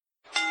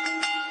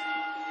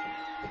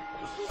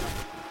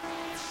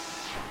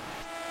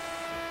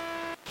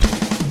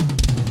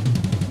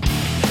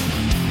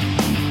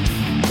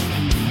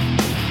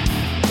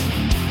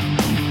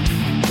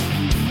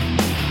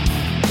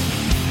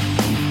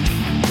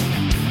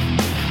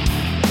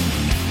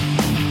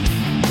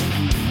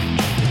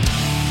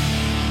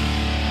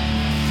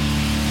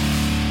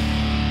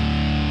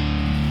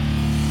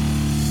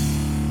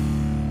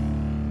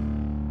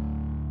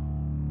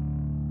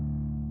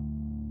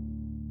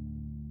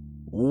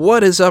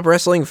What is up,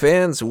 wrestling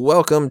fans?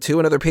 Welcome to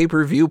another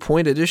pay-per-view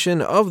point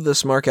edition of the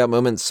Smark Out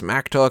Moment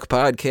Smack Talk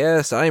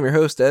podcast. I am your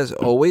host, as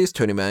always,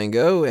 Tony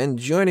Mango, and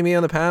joining me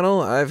on the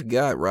panel, I've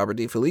got Robert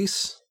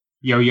DeFelice.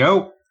 Yo,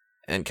 yo.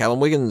 And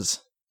Callum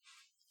Wiggins.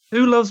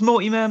 Who loves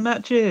multi-man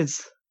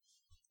matches?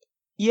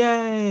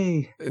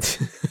 Yay!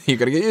 You're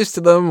going to get used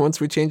to them once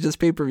we change this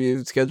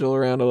pay-per-view schedule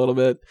around a little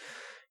bit.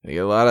 You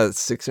get a lot of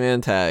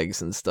six-man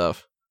tags and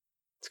stuff.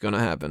 It's going to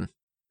happen.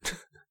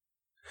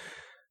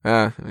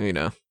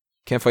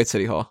 Can't fight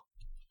City Hall.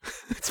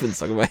 It's been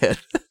stuck in my head.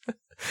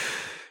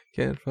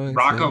 Can't fight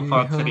Rocco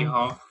fought City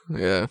Hall.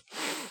 Yeah.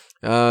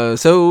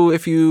 So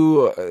if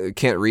you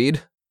can't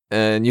read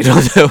and you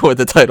don't know what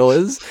the title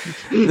is,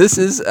 this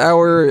is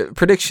our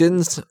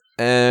predictions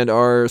and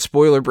our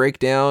spoiler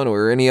breakdown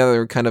or any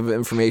other kind of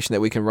information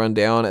that we can run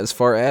down as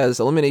far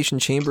as Elimination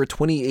Chamber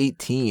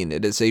 2018.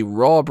 It is a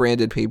Raw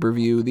branded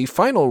pay-per-view, the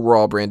final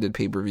Raw branded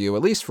pay-per-view,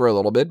 at least for a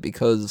little bit,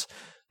 because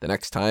the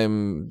next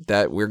time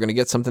that we're going to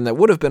get something that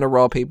would have been a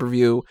Raw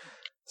pay-per-view,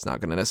 it's not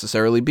going to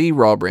necessarily be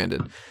Raw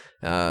branded.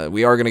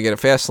 We are going to get a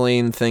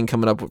Fastlane thing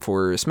coming up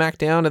for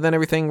SmackDown, and then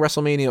everything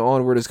WrestleMania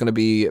onward is going to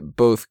be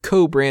both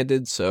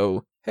co-branded.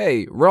 So,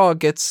 hey, Raw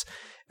gets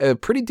a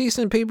pretty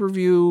decent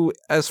pay-per-view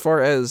as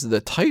far as the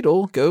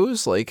title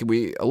goes. Like,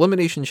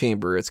 Elimination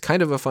Chamber, it's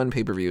kind of a fun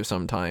pay-per-view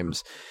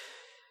sometimes.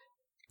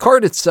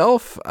 Card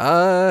itself,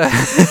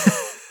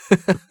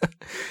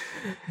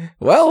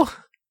 well,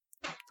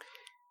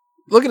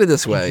 look at it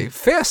this way.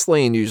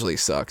 Fastlane usually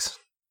sucks.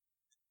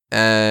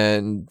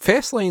 And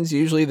Fastlane's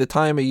usually the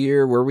time of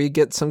year where we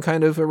get some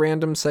kind of a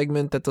random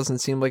segment that doesn't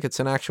seem like it's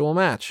an actual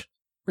match.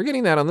 We're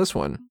getting that on this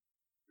one.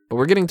 But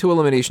we're getting 2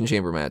 Elimination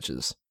Chamber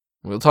matches.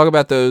 We'll talk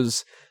about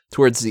those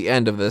towards the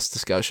end of this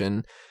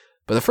discussion.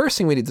 But the first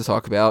thing we need to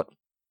talk about,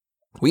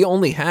 we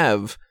only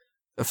have,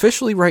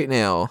 officially right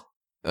now,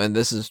 and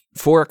this is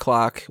 4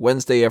 o'clock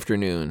Wednesday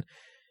afternoon,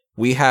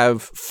 we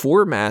have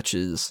 4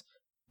 matches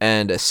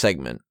and a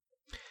segment.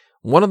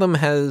 One of them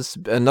has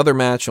another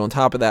match on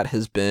top of that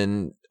has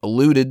been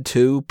alluded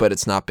to, but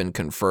it's not been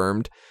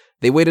confirmed.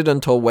 They waited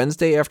until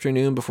Wednesday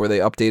afternoon before they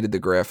updated the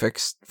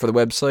graphics for the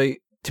website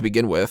to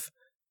begin with.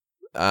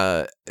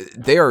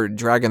 They are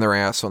dragging their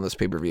ass on this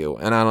pay-per-view,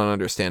 and I don't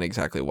understand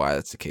exactly why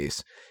that's the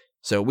case.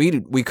 So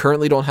we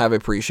currently don't have a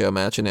pre-show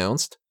match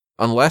announced,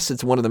 unless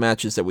it's one of the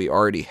matches that we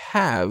already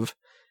have,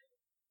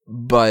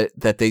 but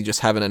that they just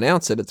haven't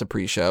announced it. It's a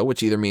pre-show,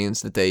 which either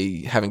means that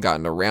they haven't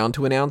gotten around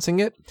to announcing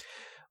it,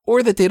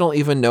 or that they don't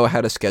even know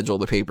how to schedule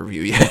the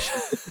pay-per-view yet.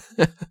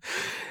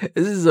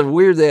 This is a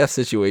weird-ass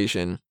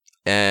situation,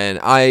 and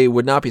I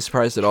would not be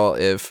surprised at all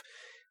if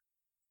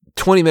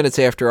 20 minutes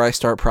after I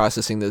start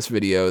processing this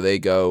video, they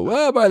go,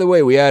 oh, by the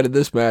way, we added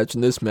this match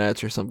and this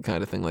match, or some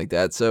kind of thing like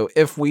that. So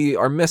if we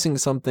are missing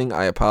something,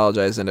 I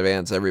apologize in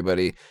advance,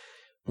 everybody.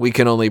 We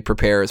can only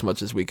prepare as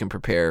much as we can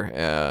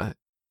prepare.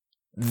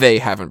 They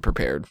haven't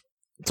prepared.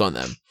 It's on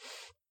them.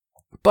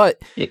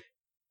 But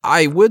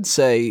I would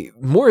say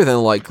more than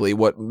likely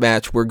what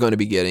match we're going to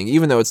be getting,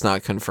 even though it's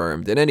not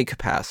confirmed in any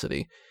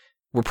capacity,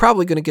 we're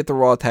probably going to get the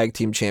Raw Tag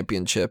Team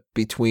Championship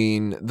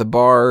between The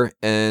Bar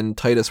and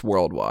Titus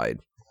Worldwide.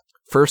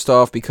 First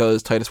off,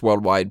 because Titus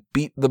Worldwide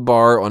beat The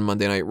Bar on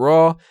Monday Night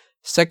Raw.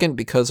 Second,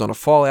 because on a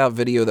Fallout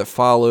video that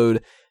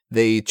followed,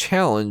 they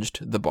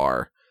challenged The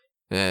Bar.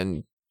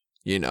 And,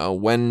 you know,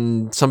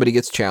 when somebody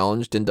gets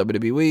challenged in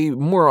WWE,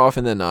 more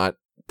often than not,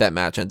 that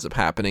match ends up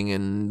happening,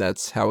 and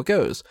that's how it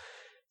goes.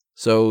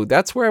 So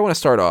that's where I want to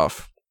start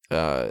off.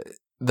 The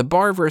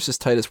Bar versus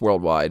Titus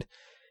Worldwide.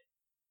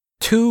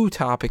 2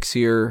 topics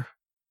here,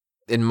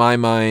 in my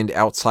mind,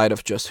 outside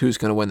of just who's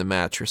going to win the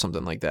match or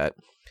something like that.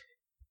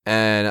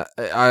 And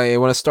I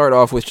want to start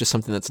off with just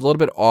something that's a little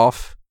bit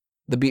off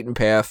the beaten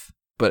path,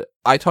 but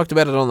I talked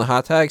about it on the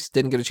Hot Tags,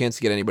 didn't get a chance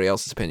to get anybody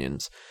else's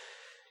opinions.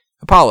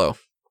 Apollo.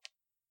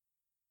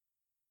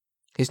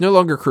 He's no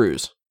longer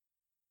Cruz.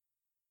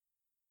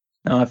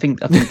 No, I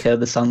think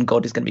the Sun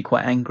God is going to be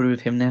quite angry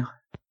with him now.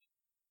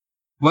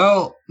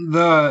 Well,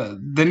 the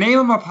name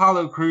of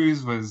Apollo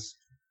Crews was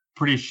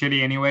pretty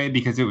shitty anyway,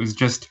 because it was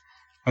just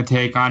a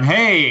take on,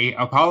 hey,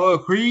 Apollo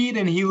Creed,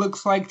 and he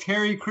looks like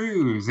Terry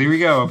Crews. Here we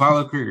go,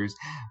 Apollo Crews.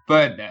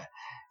 But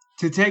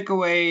to take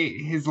away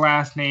his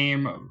last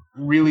name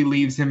really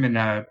leaves him in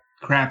a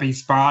crappy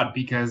spot,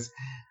 because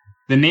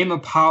the name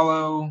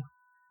Apollo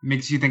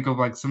makes you think of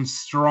like some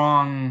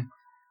strong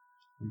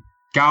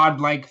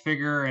godlike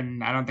figure,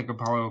 and I don't think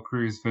Apollo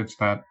Crews fits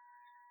that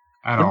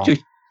at all. What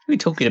are we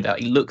talking about?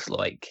 He looks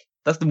like.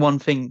 That's the one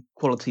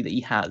quality that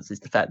he has, is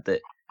the fact that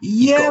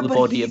Yeah, got the but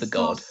body he's of a so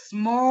god.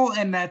 small,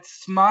 and that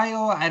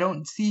smile, I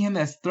don't see him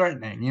as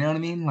threatening. You know what I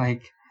mean?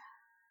 Like,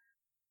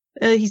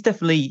 He's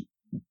definitely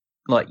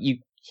like you.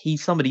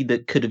 He's somebody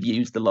that could have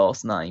used the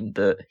last name,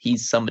 but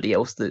he's somebody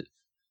else that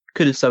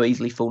could have so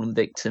easily fallen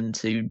victim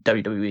to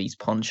WWE's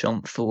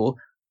penchant for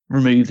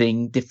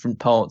removing different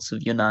parts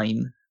of your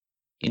name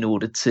in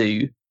order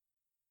to,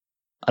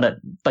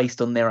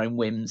 based on their own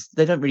whims.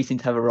 They don't really seem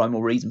to have a rhyme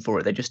or reason for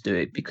it. They just do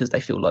it because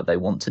they feel like they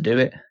want to do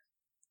it.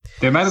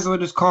 they might as well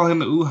just call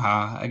him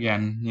Uha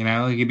again. You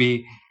know, he could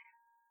be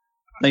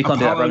No, you can't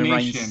do that. Apollo Roman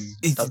Nation.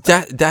 Reigns does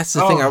that. That's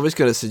the thing I Oh. was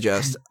going to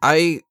suggest.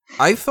 I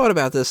thought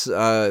about this.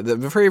 The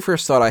very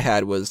first thought I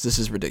had was, this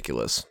is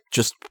ridiculous.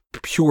 Just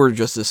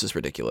this is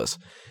ridiculous.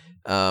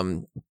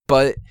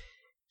 But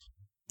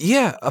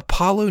yeah,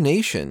 Apollo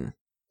Nation.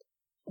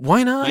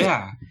 Why not?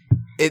 Yeah,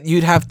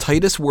 You'd have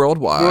Titus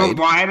Worldwide,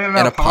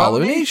 and Apollo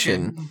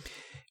Nation.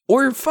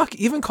 Or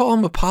even call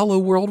him Apollo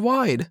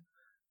Worldwide.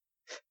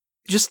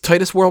 Just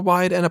Titus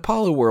Worldwide and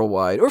Apollo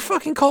Worldwide. Or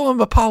fucking call him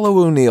Apollo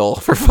O'Neil,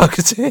 for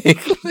fuck's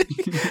sake.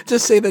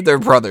 Just say that they're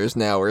brothers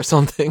now or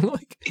something.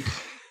 Like,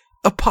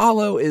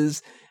 Apollo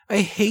is... I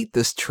hate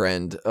this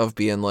trend of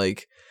being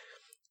like...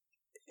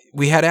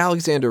 We had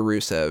Alexander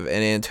Rusev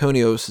and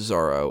Antonio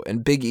Cesaro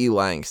and Big E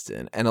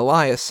Langston and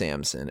Elias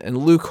Sampson and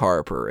Luke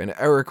Harper and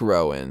Eric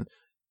Rowan.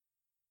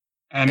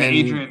 And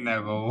Adrian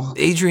Neville.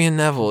 Adrian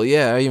Neville,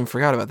 yeah, I even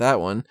forgot about that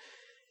one.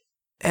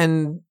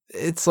 And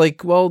it's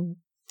like, well,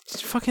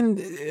 fucking,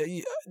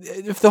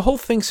 if the whole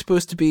thing's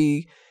supposed to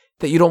be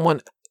that you don't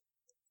want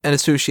an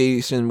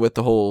association with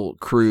the whole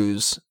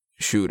Cruise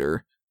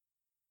shooter,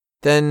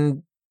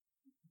 then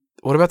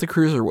what about the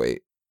Cruiserweight?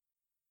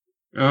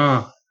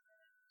 Ugh.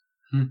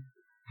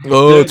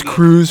 Oh, it's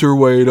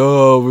Cruiserweight.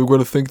 Oh, we're going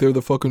to think they're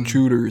the fucking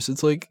shooters.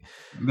 It's like...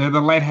 They're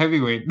the light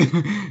heavyweight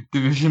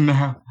division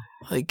now.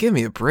 Like, give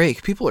me a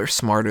break. People are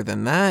smarter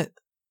than that.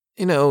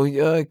 You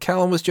know,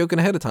 Callum was joking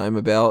ahead of time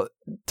about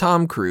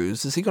Tom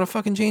Cruise. Is he going to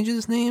fucking change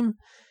his name?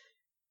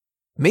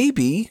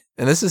 Maybe.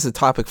 And this is a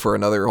topic for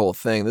another whole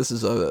thing. This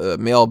is a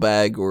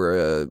mailbag or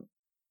a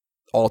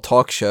all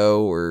talk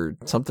show or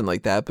something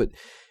like that. But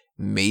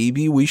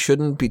maybe we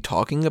shouldn't be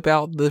talking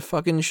about the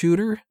fucking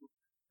shooter.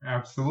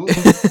 Absolutely.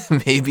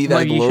 Maybe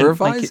that Maybe you shouldn't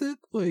glorifies make it.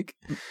 Like,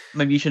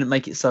 Maybe you shouldn't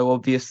make it so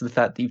obvious the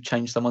fact that you've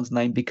changed someone's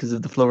name because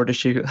of the Florida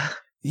shooter.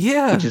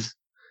 yeah. Which is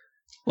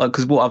like,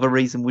 because what other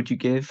reason would you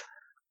give?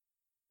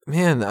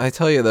 Man, I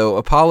tell you though,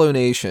 Apollo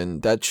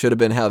Nation, that should have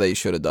been how they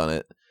should have done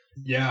it.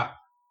 Yeah.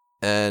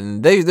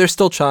 And they're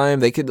still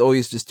Chime. They could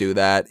always just do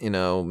that. You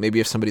know,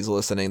 maybe if somebody's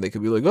listening, they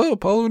could be like, oh,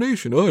 Apollo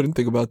Nation. Oh, I didn't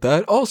think about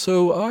that.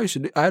 Also, I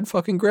should add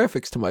fucking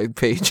graphics to my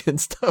page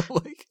and stuff.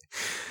 Like,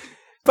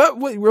 but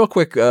wait, real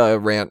quick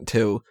rant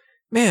too.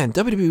 Man,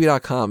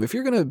 WWE.com, if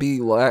you're going to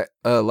be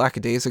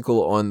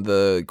lackadaisical on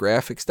the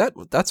graphics,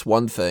 that's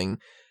one thing.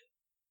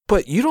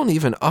 But you don't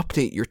even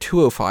update your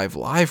 205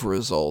 Live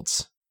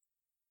results.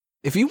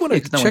 If you want to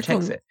check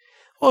on it.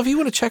 Well, if you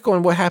want to check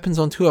on what happens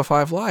on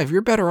 205 Live,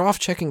 you're better off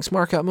checking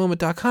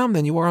smartoutmoment.com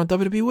than you are on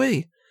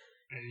WWE.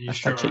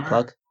 That's a cheap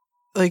plug.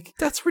 Like,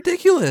 that's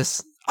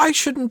ridiculous. I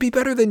shouldn't be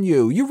better than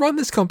you. You run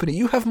this company.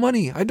 You have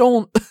money. I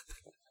don't.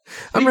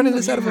 I'm running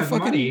this out of a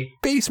fucking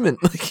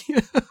basement. Like,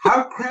 yeah.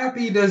 How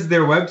crappy does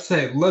their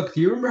website look?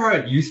 Do you remember how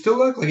it used to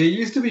look? Like, it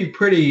used to be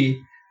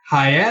pretty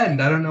high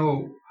end. I don't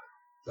know,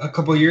 a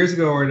couple years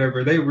ago or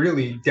whatever, they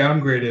really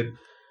downgraded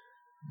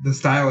the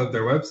style of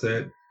their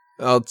website.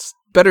 It's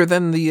better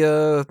than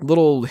the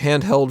little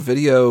handheld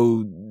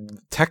video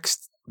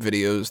text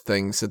videos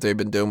things that they've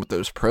been doing with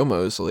those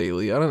promos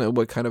lately. I don't know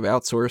what kind of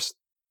outsourced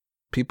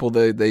people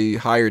they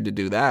hired to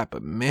do that,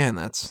 but man,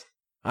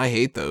 I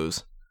hate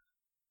those.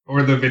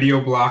 Or the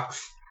video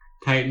blocks,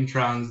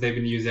 Titantrons they've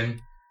been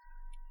using.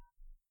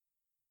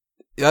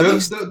 Yeah, at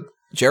least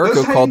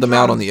Jericho called them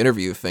out on the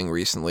interview thing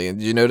recently. And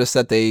did you notice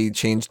that they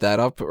changed that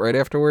up right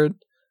afterward?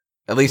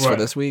 At least for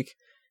this week.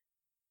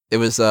 It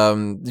was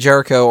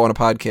Jericho on a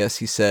podcast.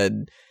 He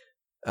said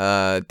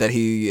that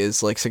he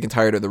is like sick and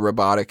tired of the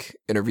robotic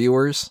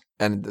interviewers,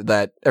 and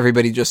that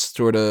everybody just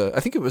sort of,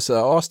 I think it was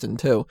Austin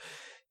too,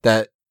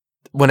 that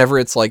whenever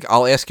it's like,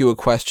 I'll ask you a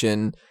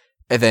question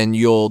and then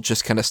you'll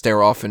just kind of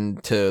stare off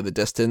into the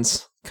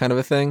distance kind of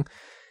a thing.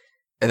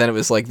 And then it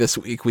was like this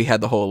week we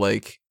had the whole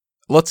like,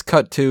 let's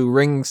cut to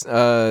rings,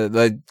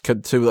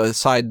 cut to a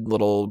side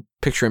little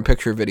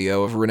picture-in-picture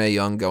video of Renee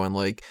Young going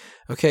like,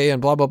 okay,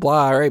 and blah, blah,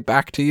 blah, all right,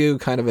 back to you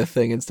kind of a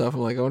thing and stuff.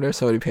 I'm like, I wonder if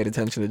somebody paid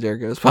attention to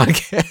Jericho's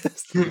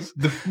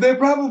podcast. They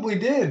probably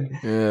did.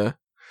 Yeah.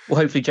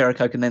 Well, hopefully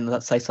Jericho can then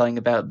say something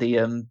about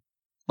the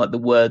like the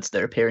words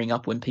that are appearing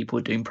up when people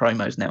are doing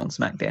promos now on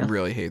SmackDown. I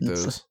really hate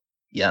those.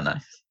 Yeah, no.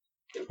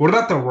 What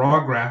about the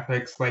Raw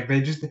graphics? Like,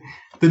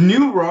 the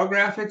new Raw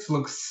graphics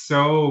look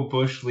so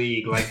Bush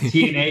League. Like,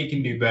 TNA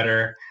can do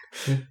better.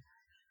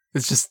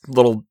 It's just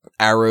little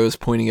arrows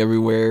pointing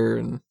everywhere,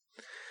 and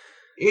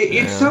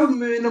it's so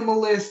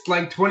minimalist.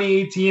 Like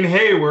 2018,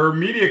 hey, we're a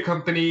media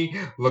company.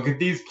 Look at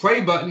these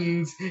play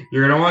buttons.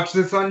 You're gonna watch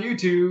this on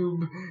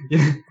YouTube.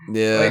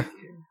 Yeah.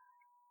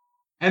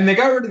 And they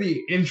got rid of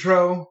the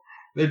intro.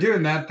 they're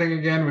doing that thing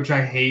again, which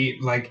I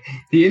hate. Like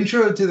the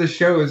intro to the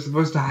show is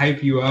supposed to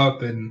hype you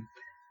up, and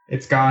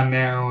it's gone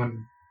now. And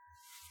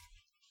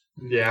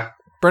yeah,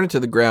 Burn It to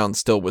the Ground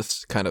still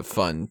was kind of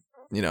fun.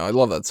 You know, I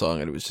love that song,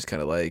 and it was just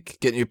kind of like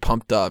getting you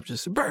pumped up.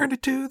 Just burn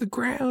it to the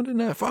ground,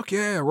 and fuck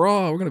yeah,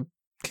 Raw, we're gonna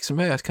kick some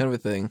ass, kind of a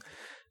thing.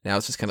 Now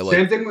it's just kind of like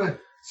same thing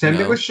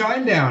with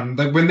Shinedown.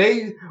 Like when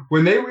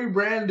they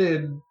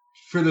rebranded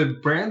for the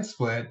brand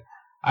split,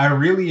 I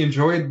really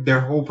enjoyed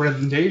their whole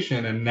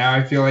presentation, and now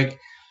I feel like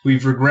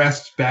we've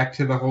regressed back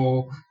to the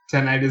whole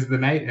Tonight is the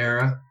Night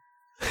era.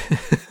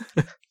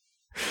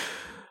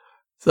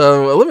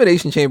 So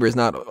Elimination Chamber is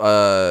not.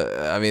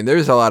 I mean,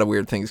 there's a lot of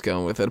weird things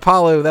going with it.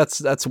 Apollo,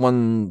 that's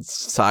one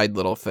side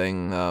little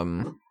thing.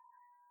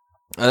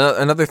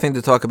 Another thing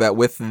to talk about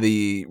with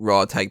the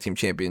Raw Tag Team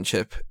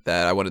Championship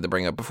that I wanted to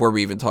bring up before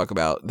we even talk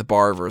about the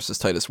Bar versus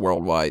Titus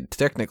Worldwide.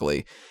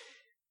 Technically,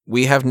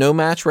 we have no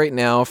match right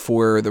now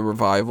for the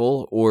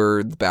Revival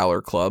or the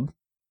Balor Club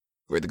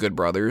or the Good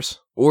Brothers,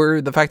 or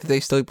the fact that they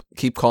still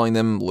keep calling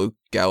them Luke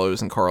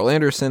Gallows and Carl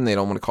Anderson. They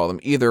don't want to call them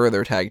either of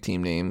their tag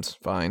team names.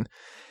 Fine.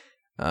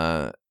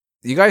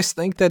 You guys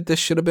think that this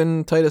should have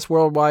been Titus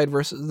Worldwide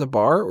versus the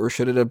Bar, or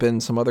should it have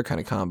been some other kind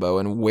of combo?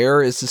 And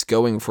where is this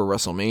going for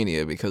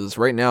WrestleMania? Because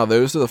right now,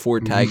 those are the 4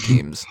 tag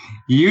teams.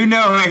 You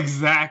know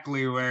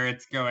exactly where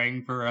it's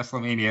going for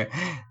WrestleMania.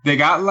 They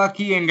got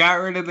lucky and got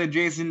rid of the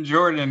Jason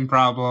Jordan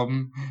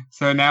problem.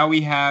 So now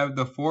we have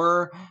the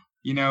 4,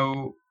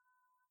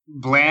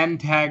 bland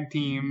tag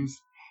teams.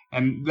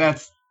 And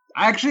that's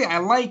actually, I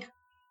like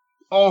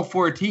all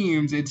 4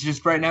 teams. It's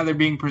just right now they're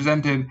being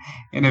presented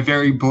in a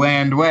very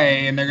bland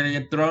way, and they're going to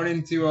get thrown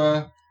into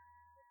a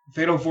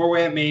Fatal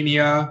 4-Way at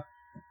Mania.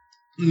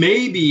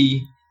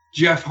 Maybe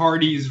Jeff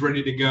Hardy's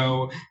ready to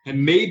go,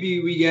 and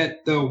maybe we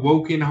get the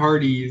Woken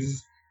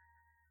Hardys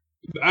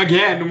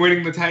again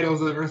winning the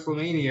titles at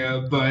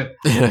WrestleMania, but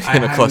in a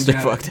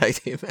clusterfuck tag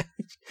team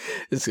match.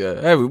 It's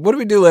hey, what did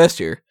we do last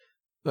year?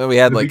 Well, we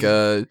had like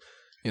a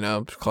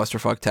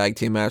clusterfuck tag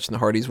team match, and the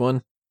Hardys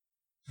won.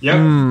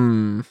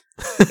 Yep.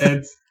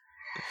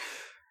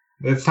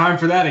 It's time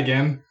for that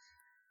again.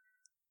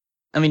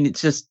 I mean,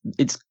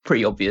 it's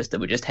pretty obvious that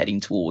we're just heading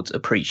towards a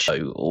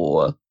pre-show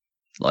or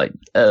like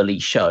early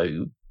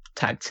show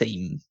tag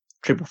team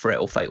triple threat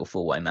or fatal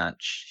 4-way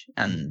match,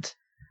 and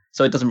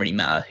so it doesn't really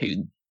matter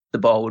who the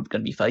Bar would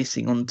going to be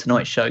facing on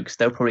tonight's show, because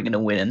they're probably going to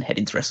win and head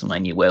into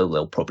WrestleMania. Well,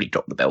 they'll probably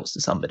drop the belts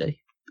to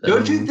somebody.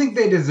 Don't you think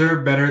they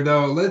deserve better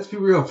though? Let's be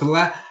real. For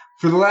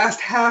the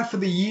last half of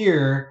the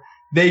year,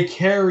 they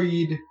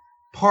carried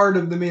part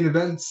of the main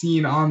event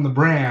scene on the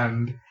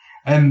brand,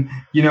 and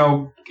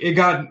it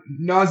got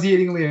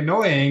nauseatingly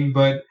annoying,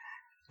 but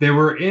they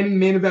were in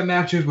main event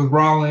matches with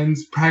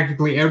Rollins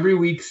practically every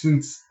week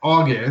since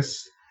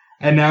August,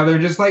 and now they're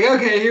just like,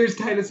 okay, here's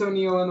Titus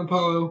O'Neil and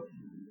Apollo,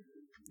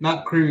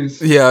 not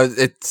Cruz. Yeah,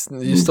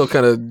 you still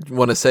kind of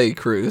want to say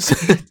Cruz.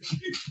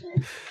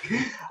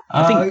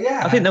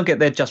 I think they'll get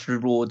their just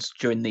rewards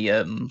during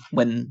the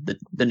when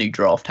the new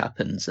draft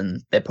happens,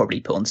 and they're probably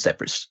put on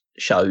separate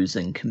shows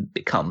and can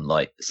become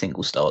like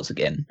single stars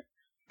again.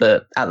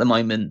 But at the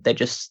moment, they're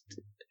just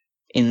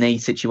in a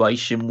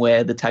situation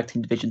where the tag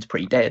team division's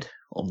pretty dead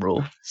on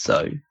Raw,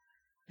 so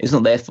it's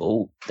not their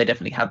fault. They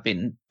definitely have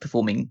been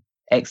performing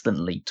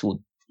excellently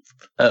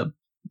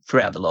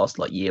throughout the last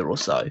year or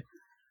so,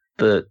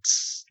 but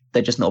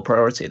they're just not a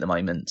priority at the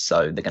moment,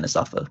 so they're going to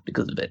suffer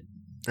because of it.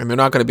 And they're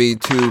not going to be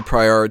too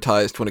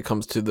prioritized when it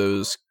comes to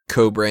those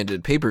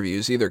co-branded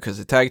pay-per-views either, because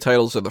the tag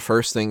titles are the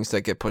first things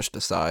that get pushed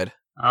aside.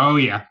 Oh,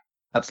 yeah.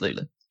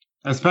 Absolutely.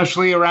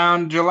 Especially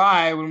around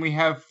July when we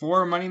have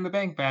 4 Money in the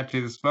Bank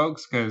matches,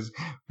 folks, because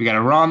we got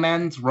a Raw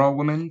Men's, Raw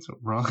Women's,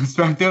 Raw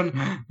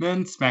SmackDown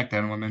Men's,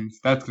 SmackDown Women's.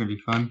 That's going to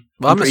be fun.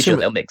 Well, I'm pretty sure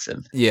they'll mix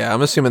them. Yeah,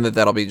 I'm assuming that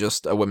that'll be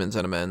just a women's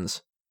and a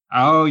men's.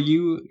 Oh,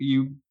 you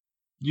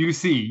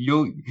see.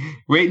 You'll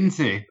wait and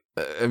see.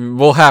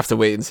 We'll have to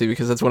wait and see,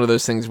 because that's one of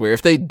those things where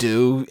if they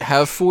do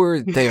have 4,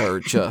 they are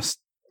just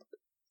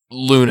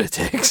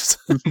lunatics.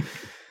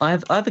 I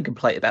have a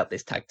complaint about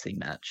this tag team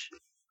match.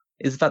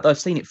 Is the fact that I've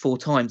seen it 4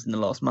 times in the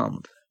last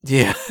month.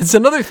 Yeah, it's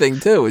another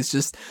thing too. It's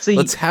just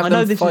let's have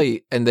them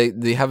fight, and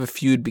they have a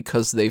feud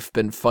because they've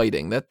been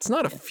fighting. That's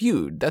not a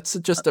feud. That's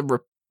just a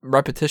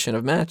repetition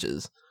of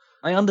matches.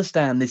 I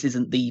understand this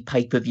isn't the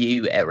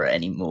pay-per-view era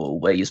anymore,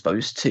 where you're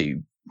supposed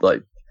to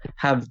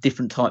have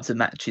different types of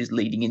matches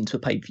leading into a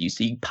pay-per-view,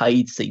 so you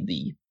pay to see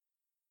the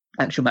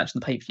actual match in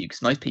the pay-per-view,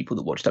 because most people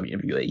that watch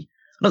WWE,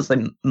 not say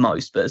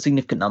most, but a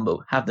significant number,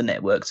 have the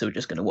network, so we're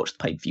just going to watch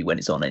the pay-per-view when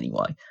it's on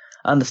anyway.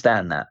 I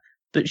understand that.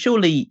 But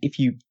surely if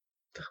you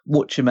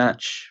watch a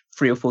match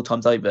 3 or 4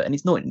 times over, and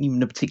it's not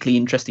even a particularly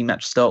interesting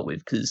match to start with,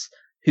 because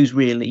who's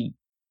really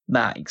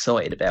that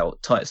excited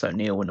about Titus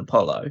O'Neil and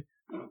Apollo?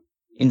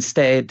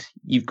 Instead,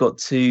 you've got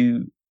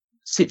to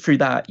sit through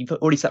that. You've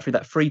already sat through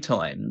that 3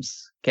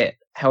 times, get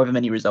however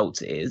many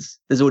results it is.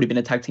 There's already been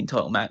a tag team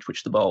title match,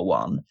 which the Bar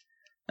won.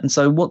 And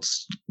so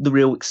what's the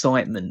real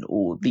excitement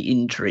or the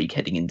intrigue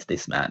heading into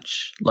this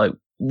match? What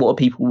are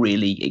people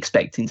really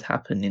expecting to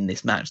happen in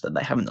this match that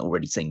they haven't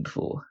already seen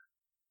before?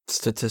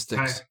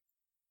 Statistics.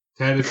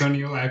 Titus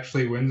O'Neil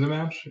actually wins a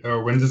match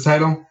or wins a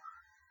title.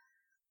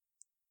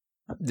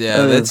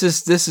 Yeah, this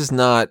is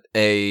not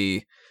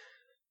a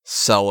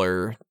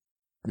seller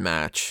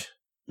match.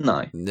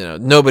 No. You know,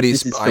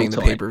 nobody's This is buying the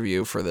fill time.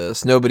 pay-per-view for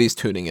this. Nobody's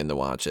tuning in to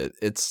watch it.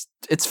 It's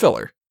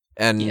filler.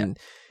 And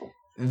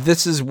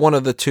this is one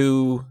of the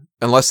two,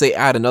 unless they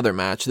add another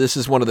match, this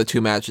is one of the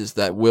two matches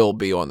that will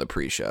be on the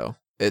pre-show.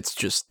 It's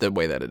just the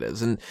way that it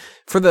is. And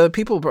for the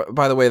people,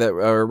 by the way, that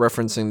are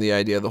referencing the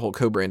idea of the whole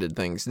co-branded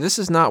things, this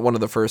is not one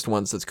of the first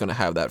ones that's going to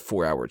have that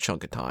 4-hour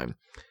chunk of time.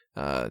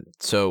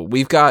 So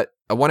we've got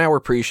a 1-hour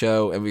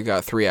pre-show and we've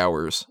got 3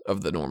 hours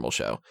of the normal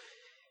show.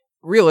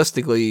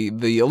 Realistically,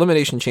 the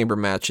Elimination Chamber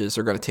matches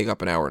are going to take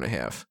up an hour and a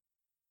half.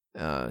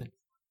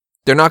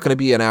 They're not going to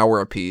be an hour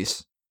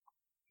apiece.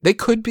 They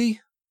could be,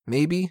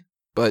 maybe,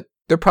 but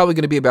they're probably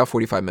going to be about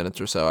 45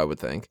 minutes or so, I would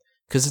think.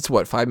 Because it's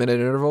 5-minute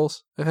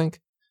intervals, I think?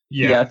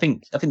 Yeah, I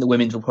think the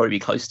women's will probably be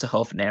close to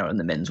half an hour, and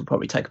the men's will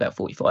probably take about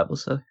 45 or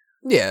so.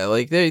 Yeah,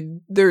 like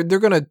they're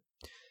gonna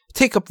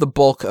take up the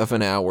bulk of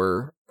an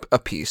hour a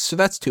piece, so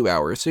that's 2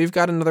 hours. So you've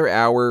got another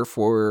hour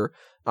for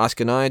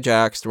Asuka, Nia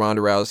Jax, the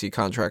Ronda Rousey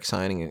contract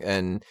signing,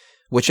 and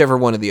whichever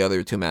one of the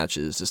other two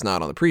matches is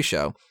not on the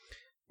pre-show.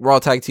 Raw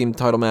Tag Team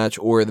title match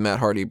or the Matt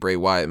Hardy Bray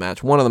Wyatt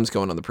match, one of them's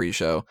going on the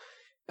pre-show,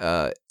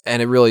 and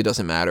it really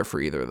doesn't matter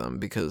for either of them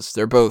because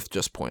they're both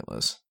just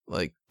pointless.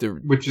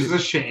 Which is a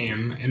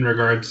shame in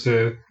regards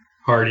to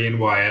Hardy and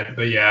Wyatt,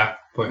 but yeah,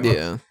 pointless.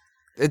 Yeah,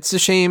 it's a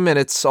shame, and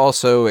it's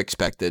also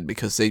expected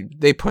because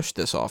they pushed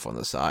this off on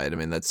the side. I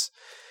mean, that's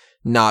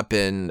not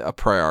been a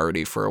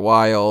priority for a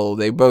while.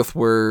 They both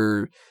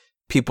were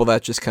people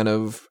that just kind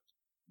of,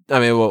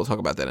 I mean, we'll talk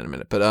about that in a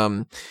minute, but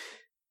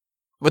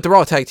with the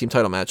Raw Tag Team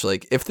title match,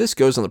 like if this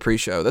goes on the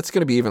pre-show, that's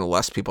going to be even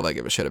less people that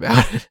give a shit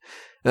about it, and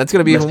that's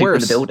going to be Less even people in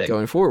worse the building.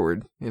 going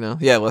forward. You know,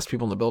 yeah, less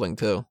people in the building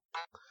too.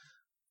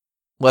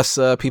 Less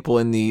people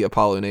in the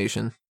Apollo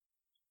Nation.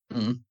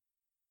 Mm.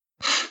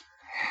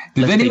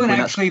 Did Less anyone people in that-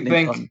 actually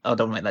think? I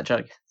don't make that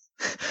joke.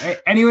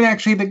 Anyone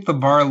actually think the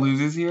Bar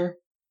loses here?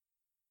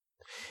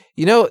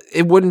 You know,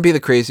 it wouldn't be the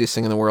craziest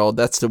thing in the world.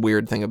 That's the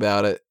weird thing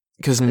about it.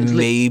 Because It's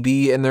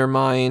maybe in their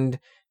mind,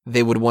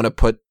 they would want to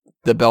put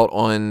the belt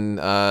on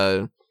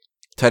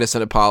Titus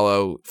and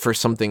Apollo for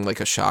something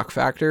like a shock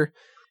factor.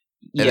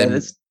 Yeah, then-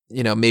 that's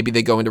You know, maybe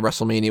they go into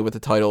WrestleMania with the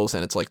titles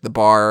and it's like the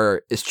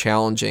Bar is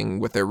challenging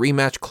with their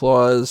rematch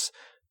clause,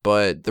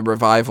 but the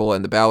Revival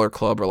and the Balor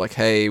Club are like,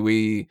 hey,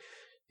 we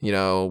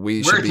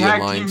We're should be in tag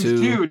line teams too.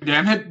 too,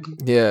 damn it!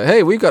 Yeah,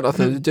 hey, we've got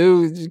nothing to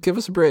do. Just give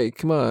us a break.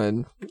 Come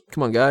on,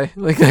 guy,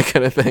 like that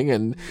kind of thing.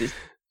 And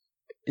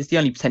it's the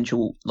only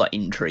potential like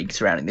intrigue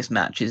surrounding this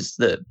match is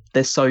that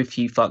there's so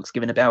few fucks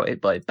given about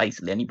it by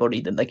basically anybody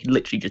that they could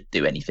literally just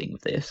do anything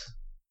with this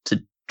to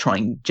try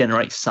and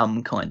generate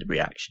some kind of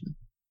reaction.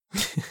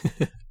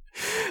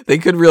 they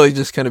could really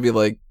just kind of be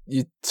like,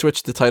 you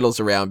switch the titles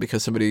around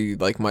because somebody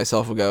like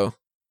myself will go,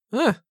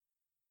 Oh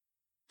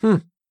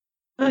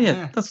yeah,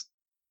 Yeah. that's,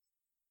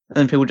 and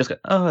then people just go,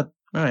 oh,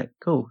 all right,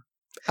 cool.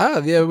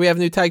 yeah, we have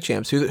new tag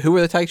champs. Who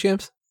were the tag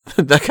champs?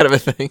 That kind of a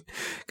thing.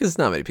 Because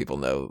not many people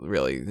know,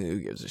 really. Who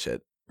gives a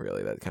shit?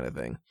 Really, that kind of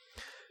thing.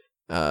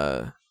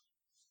 I'm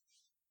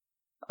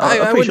I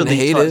pretty wouldn't the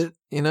hate Titus- it,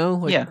 you know?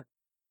 Like, yeah,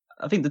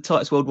 I think the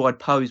Titus Worldwide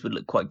pose would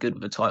look quite good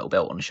with a title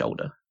belt on the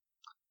shoulder.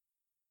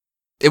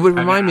 It would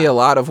I remind mean, me a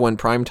lot of when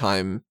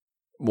Primetime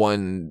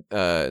won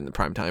the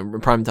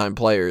Primetime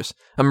players.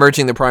 I'm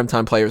merging the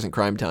Primetime players and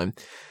Crime Time.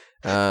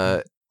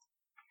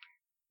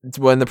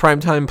 When the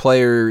Primetime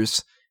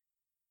players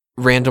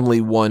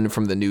randomly won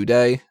from the New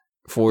Day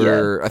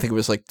for, I think it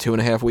was like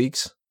 2.5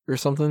 weeks or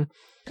something.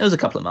 It was a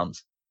couple of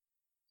months.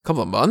 A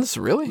couple of months,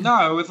 really?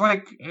 No, it was.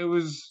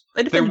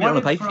 They They defended it on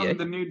won the it pay-per-view. from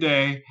the New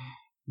Day,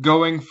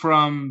 going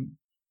from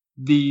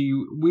the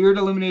weird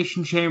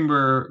Elimination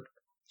Chamber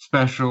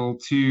special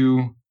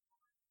to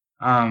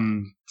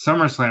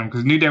SummerSlam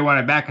because New Day won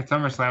it back at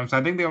SummerSlam. So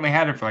I think they only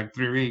had it for like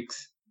 3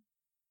 weeks.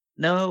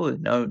 No.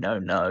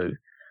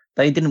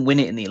 They didn't win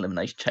it in the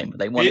Elimination Chamber.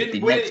 They won They it the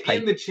didn't win next it pay.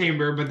 in the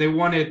Chamber, but they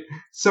won it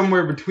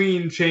somewhere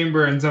between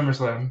Chamber and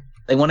SummerSlam.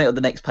 They won it at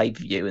the next pay per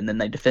view, and then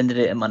they defended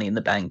it at Money in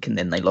the Bank, and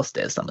then they lost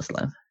it at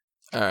SummerSlam.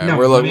 All right, No,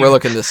 we're Money-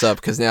 looking this up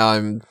because now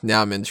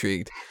I'm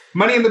intrigued.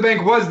 Money in the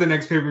Bank was the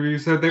next pay-per-view,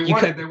 so they You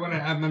won ca- it. They won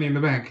it at Money in the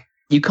Bank.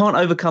 You can't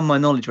overcome my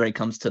knowledge when it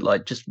comes to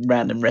like just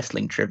random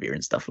wrestling trivia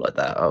and stuff like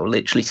that. I'll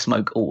literally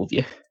smoke all of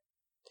you.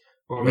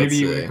 Well, Let's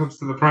maybe when see. it comes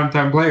to the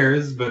primetime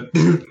players, but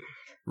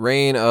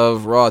Reign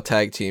of Raw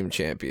Tag Team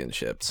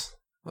Championships.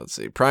 Let's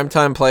see.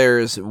 Primetime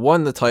players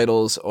won the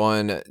titles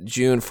on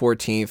June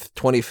 14th,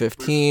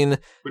 2015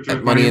 which was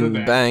at Money in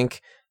the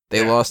Bank.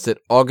 They Yeah. lost it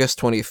August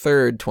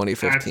 23rd, That's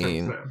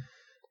 2015. what I'm saying.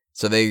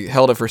 So they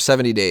held it for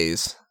 70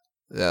 days.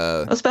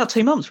 That's about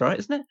 2 months, right?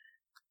 Isn't it?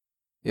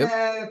 Yep.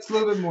 Yeah, it's a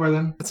little bit more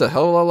than. It's a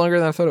hell of a lot longer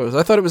than I thought it was.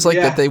 I thought it was like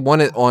Yeah. that they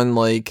won it on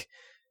like.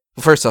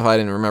 Well, first off, I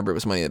didn't remember it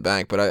was Money in the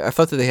Bank, but I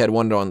thought that they had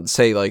won it on,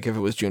 say, like if it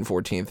was June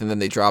 14th, and then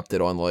they dropped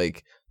it on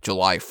like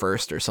July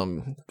 1st or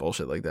some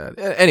bullshit like that.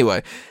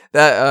 Anyway,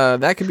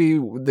 that could be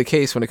the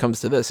case when it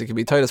comes to this. It could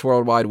be Titus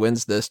Worldwide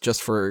wins this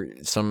just for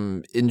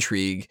some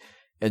intrigue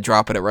and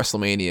drop it at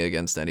WrestleMania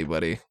against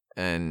anybody.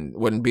 And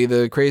wouldn't be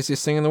the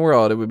craziest thing in the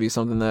world. It would be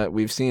something that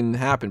we've seen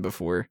happen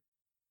before.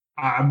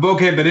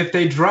 Okay, but if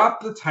they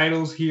drop the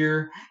titles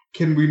here,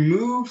 can we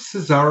move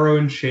Cesaro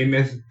and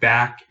Sheamus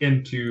back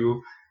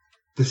into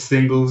the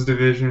singles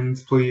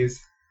divisions,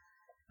 please?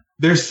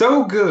 They're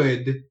so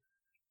good,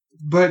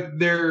 but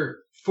they're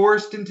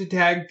forced into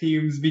tag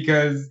teams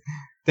because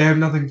they have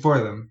nothing for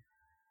them.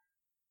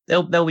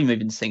 They'll be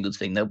moving the singles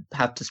thing. They'll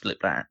have to split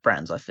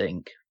brands, I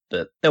think,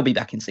 but they'll be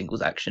back in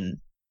singles action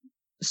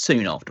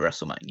soon after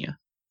WrestleMania.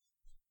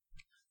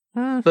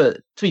 But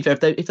to be fair,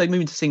 if they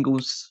move into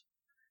singles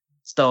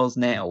stars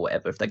now or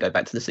whatever, if they go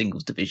back to the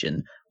singles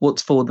division,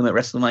 what's for them at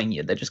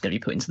WrestleMania? They're just going to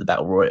be put into the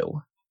Battle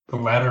Royal. The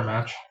ladder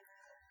match.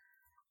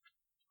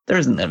 There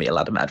isn't going to be a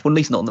ladder match. Well, at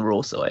least not on the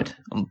Raw side.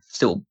 I'm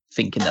still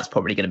thinking that's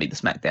probably going to be the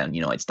SmackDown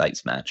United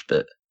States match,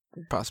 but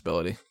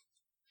Possibility.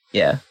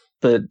 yeah.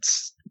 But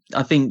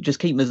I think just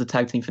keep them as a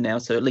tag team for now,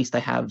 so at least they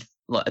have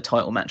like a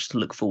title match to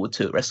look forward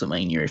to at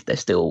WrestleMania if they're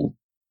still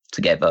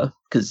together.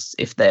 Because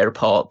if they're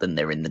apart, then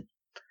they're in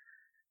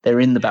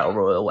the Battle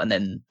Royal, and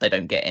then they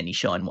don't get any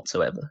shine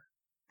whatsoever.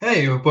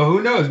 Hey, but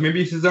who knows?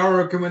 Maybe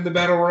Cesaro can win the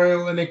Battle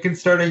Royal and it can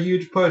start a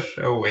huge push.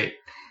 Oh, wait.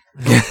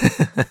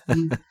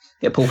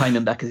 Get Paul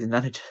Heyman back as his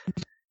manager.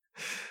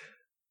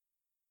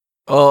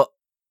 Well,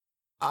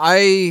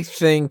 I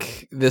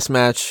think this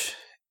match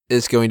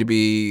is going to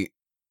be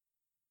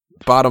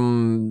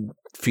bottom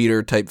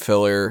feeder type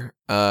filler.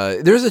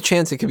 There's a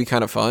chance it could be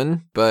kind of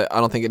fun, but I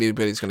don't think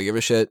anybody's going to give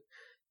a shit.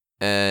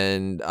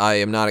 And I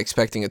am not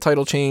expecting a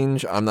title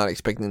change. I'm not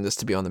expecting this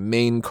to be on the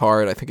main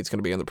card. I think it's going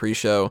to be on the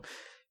pre-show.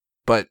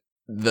 But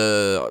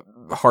the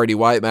Hardy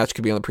Wyatt match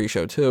could be on the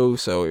pre-show too,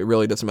 so it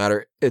really doesn't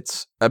matter.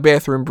 It's a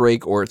bathroom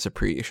break or it's a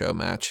pre-show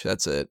match.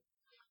 That's it.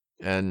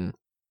 And,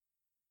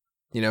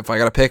 if I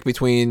got to pick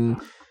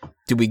between,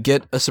 do we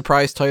get a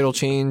surprise title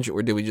change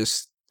or do we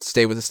just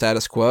stay with the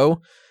status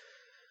quo?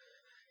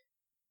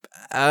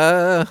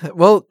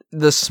 Well,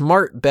 the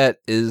smart bet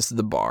is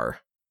the bar.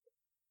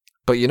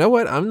 But you know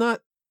what? I'm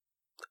not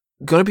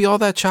going to be all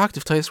that shocked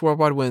if Titus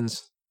Worldwide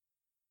wins.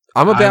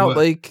 I'm about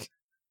like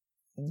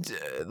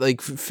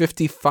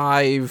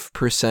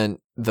 55%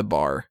 the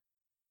bar.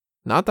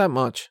 Not that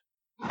much.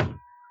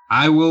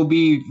 I will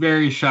be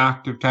very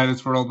shocked if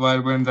Titus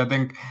Worldwide wins. I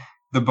think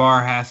the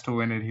bar has to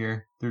win it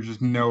here. There's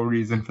just no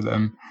reason for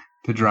them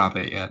to drop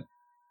it yet.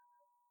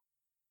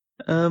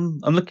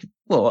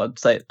 I'd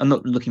say I'm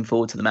not looking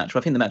forward to the match.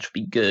 I think the match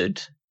will be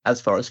good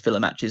as far as filler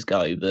matches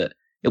go, but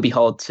it'll be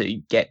hard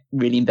to get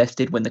really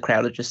invested when the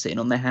crowd are just sitting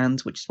on their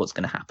hands, which is what's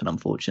going to happen,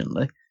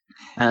 unfortunately.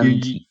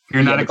 And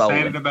you're not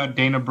excited about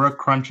Dana Brooke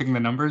crunching the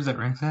numbers at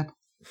ringside?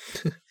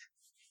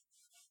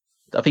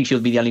 I think she'll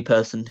be the only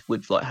person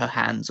with like her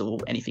hands or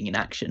anything in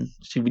action.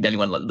 She'll be the only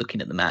one like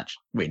looking at the match,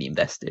 really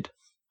invested.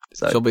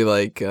 So she'll be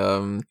like,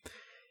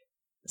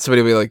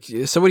 somebody will be like,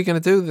 so what are you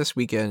going to do this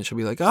weekend? She'll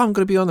be like, oh, I'm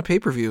going to be on the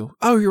pay-per-view.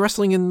 Oh, you're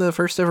wrestling in the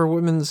first ever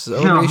women's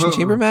Elimination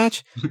Chamber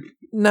match?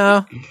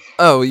 No.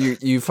 Oh,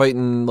 you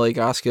fighting like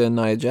Asuka and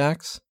Nia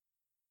Jax?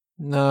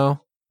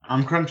 No.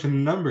 I'm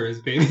crunching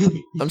numbers,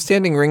 baby. I'm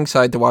standing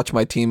ringside to watch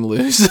my team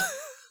lose.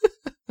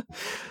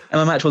 And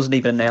my match wasn't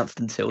even announced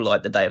until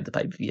like the day of the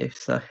pay-per-view,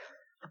 so...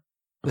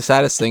 The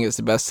saddest thing is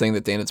the best thing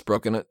that Dana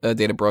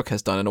Brooke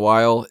has done in a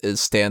while is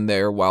stand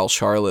there while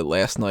Charlotte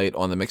last night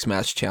on the Mixed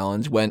Match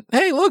Challenge went,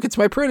 hey, look, it's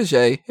my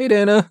protege. Hey,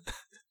 Dana.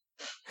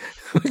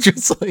 Which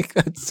was like,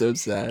 that's so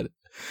sad.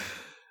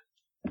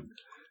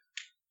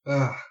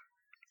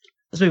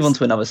 Let's move on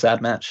to another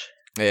sad match.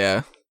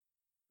 Yeah.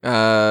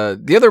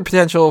 The other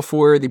potential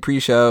for the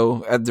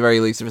pre-show, at the very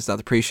least, if it's not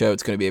the pre-show,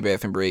 it's going to be a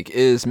bathroom break,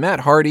 is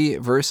Matt Hardy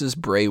versus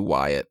Bray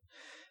Wyatt.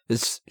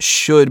 This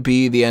should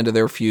be the end of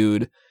their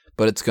feud,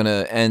 but it's going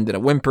to end in a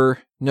whimper.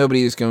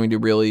 Nobody is going to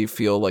really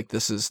feel like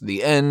this is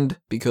the end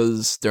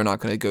because they're not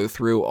going to go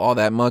through all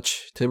that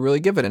much to really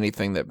give it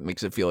anything that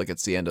makes it feel like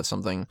it's the end of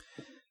something.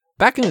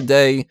 Back in the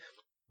day,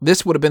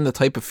 this would have been the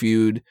type of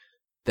feud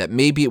that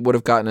maybe it would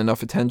have gotten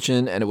enough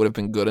attention and it would have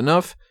been good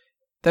enough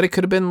that it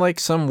could have been like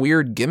some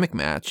weird gimmick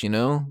match,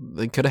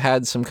 They could have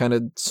had some kind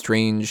of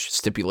strange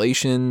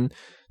stipulation.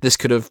 This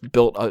could have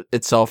built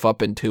itself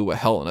up into a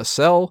Hell in a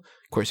Cell.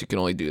 Of course, you can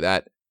only do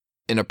that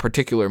in a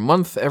particular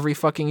month every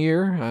fucking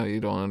year. You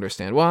don't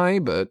understand why,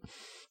 but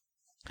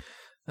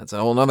that's a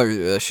whole nother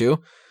issue.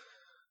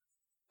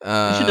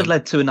 It should have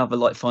led to another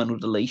like final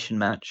deletion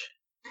match.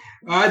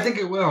 I think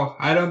it will.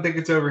 I don't think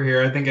it's over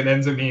here. I think it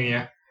ends at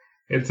Mania.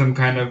 It's some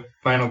kind of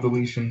final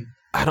deletion.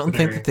 I don't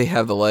think that they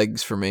have the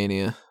legs for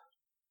Mania.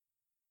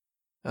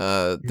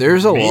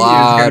 There's a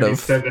lot of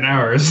 7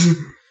 hours.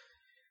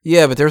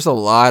 Yeah, but there's a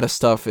lot of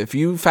stuff. If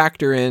you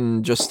factor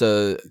in just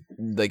a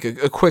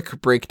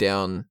quick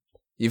breakdown,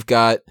 you've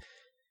got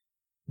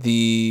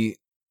the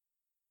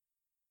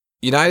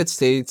United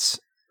States,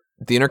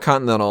 the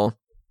Intercontinental,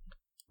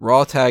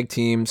 Raw Tag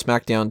Team,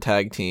 SmackDown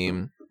Tag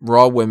Team,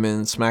 Raw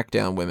Women's,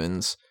 SmackDown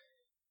Women's,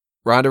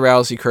 Ronda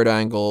Rousey, Kurt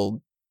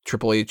Angle,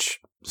 Triple H,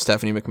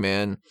 Stephanie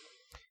McMahon,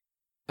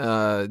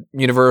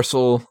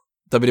 Universal,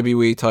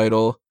 WWE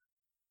title.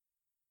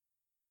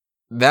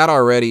 That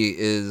already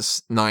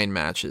is 9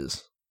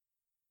 matches.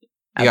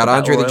 You got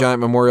Andre the Giant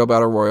Memorial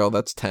Battle Royal,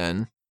 that's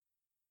 10.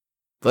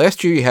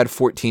 Last year you had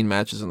 14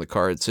 matches on the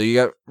card, so you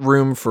got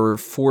room for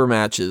 4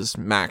 matches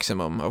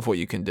maximum of what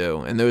you can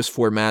do. And those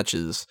 4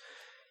 matches,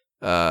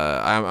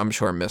 I'm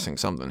sure I'm missing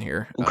something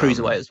here. Well,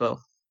 Cruiserweight as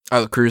well.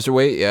 Oh,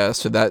 Cruiserweight, yeah.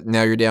 So that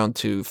now you're down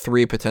to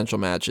 3 potential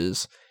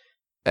matches,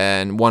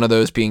 and one of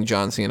those being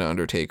John Cena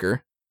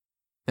Undertaker.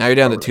 Now you're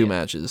down to 2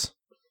 matches.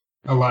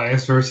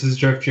 Elias versus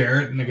Jeff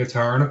Jarrett in the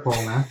guitar and a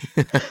pole match.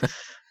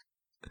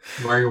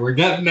 We're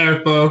getting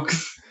there,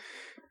 folks.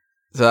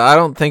 So I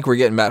don't think we're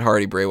getting Matt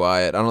Hardy, Bray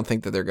Wyatt. I don't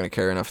think that they're going to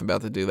care enough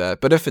about to do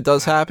that. But if it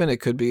does happen, it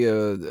could be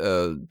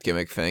a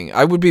gimmick thing.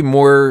 I would be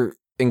more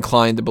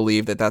inclined to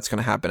believe that that's going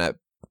to happen at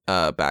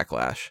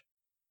Backlash,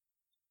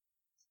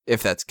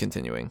 if that's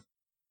continuing.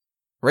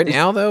 Right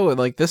now, though,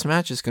 like, this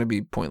match is going to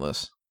be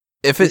pointless.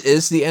 If it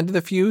is the end of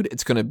the feud,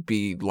 it's going to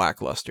be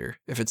lackluster.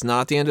 If it's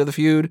not the end of the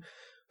feud,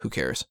 who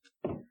cares?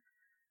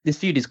 This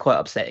feud is quite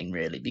upsetting,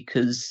 really,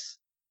 because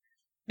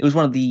it was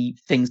one of the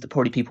things that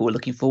probably people were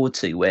looking forward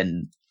to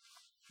when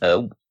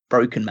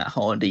broken Matt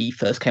Hardy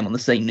first came on the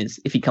scene.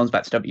 Is if he comes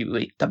back to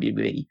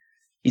WWE,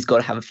 he's got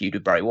to have a feud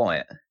with Bray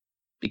Wyatt,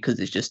 because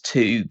it's just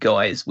 2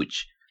 guys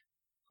which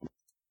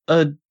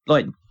are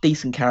like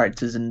decent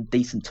characters and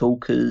decent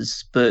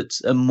talkers, but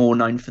are more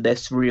known for their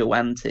surreal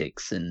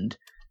antics and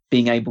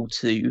being able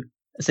to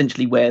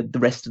essentially, where the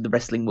rest of the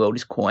wrestling world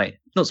is quite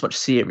not so much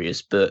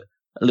serious, but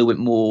a little bit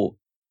more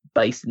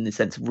based in the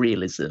sense of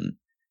realism.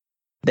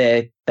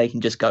 They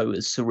can just go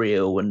as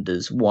surreal and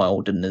as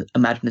wild and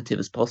imaginative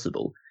as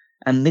possible.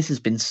 And this has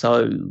been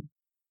so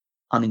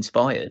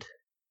uninspired.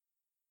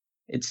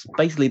 It's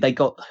basically they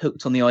got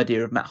hooked on the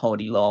idea of Matt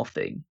Hardy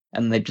laughing,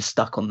 and they've just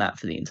stuck on that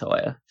for the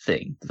entire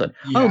thing. It's like,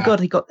 oh God,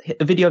 he got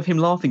a video of him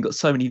laughing, got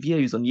so many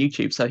views on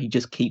YouTube, so he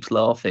just keeps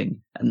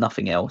laughing and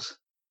nothing else.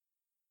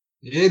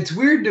 It's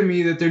weird to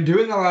me that they're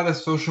doing a lot of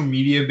social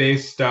media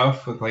based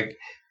stuff with like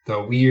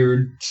the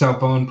weird cell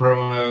phone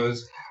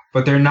promos,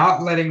 but they're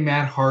not letting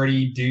Matt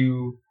Hardy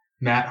do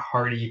Matt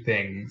Hardy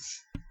things.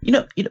 You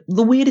know,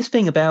 the weirdest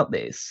thing about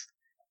this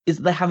is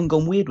that they haven't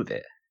gone weird with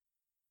it.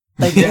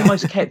 They've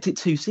almost kept it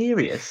too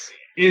serious.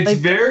 It's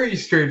very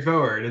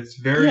straightforward. It's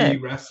very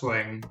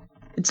wrestling.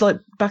 It's like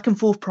back and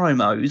forth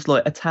promos,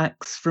 like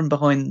attacks from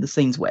behind the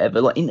scenes,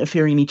 whatever, like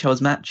interfering in each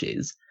other's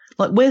matches.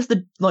 Like, where's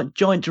the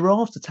giant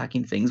giraffes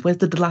attacking things? Where's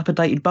the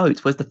dilapidated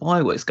boats? Where's the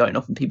fireworks going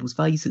off in people's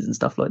faces and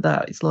stuff like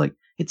that? It's like,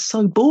 it's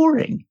so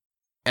boring.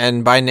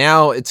 And by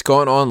now, it's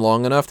gone on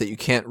long enough that you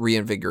can't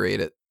reinvigorate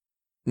it.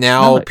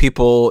 Now,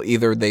 people,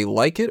 either they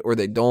like it or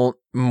they don't.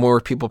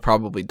 More people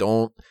probably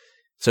don't.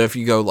 So if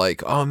you go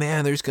like, oh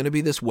man, there's going to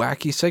be this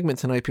wacky segment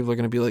tonight, people are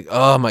going to be like,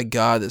 oh my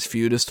God, this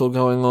feud is still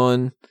going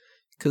on.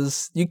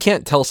 Because you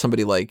can't tell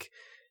somebody like,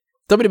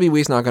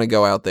 WWE's not going to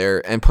go out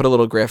there and put a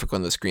little graphic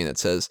on the screen that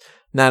says,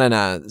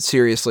 nah,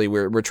 seriously,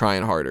 we're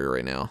trying harder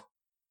right now.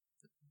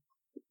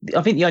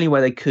 I think the only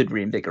way they could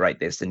reinvigorate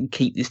this and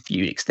keep this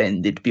feud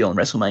extended beyond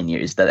WrestleMania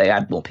is that they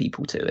add more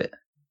people to it.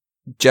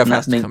 Jeff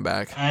has to come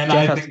back. And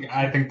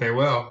I think they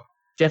will.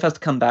 Jeff has to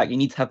come back. You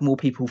need to have more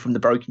people from the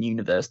Broken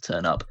Universe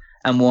turn up,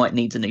 and Wyatt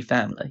needs a new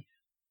family.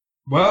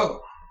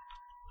 Well,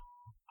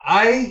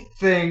 I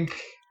think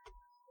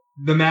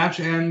the match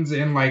ends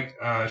in like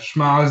a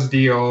schmaz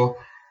deal.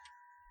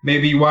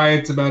 Maybe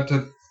Wyatt's about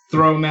to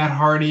throw Matt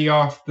Hardy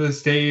off the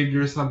stage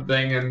or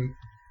something, and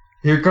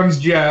here comes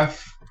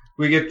Jeff.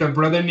 We get the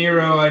Brother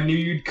Nero, I Knew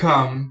You'd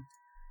Come.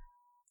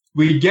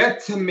 We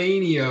get to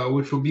Mania,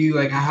 which will be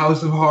like a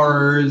House of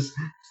Horrors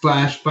 /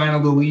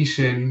 Final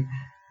Deletion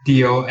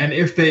deal. And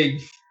if they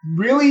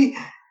really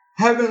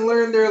haven't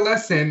learned their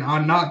lesson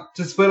on not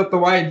to split up the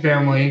Wyatt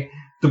family,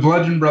 the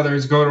Bludgeon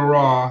Brothers go to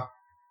Raw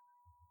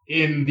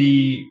in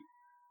the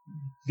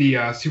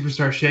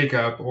Superstar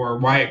Shakeup, or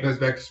Wyatt goes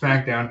back to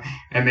SmackDown,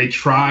 and they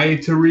try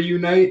to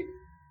reunite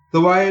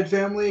the Wyatt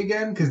family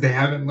again because they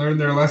haven't learned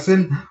their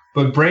lesson.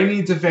 But Bray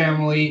needs a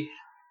family.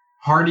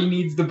 Hardy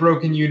needs the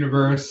Broken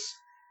Universe.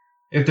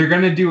 If they're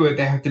going to do it,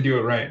 they have to do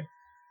it right.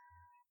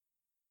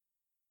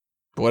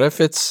 What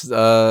if it's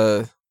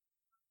a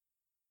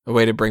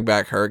way to bring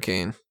back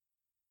Hurricane?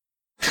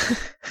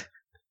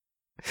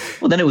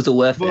 Well, then it was all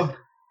worth it.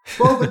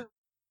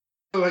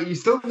 But you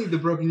still need the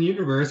Broken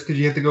Universe because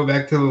you have to go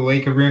back to the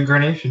Lake of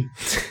Reincarnation.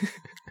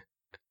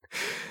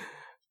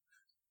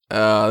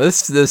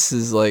 This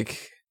is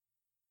like...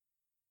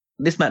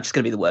 This match is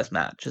going to be the worst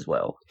match as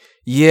well.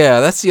 Yeah,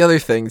 that's the other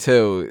thing,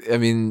 too. I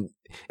mean,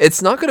 it's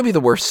not going to be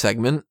the worst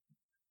segment,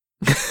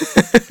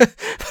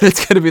 but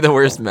it's going to be the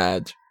worst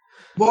match.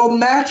 Well,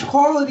 match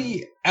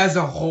quality as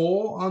a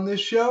whole on this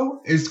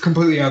show is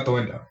completely out the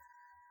window.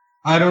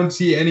 I don't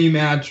see any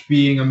match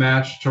being a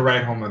match to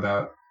write home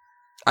about.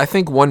 I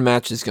think one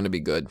match is going to be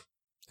good,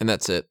 and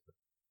that's it.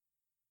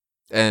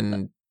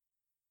 And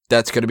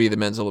that's going to be the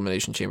men's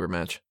elimination chamber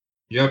match.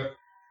 Yep.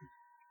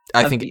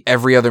 I think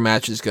every other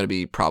match is going to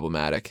be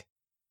problematic.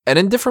 And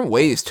in different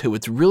ways, too.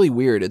 It's really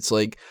weird. It's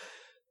like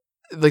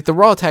the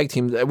Raw tag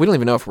team, we don't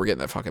even know if we're getting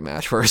that fucking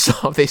match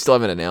first off. They still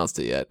haven't announced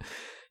it yet.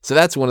 So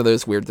that's one of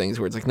those weird things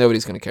where it's like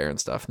nobody's going to care and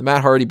stuff. The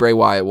Matt Hardy, Bray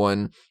Wyatt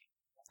one,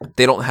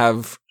 they don't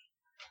have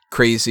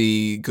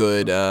crazy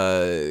good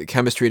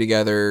chemistry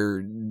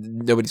together.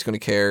 Nobody's going to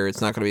care.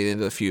 It's not going to be the end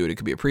of the feud. It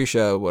could be a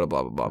pre-show, blah,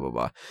 blah, blah, blah,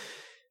 blah,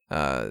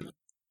 blah.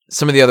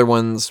 Some of the other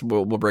ones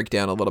we'll break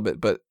down a little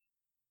bit, but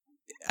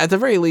at the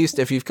very least,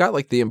 if you've got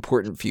like the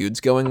important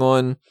feuds going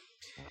on,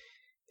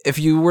 if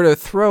you were to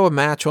throw a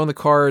match on the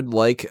card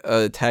like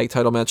a tag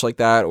title match like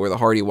that or the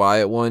Hardy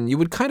Wyatt one, you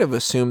would kind of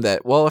assume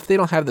that, well, if they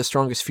don't have the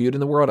strongest feud in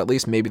the world, at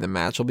least maybe the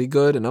match will be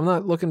good, and I'm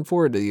not looking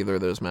forward to either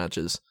of those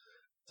matches.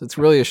 So it's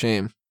really a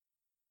shame.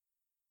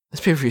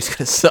 This pay-per-view's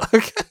gonna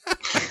suck.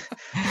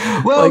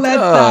 Well,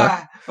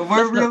 like,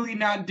 we're really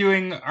not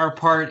doing our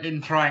part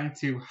in trying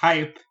to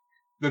hype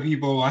the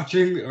people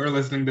watching or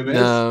listening to this.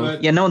 No.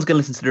 But Yeah, no one's going to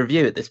listen to the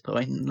review at this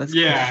point. Let's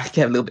Yeah.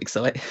 get a little bit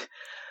excited.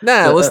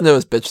 Nah, listen to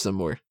us bitch some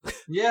more.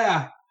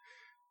 yeah.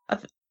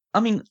 I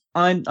mean,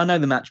 I know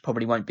the match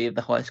probably won't be of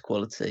the highest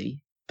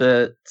quality,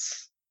 but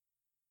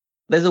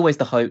there's always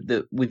the hope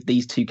that with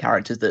these two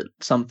characters that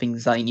something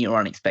zany or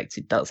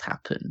unexpected does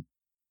happen.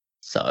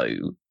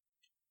 So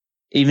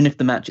even if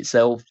the match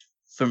itself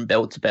from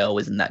bell to bell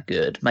isn't that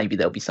good, maybe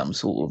there'll be some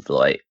sort of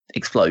like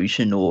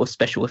explosion or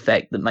special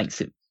effect that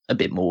makes it a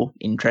bit more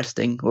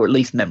interesting or at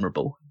least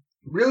memorable.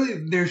 Really,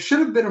 there should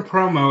have been a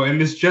promo, and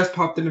this just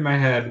popped into my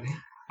head,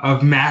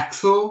 of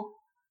Maxwell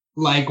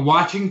like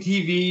watching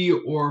TV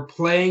or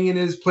playing in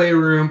his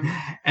playroom,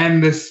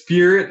 and the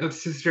spirit of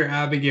Sister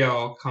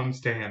Abigail comes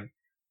to him.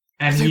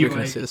 And I he were going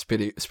to like, say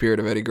the spirit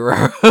of Eddie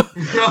Guerrero. no,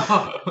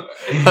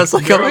 I was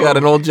like, oh my god,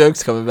 an old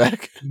joke's coming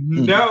back.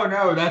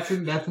 No, that's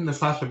in the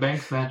Sasha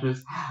Banks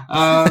matches.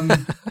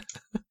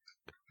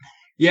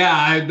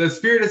 Yeah, the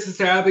spirit of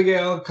Sister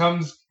Abigail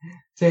comes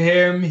to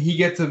him. He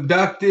gets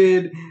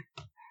abducted.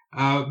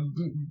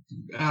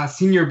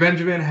 Senior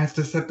Benjamin has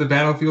to set the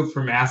battlefield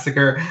for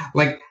Massacre.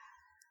 Like,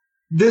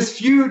 this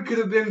feud could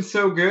have been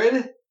so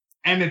good,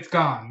 and it's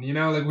gone. You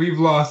know, like, we've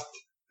lost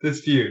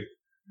this feud.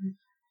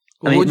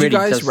 Well, I mean, would you really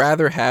guys does-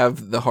 rather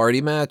have the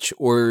Hardy match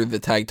or the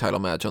tag title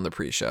match on the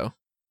pre-show?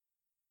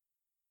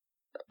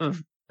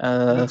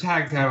 The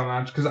tag title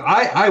match, because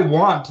I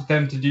want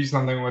them to do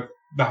something with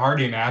the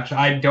Hardy match.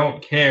 I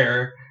don't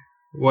care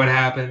what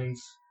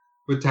happens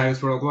with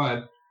Titus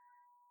Worldwide.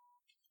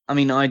 I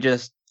mean, I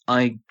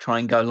try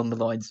and go along the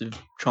lines of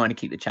trying to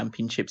keep the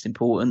championships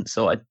important,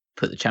 so I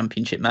put the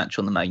championship match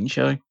on the main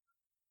show,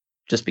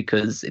 just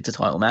because it's a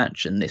title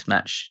match and this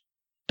match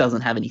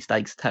doesn't have any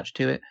stakes attached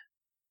to it.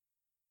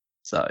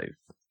 So, I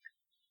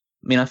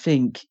mean, I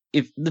think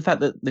if the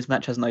fact that this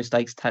match has no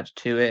stakes attached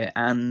to it,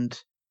 and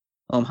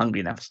I'm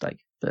hungry now for steak,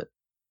 but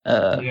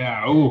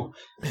Yeah, ooh.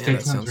 Man, Steak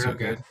that sounds sounds so real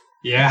good. good.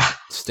 Yeah.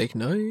 Steak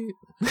night?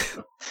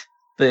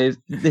 but if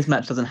this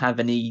match doesn't have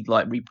any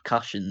like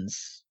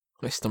repercussions.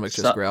 My stomach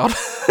just So- growled.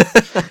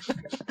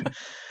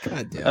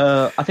 God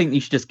damn. I think you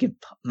should just give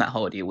Matt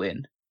Hardy a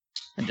win,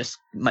 and just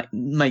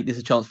make this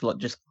a chance for like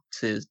just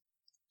to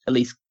at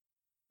least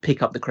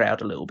pick up the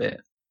crowd a little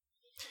bit.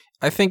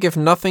 I think if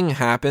nothing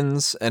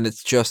happens and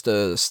it's just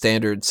a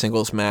standard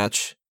singles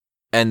match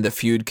and the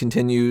feud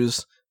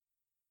continues,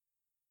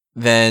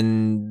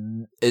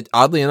 then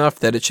oddly enough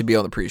that it should be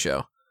on the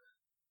pre-show.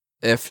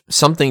 If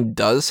something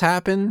does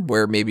happen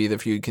where maybe the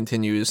feud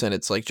continues and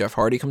it's like Jeff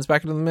Hardy comes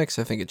back into the mix,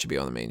 I think it should be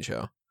on the main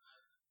show.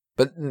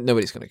 But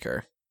nobody's going to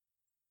care.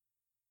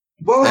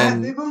 Well,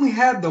 And- they've only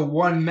had the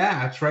one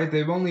match, right?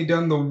 They've only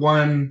done the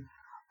one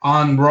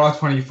on Raw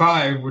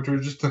 25, which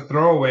was just a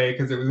throwaway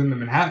because it was in the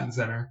Manhattan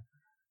Center.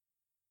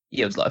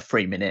 Yeah, it was like a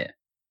 3-minute,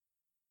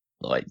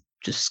 like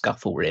just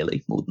scuffle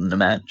really, more than a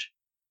match.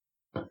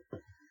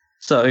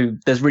 So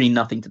there's really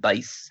nothing to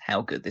base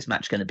how good this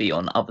match is going to be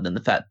on, other than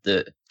the fact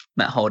that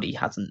Matt Hardy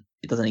doesn't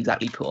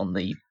exactly put on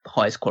the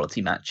highest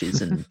quality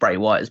matches, and Bray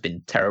Wyatt has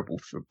been terrible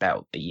for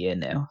about a year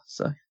now.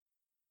 So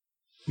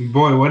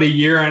Boy, what a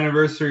year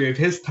anniversary of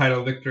his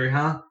title victory,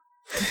 huh?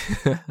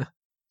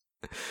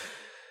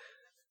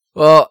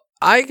 Well,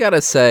 I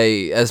gotta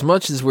say, as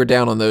much as we're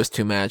down on those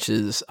two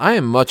matches, I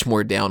am much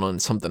more down on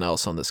something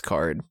else on this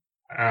card.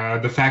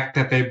 The fact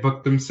that they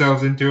booked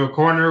themselves into a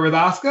corner with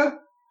Asuka?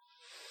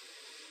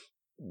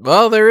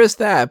 Well, there is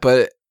that,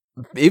 but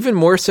even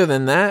more so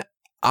than that,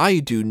 I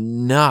do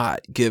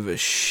not give a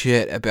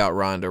shit about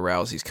Ronda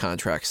Rousey's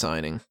contract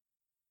signing.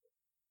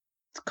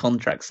 it's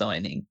contract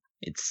signing.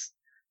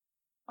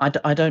 I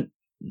don't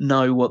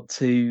know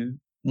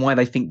why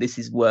they think this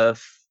is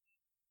worth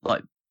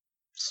like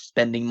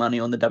spending money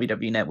on the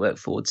WWE Network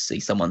for to see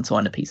someone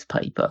sign a piece of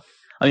paper.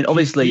 I mean,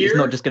 obviously, it's here?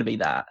 not just going to be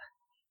that.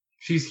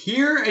 She's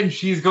here and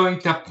she's going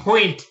to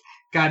point.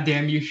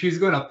 Goddamn you. She's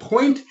going to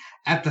point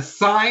at the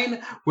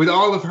sign with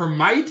all of her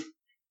might.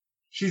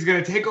 She's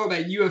going to take all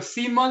that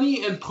UFC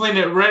money and point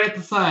it right at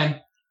the sign.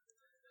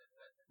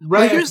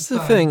 Well, Right. here's the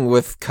thing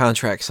with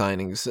contract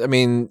signings. I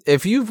mean,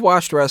 if you've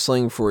watched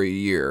wrestling for a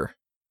year,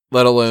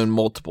 let alone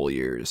multiple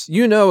years.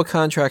 You know a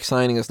contract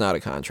signing is not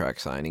a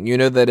contract signing. You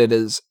know that it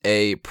is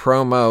a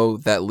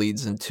promo that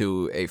leads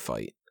into a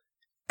fight.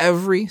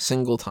 Every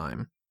single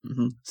time.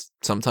 Mm-hmm.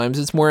 Sometimes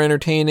it's more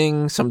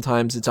entertaining.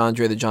 Sometimes it's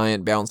Andre the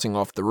Giant bouncing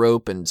off the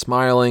rope and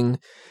smiling.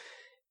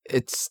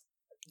 It's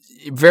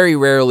very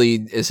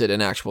rarely is it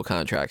an actual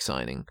contract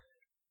signing.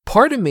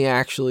 Part of me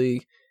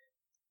actually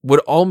would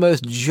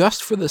almost,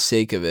 just for the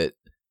sake of it,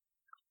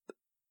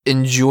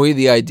 enjoy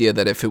the idea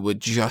that if it would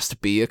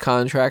just be a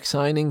contract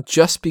signing,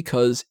 just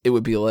because it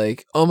would be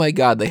like, oh my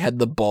God, they had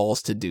the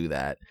balls to do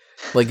that.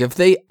 Like if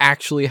they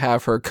actually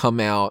have her come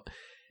out,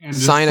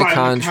 sign a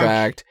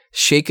contract,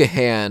 shake a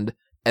hand,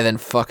 and then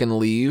fucking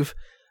leave,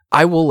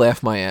 I will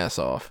laugh my ass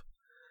off.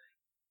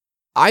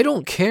 I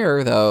don't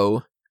care,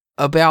 though,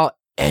 about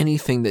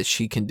anything that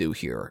she can do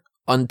here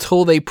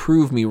until they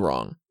prove me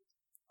wrong.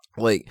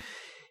 Like,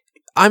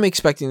 I'm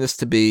expecting this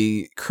to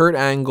be Kurt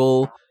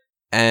Angle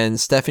and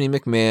Stephanie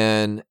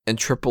McMahon and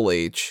Triple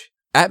H,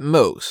 at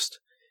most,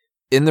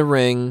 in the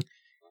ring.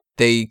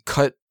 They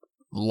cut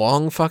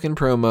long fucking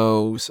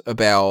promos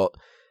about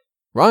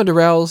Ronda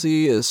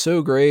Rousey is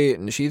so great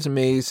and she's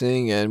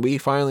amazing and we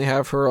finally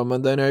have her on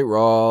Monday Night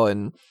Raw,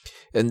 and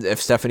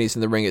if Stephanie's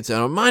in the ring, it's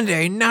on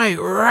Monday Night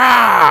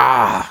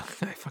Raw.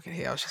 I fucking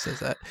hate how she says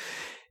that.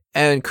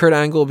 And Kurt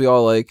Angle will be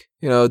all like,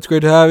 you know, it's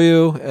great to have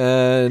you,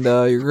 and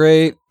you're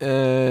great,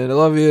 and I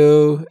love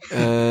you,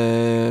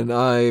 and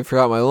I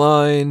forgot my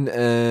line,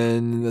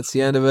 and that's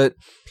the end of it.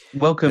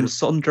 Welcome,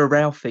 Sondra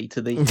Ralphie,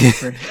 to the...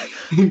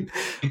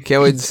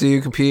 Can't wait to see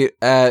you compete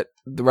at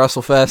the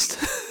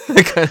WrestleFest,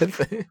 that kind of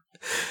thing.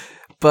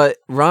 But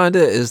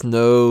Ronda is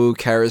no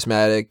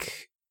charismatic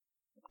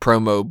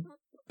promo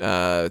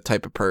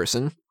type of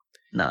person.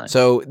 No.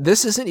 So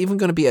this isn't even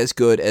going to be as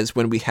good as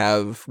when we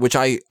have, which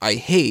I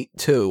hate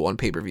too on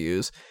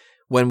pay-per-views,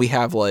 when we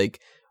have like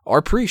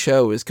our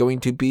pre-show is going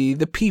to be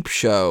the Peep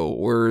Show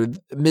or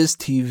Miz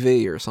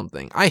TV or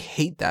something. I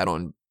hate that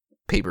on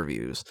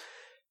pay-per-views.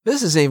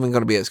 This isn't even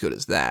going to be as good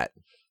as that.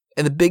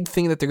 And the big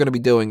thing that they're going to be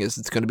doing is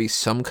it's going to be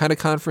some kind of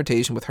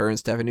confrontation with her and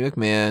Stephanie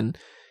McMahon.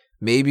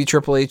 Maybe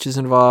Triple H is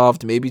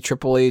involved. Maybe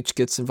Triple H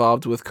gets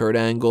involved with Kurt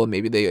Angle.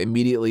 Maybe they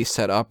immediately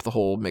set up the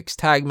whole mixed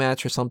tag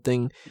match or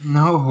something.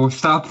 No,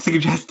 stop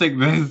suggesting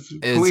this.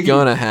 It's please.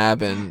 gonna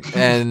happen.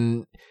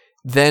 And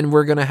then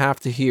we're gonna have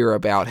to hear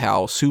about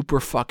how super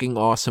fucking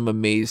awesome,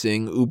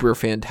 amazing, uber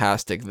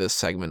fantastic this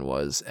segment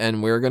was.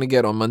 And we're gonna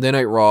get on Monday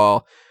Night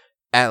Raw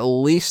at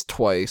least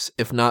twice,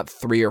 if not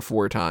 3 or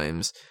 4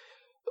 times.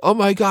 Oh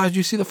my God,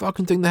 you see the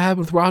fucking thing that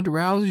happened with Ronda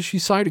Rousey? She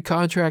signed a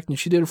contract and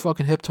she did a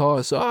fucking hip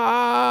toss.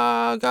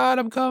 Ah, God,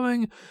 I'm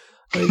coming.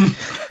 Like,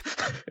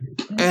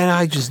 and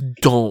I just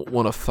don't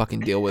want to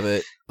fucking deal with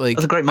it. Like,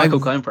 that's a great Michael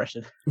Cole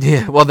impression.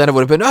 Yeah, well, then it would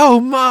have been, oh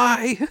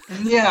my.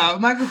 Yeah,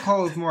 Michael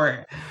Cole is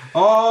more,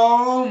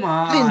 oh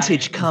my.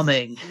 Vintage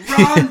coming.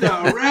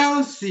 Ronda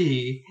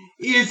Rousey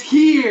is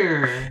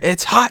here.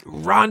 It's hot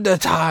Ronda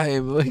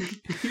time. Like,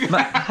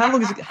 How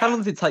long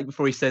does it take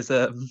before he says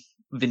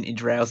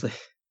vintage Rousey?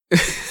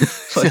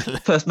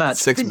 First match,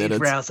 6 vintage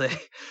minutes. Rousey.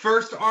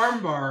 First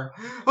armbar.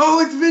 Oh,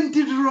 it's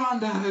vintage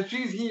Ronda.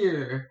 She's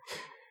here.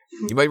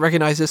 You might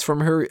recognize this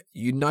from her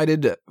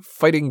United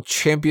Fighting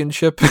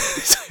Championship type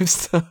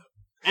stuff.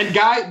 And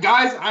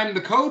guys, I'm the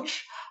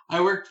coach.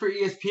 I work for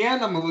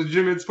ESPN. I'm a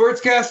legitimate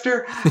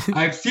sportscaster.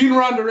 I've seen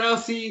Ronda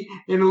Rousey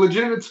in a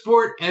legitimate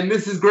sport, and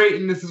this is great,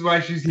 and this is why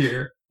she's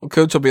here. Well,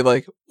 coach will be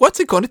like, what's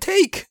it going to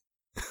take?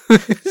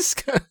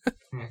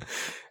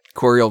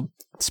 Corey will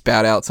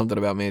spat out something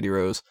about Mandy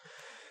Rose.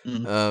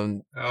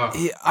 I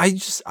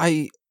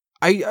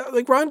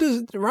like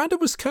Ronda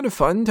was kind of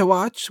fun to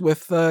watch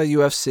with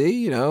UFC,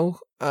 you know.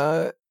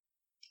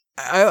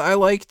 I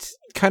liked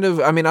kind of,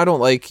 I mean, I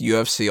don't like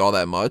UFC all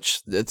that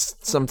much. It's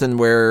something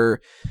where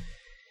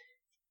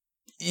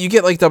you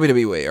get like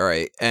WWE, all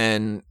right,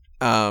 and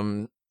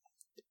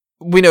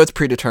we know it's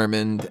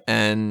predetermined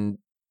and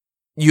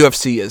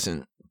UFC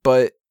isn't,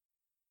 but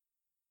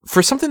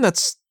for something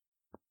that's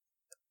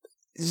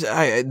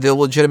the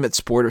legitimate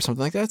sport or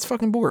something like that, it's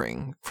fucking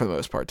boring for the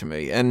most part to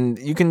me. And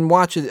you can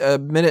watch a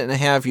minute and a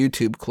half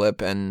YouTube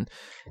clip, and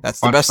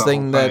that's the best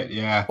thing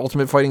that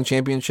Ultimate Fighting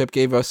Championship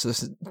gave us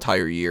this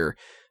entire year.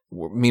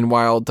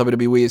 Meanwhile,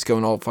 WWE is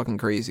going all fucking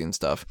crazy and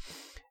stuff.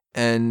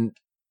 And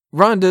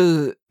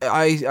Ronda,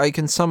 I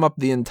can sum up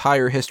the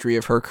entire history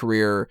of her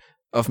career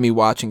of me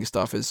watching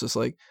stuff is just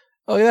like,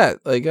 oh yeah,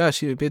 like,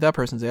 she beat that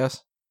person's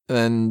ass. And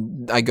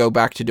then I go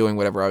back to doing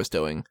whatever I was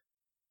doing.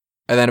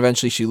 And then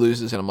eventually she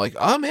loses, and I'm like,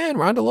 oh man,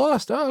 Ronda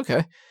lost. Oh,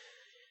 okay.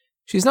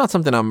 She's not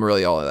something I'm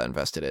really all that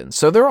invested in.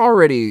 So they're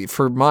already,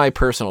 for my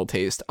personal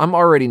taste, I'm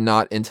already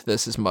not into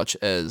this as much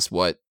as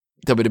what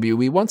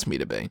WWE wants me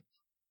to be.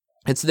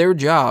 It's their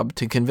job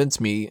to convince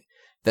me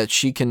that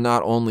she can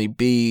not only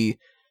be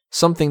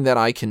something that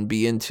I can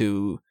be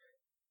into,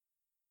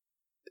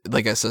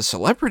 like as a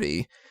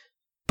celebrity,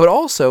 but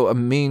also a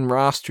main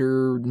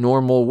roster,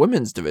 normal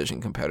women's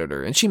division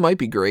competitor. And she might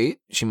be great.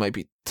 She might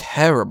be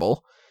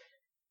terrible.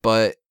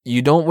 But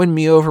you don't win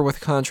me over with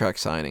contract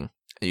signing.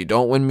 and you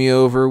don't win me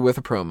over with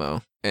a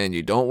promo, and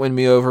you don't win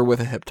me over with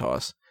a hip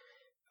toss,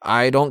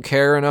 I don't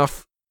care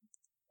enough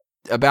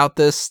about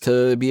this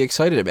to be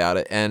excited about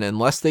it. And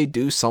unless they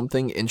do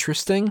something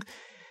interesting,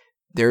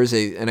 there's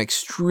an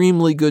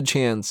extremely good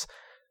chance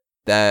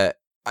that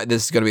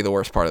this is going to be the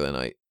worst part of the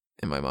night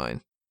in my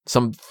mind.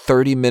 Some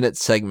 30-minute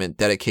segment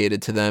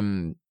dedicated to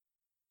them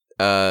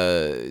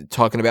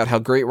talking about how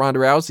great Ronda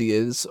Rousey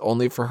is,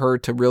 only for her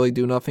to really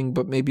do nothing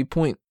but maybe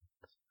point.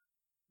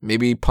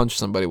 Maybe punch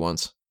somebody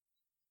once.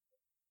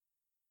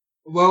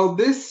 Well,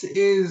 this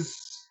is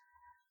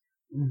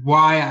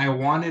why I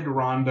wanted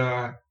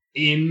Ronda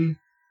in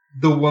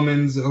the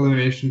women's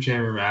Elimination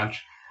Chamber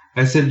match.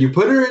 I said, you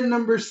put her in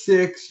number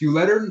 6, you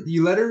let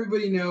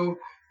everybody know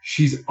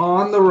she's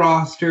on the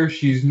roster,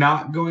 she's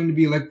not going to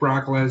be like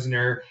Brock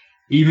Lesnar,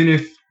 even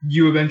if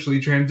you eventually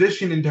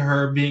transition into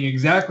her being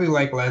exactly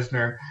like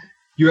Lesnar,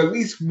 you at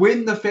least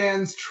win the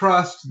fans'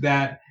 trust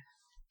that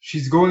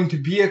she's going to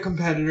be a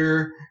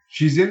competitor,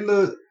 she's in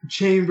the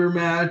chamber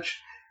match,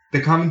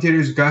 the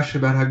commentators gush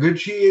about how good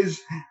she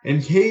is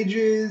in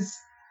cages,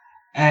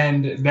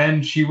 and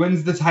then she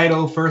wins the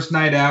title first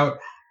night out.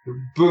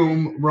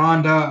 Boom,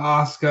 Ronda,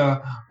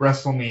 Asuka,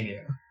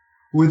 WrestleMania.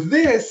 With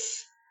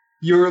this,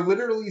 you're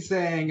literally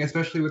saying,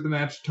 especially with the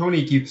match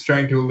Tony keeps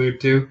trying to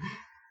allude to,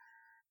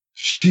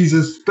 she's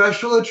a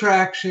special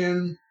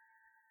attraction.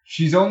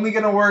 She's only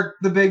going to work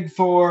the big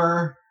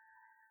 4.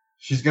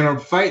 She's going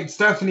to fight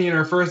Stephanie in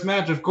her first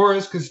match, of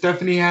course, because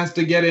Stephanie has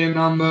to get in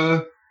on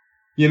the,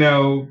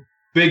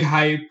 big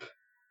hype.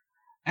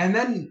 And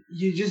then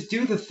you just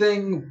do the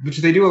thing, which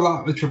they do a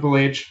lot with Triple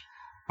H,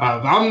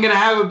 of, I'm going to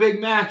have a big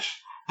match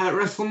at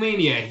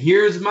WrestleMania.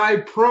 Here's my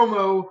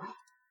promo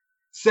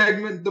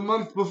segment the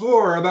month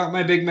before about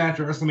my big match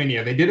at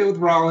WrestleMania. They did it with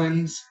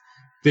Rollins.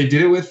 They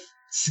did it with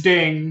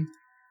Sting.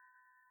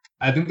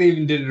 I think they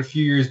even did it a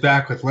few years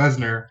back with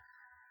Lesnar.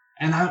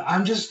 And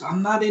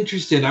I'm not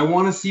interested. I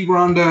want to see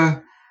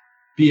Ronda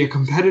be a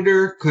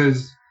competitor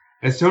because,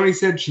 as Tony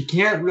said, she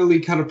can't really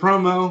cut a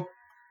promo.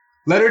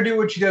 Let her do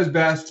what she does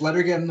best. Let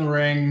her get in the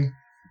ring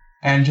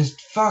and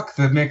just fuck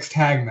the mixed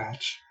tag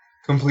match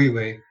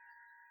completely.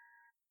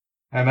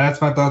 And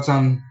that's my thoughts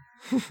on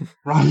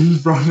Ronda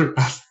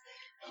Rousey.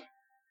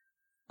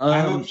 I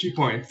hope she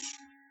points.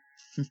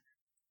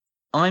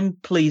 I'm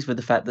pleased with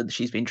the fact that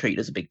she's been treated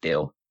as a big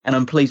deal. And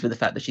I'm pleased with the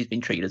fact that she's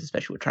been treated as a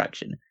special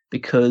attraction.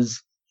 Because,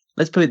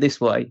 let's put it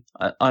this way,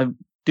 I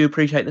do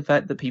appreciate the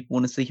fact that people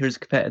want to see her as a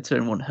competitor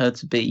and want her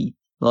to be,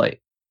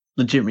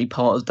 legitimately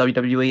part of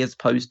WWE as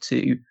opposed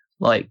to,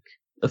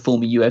 a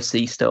former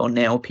UFC star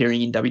now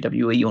appearing in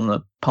WWE on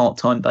a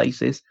part-time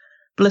basis.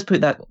 But let's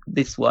put it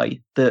this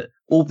way, that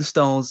all the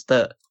stars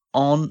that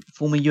aren't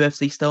former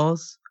UFC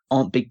stars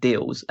aren't big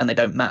deals, and they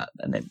don't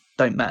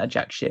matter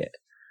jack shit.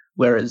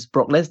 Whereas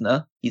Brock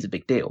Lesnar, he's a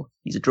big deal.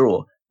 He's a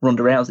draw.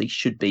 Ronda Rousey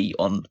should be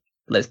on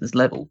Lesnar's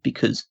level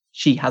because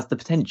she has the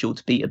potential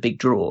to be a big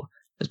draw,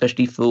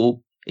 especially for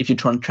if you're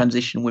trying to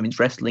transition women's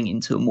wrestling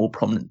into a more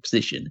prominent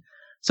position.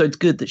 So it's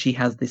good that she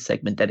has this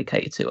segment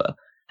dedicated to her.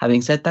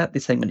 Having said that,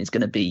 this segment is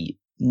going to be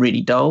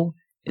really dull.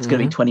 It's going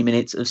to be 20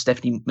 minutes of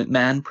Stephanie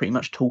McMahon pretty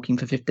much talking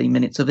for 15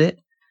 minutes of it,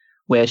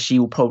 where she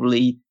will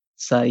probably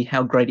say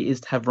how great it is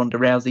to have Ronda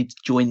Rousey to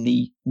join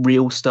the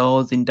real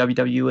stars in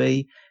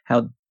WWE,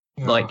 how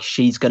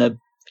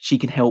she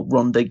can help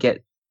Ronda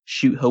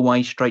shoot her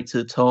way straight to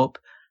the top,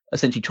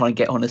 essentially trying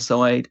to get on her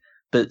side,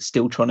 but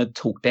still trying to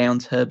talk down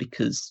to her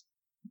because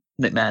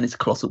McMahon is a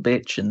colossal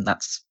bitch and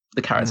that's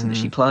the character that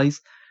she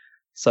plays.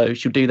 So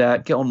she'll do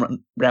that, get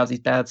on Rousey's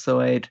bad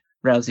side,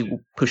 Rousey will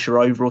push her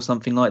over or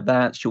something like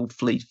that, she'll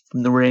flee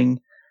from the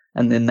ring,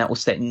 and then that will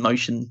set in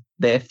motion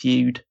their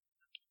feud.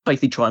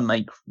 Basically try and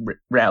make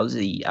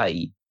Rousey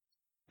I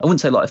wouldn't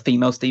say like a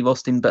female Steve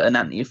Austin, but an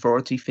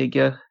anti-authority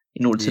figure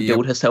in order to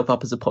build herself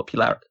up as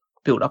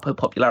build up her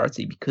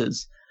popularity,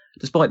 because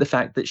despite the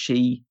fact that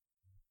she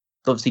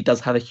obviously does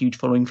have a huge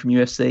following from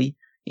UFC,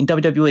 in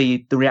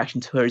WWE, the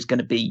reaction to her is going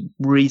to be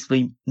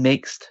reasonably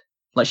mixed.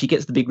 She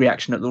gets the big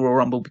reaction at the Royal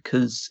Rumble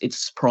because it's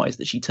a surprise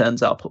that she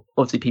turns up.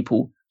 Obviously,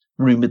 people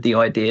rumoured the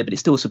idea, but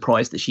it's still a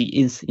surprise that she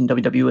is in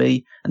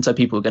WWE, and so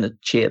people are going to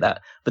cheer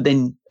that. But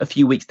then a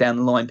few weeks down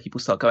the line, people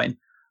start going,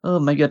 oh,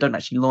 maybe I don't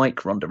actually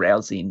like Ronda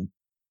Rousey in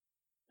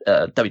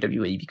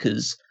WWE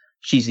because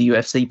she's a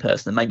UFC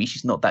person, and maybe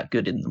she's not that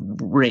good in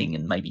the ring,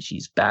 and maybe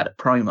she's bad at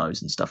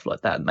promos and stuff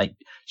like that. And maybe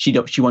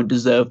she won't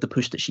deserve the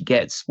push that she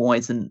gets. Why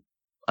isn't,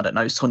 I don't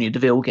know, Sonya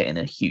Deville getting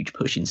a huge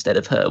push instead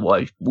of her?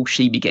 Why will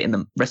she be getting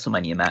the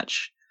WrestleMania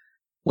match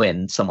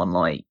when someone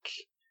like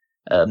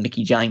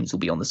Mickie James will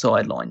be on the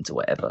sidelines or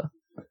whatever?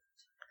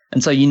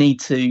 And so you need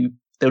to,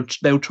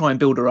 they'll try and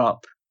build her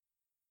up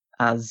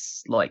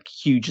as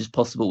huge as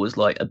possible as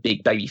a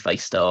big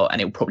babyface star, and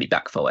it'll probably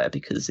backfire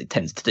because it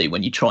tends to do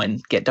when you try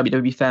and get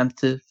WWE fans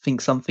to think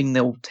something,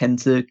 they'll tend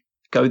to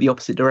go the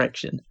opposite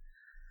direction.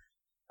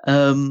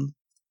 The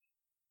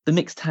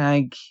mixed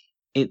tag,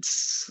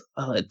 it's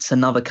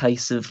another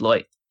case of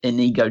an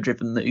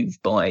ego-driven move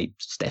by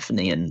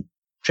Stephanie and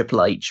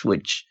Triple H,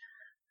 which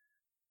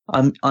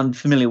I'm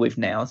familiar with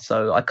now,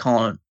 so I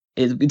can't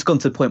it's gone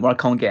to the point where I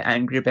can't get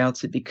angry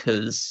about it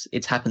because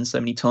it's happened so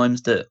many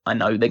times that I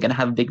know they're going to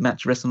have a big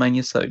match at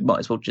WrestleMania, so might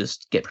as well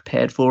just get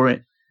prepared for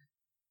it.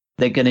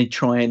 They're going to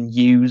try and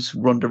use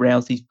Ronda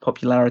Rousey's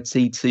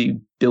popularity to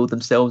build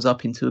themselves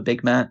up into a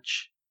big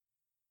match.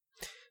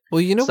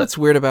 Well, you know what's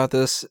weird about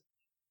this?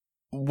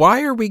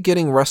 Why are we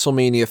getting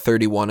WrestleMania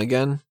 31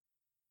 again?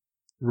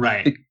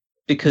 Right.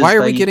 Because why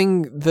are we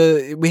getting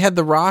we had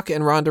The Rock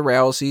and Ronda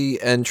Rousey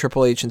and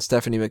Triple H and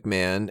Stephanie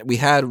McMahon. We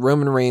had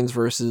Roman Reigns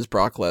versus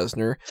Brock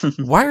Lesnar.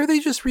 Why are they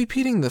just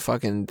repeating the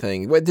fucking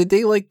thing? What, did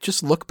they like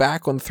just look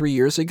back on 3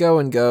 years ago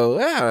and go,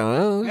 I don't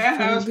know.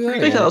 Yeah,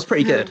 that was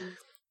pretty good.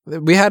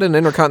 We had an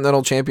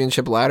Intercontinental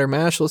Championship ladder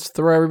match. Let's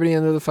throw everybody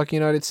into the fucking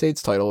United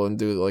States title and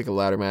do like a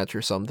ladder match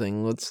or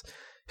something.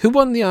 Who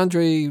won the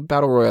Andre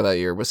Battle Royal that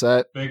year? Was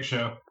that Big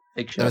Show?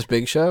 Big Show. That was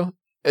Big Show?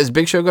 Is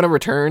Big Show going to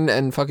return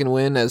and fucking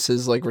win as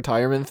his like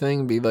retirement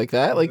thing? Be like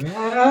that? Like,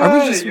 are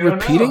we just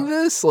repeating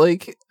this?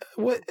 Like,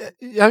 what?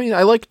 I mean,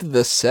 I liked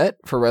the set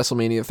for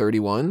WrestleMania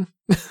 31.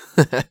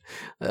 That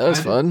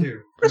was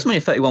fun.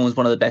 WrestleMania 31 was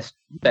one of the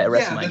better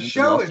WrestleManias. Yeah, the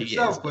show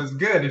itself was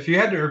good. If you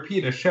had to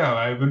repeat a show,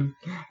 I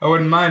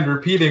wouldn't mind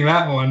repeating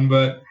that one,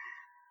 but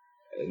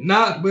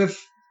not with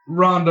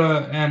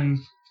Ronda and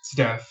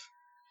Steph.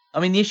 I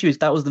mean, the issue is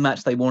that was the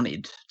match they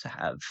wanted to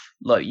have.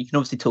 Like, you can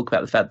obviously talk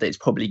about the fact that it's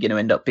probably going to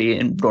end up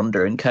being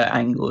Ronda and Kurt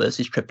Angle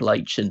versus Triple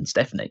H and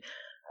Stephanie.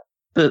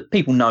 But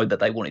people know that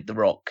they wanted The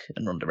Rock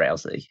and Ronda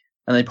Rousey.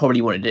 And they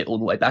probably wanted it all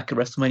the way back at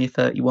WrestleMania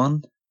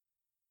 31.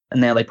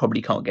 And now they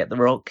probably can't get The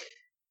Rock.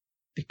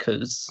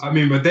 Because... I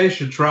mean, but they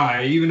should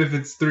try. Even if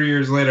it's 3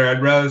 years later,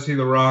 I'd rather see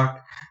The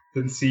Rock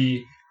than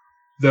see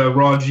the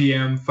Raw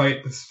GM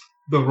fight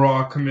the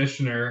Raw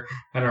commissioner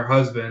and her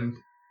husband.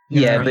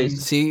 Yeah, but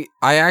see,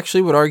 I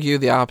actually would argue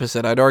the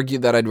opposite. I'd argue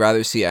that I'd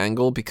rather see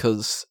Angle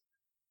because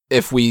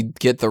if we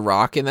get The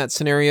Rock in that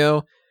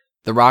scenario,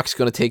 The Rock's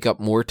going to take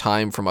up more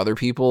time from other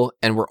people,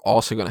 and we're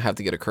also going to have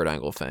to get a Kurt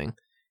Angle thing.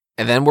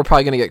 And then we're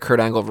probably going to get Kurt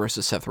Angle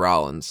versus Seth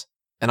Rollins.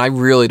 And I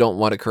really don't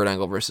want a Kurt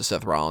Angle versus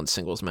Seth Rollins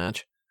singles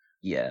match.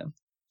 Yeah.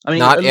 I mean,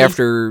 not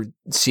after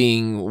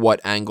seeing what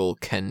Angle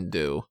can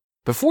do.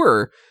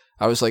 Before,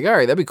 I was like, all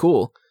right, that'd be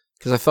cool.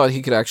 Because I thought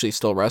he could actually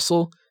still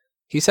wrestle.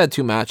 He's had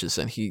 2 matches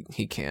and he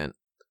can't.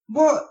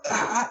 Well,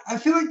 I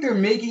feel like they're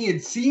making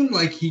it seem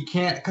like he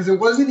can't, because it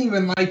wasn't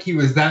even like he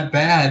was that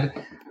bad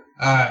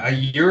a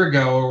year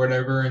ago or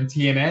whatever in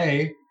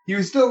TNA. He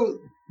was still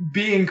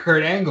being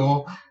Kurt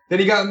Angle. Then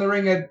he got in the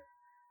ring at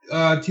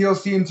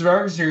TLC and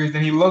Survivor Series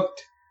and he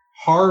looked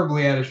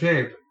horribly out of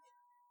shape.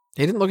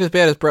 He didn't look as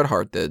bad as Bret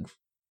Hart did,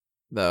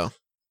 though.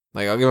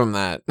 Like, I'll give him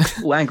that.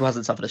 Well, Angle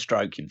hasn't suffered a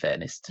stroke, in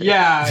fairness.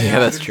 Yeah,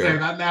 that's true.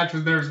 That match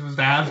was never supposed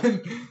to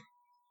happen.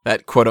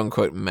 That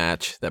quote-unquote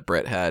match that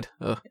Bret had.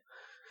 Ugh.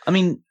 I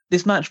mean,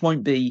 this match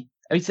won't be...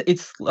 I mean,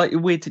 it's like a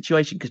weird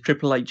situation because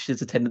Triple H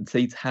has a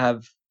tendency to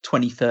have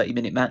 20,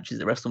 30-minute matches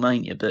at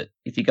WrestleMania, but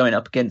if you're going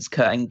up against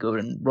Kurt Angle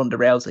and Ronda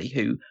Rousey,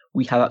 who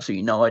we have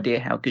absolutely no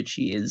idea how good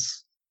she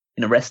is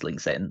in a wrestling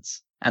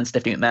sense, and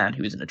Stephanie McMahon,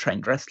 who isn't a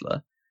trained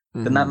wrestler,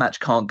 then that match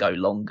can't go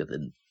longer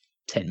than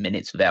 10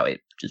 minutes without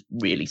it just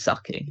really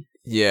sucking.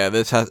 Yeah,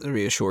 this has to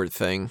be a short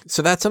thing.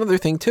 So that's another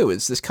thing, too,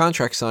 is this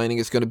contract signing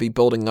is going to be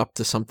building up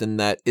to something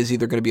that is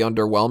either going to be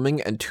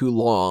underwhelming and too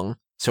long,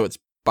 so it's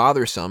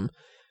bothersome,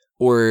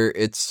 or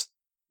it's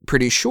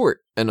pretty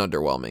short and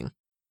underwhelming.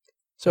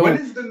 So when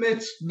is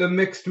the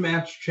mixed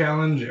match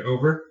challenge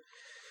over?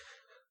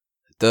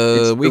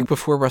 The week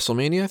before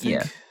WrestleMania, I think?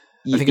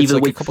 Yeah. I think it's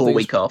like a couple days.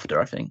 Week after,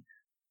 I think.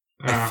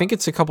 I think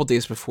it's a couple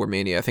days before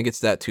Mania. I think it's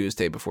that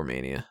Tuesday before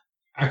Mania.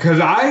 Because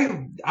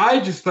I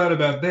just thought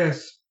about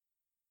this.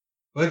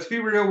 Let's be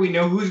real. We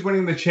know who's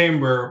winning the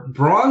Chamber.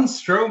 Braun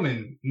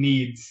Strowman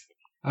needs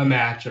a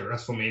match at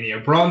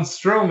WrestleMania. Braun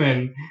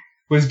Strowman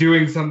was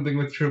doing something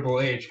with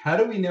Triple H. How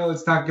do we know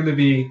it's not going to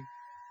be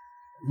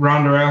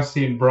Ronda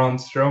Rousey and Braun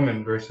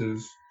Strowman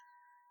versus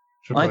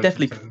Triple H?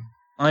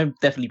 I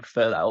definitely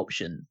prefer that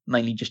option,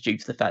 mainly just due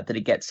to the fact that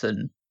it gets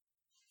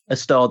a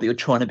star that you're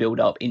trying to build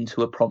up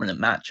into a prominent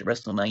match at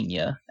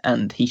WrestleMania,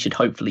 and he should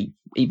hopefully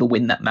either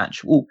win that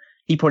match. Well,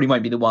 he probably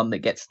won't be the one that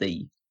gets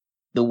the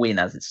win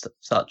as it's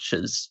such,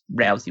 as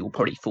Rousey will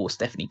probably force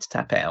Stephanie to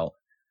tap out.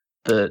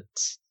 But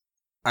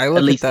I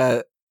look at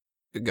that.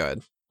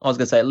 Good. I was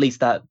going to say, at least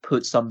that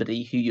puts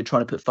somebody who you're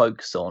trying to put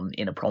focus on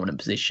in a prominent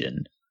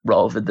position,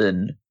 rather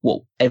than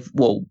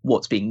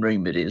what's being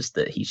rumored is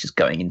that he's just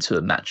going into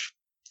a match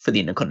for the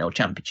Intercontinental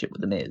Championship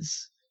with The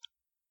Miz.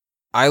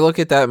 I look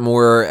at that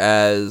more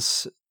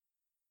as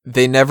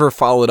they never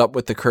followed up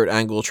with the Kurt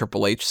Angle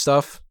Triple H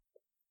stuff,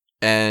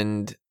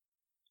 and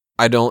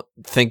I don't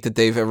think that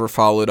they've ever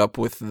followed up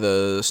with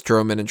the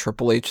Strowman and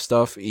Triple H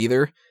stuff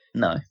either.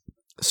 No.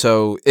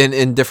 So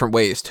in different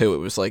ways too. It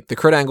was like the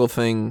Kurt Angle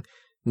thing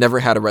never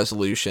had a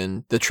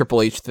resolution. The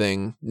Triple H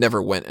thing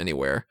never went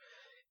anywhere.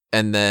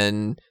 And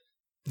then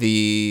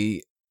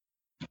the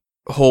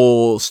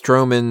whole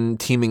Strowman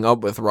teaming up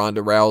with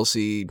Ronda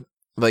Rousey,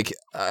 like,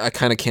 I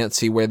kind of can't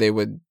see where they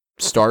would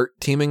start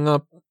teaming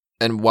up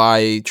and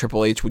why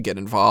Triple H would get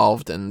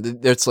involved.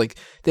 And it's like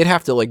they'd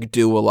have to like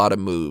do a lot of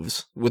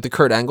moves with the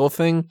Kurt Angle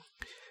thing.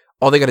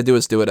 All they got to do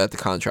is do it at the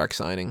contract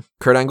signing.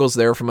 Kurt Angle's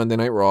there for Monday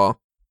Night Raw.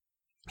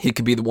 He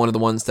could be one of the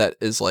ones that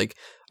is like,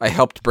 I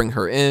helped bring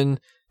her in.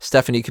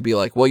 Stephanie could be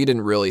like, well, you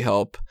didn't really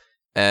help.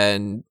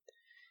 And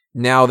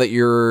now that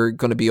you're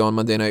going to be on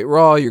Monday Night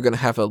Raw, you're going to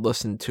have to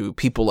listen to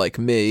people like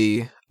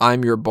me.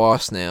 I'm your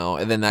boss now.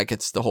 And then that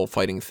gets the whole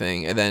fighting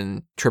thing. And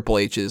then Triple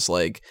H is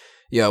like,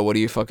 yo, what are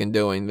you fucking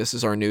doing? This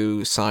is our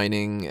new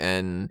signing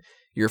and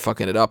you're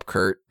fucking it up,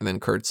 Kurt. And then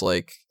Kurt's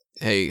like,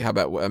 hey, how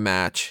about a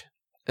match?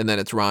 And then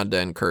it's Ronda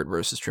and Kurt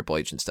versus Triple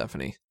H and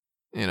Stephanie.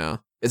 You know,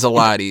 it's a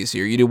lot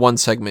easier. You do one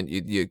segment,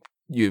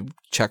 you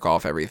check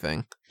off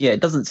everything. Yeah,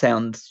 it doesn't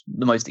sound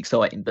the most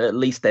exciting, but at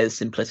least there's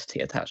simplicity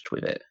attached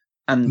with it.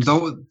 And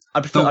the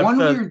one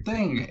weird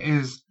thing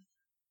is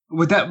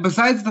with that,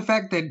 besides the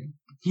fact that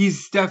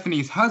he's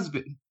Stephanie's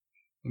husband,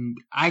 and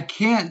I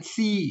can't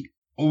see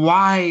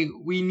why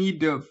we need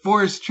to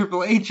force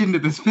Triple H into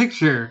this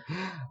picture.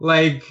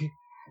 Like,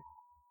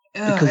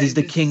 because he's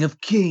the king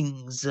of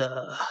kings,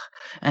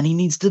 and he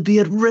needs to be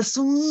at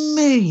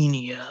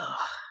WrestleMania.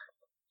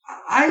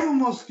 I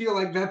almost feel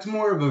like that's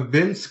more of a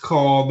Vince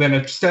call than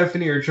a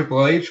Stephanie or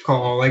Triple H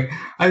call. Like,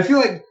 I feel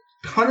like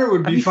Hunter would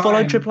be fine. Have you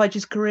followed Triple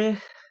H's career?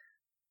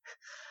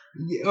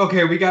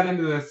 Okay, we got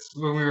into this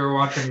when we were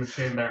watching the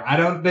stream there. I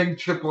don't think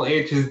Triple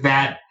H is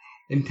that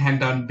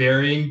intent on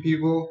burying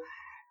people.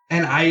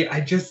 And I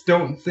just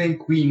don't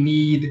think we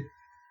need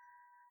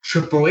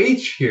Triple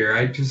H here.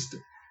 I just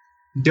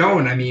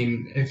don't. I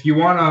mean, if you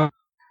want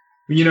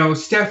to,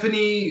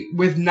 Stephanie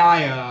with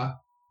Nia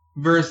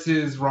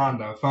versus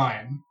Ronda,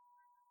 fine.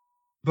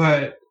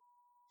 But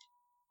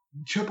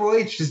Triple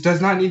H just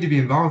does not need to be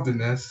involved in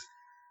this.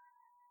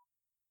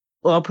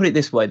 Well, I'll put it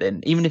this way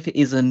then. Even if it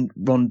isn't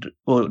Ronda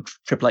or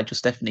Triple H or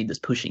Stephanie that's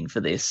pushing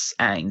for this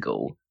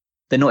angle,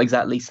 they're not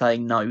exactly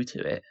saying no to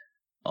it,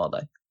 are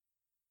they?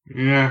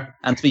 Yeah.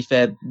 And to be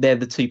fair, they're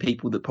the two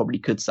people that probably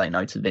could say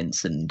no to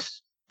Vince, and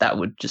that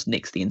would just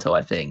nix the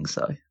entire thing.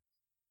 So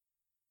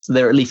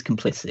they're at least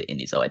complicit in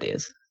his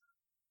ideas.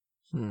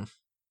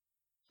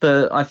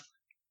 But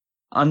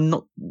I'm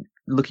not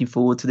looking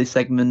forward to this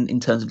segment in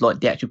terms of like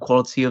the actual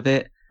quality of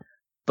it,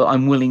 but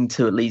I'm willing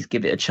to at least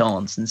give it a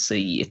chance and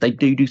see if they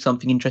do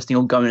something interesting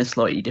or go in a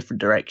slightly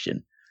different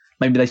direction.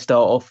 Maybe they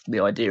start off the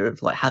idea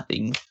of like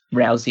having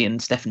Rousey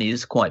and Stephanie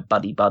as quite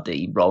buddy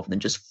rather than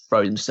just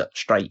throw them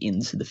straight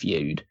into the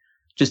feud,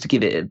 just to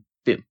give it a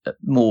bit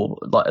more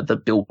like the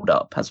build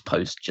up as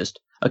opposed to just,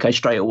 okay,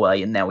 straight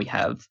away. And now we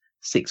have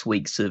 6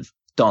 weeks of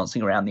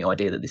dancing around the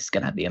idea that this is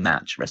going to be a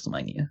match at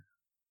WrestleMania.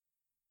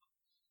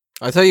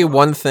 I'll tell you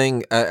one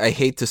thing. I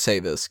hate to say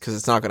this because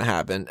it's not going to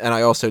happen, and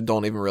I also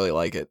don't even really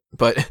like it.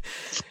 But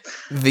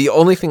the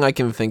only thing I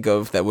can think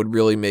of that would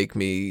really make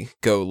me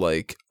go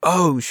like,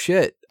 oh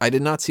shit, I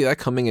did not see that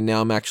coming, and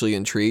now I'm actually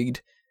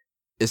intrigued,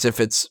 is if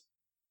it's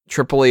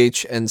Triple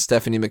H and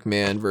Stephanie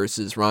McMahon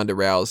versus Ronda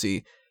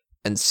Rousey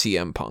and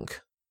CM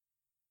Punk.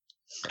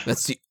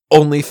 That's the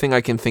only thing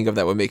I can think of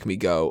that would make me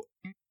go,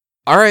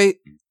 all right,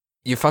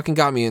 you fucking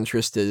got me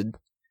interested.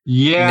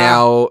 Yeah.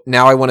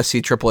 Now I want to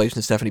see Triple H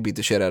and Stephanie beat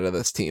the shit out of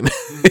this team.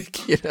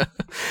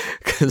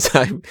 Because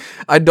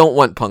I don't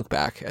want Punk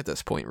back at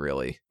this point,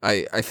 really.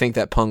 I think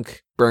that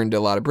Punk burned a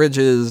lot of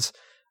bridges.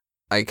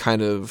 I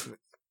kind of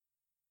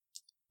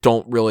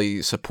don't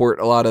really support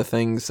a lot of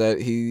things that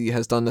he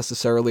has done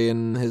necessarily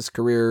in his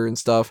career and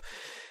stuff.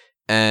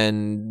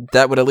 And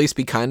that would at least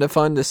be kind of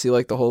fun to see,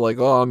 like, the whole, like,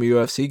 oh, I'm a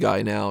UFC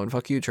guy now, and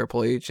fuck you,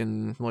 Triple H,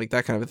 and, like,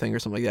 that kind of a thing or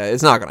something like that.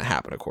 It's not going to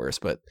happen, of course,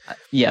 but...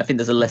 Yeah, I think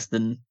there's a less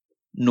than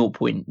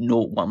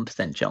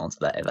 0.01% chance of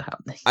that ever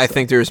happening. I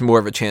think there's more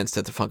of a chance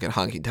that the fucking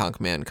Honky Tonk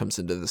Man comes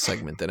into the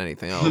segment than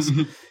anything else.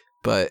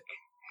 But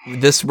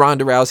this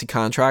Ronda Rousey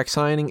contract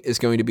signing is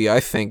going to be, I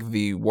think,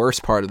 the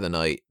worst part of the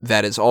night.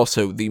 That is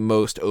also the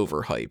most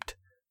overhyped.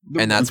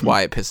 And that's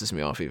why it pisses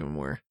me off even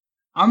more.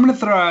 I'm going to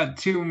throw out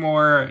two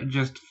more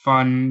just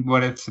fun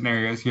what-if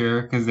scenarios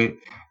here, because they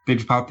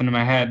just popped into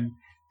my head.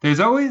 There's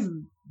always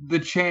the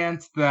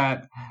chance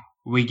that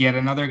we get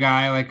another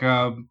guy like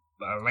a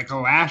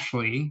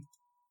Lashley.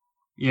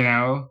 You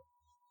know,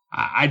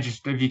 I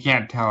just, if you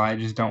can't tell, I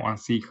just don't want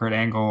to see Kurt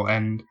Angle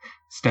and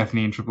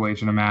Stephanie and Triple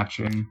H in a match.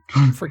 And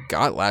I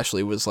forgot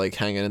Lashley was like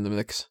hanging in the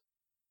mix.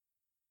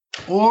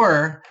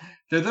 Or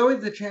there's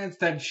always the chance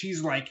that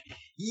she's like,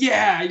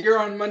 yeah, you're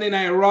on Monday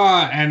Night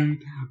Raw.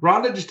 And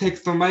Ronda just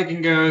takes the mic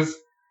and goes,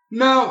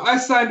 no, I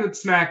signed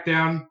with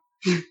SmackDown.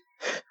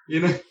 you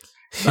know,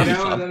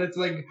 and then it's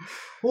like,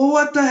 well,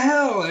 what the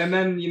hell? And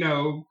then,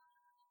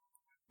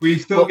 we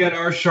still get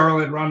our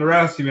Charlotte Ronda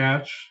Rousey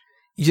match.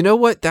 You know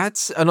what?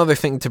 That's another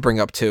thing to bring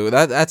up too.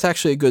 That's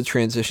actually a good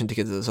transition to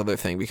get to this other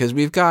thing, because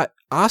we've got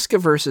Asuka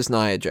versus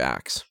Nia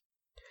Jax.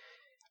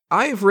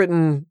 I've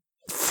written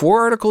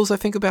 4 articles, I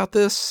think, about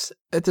this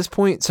at this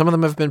point. Some of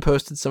them have been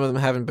posted, some of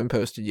them haven't been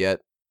posted yet.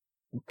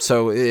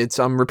 So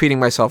I'm repeating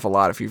myself a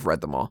lot if you've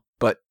read them all,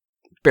 but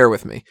bear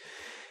with me.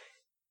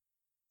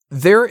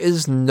 There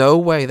is no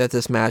way that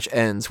this match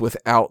ends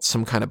without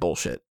some kind of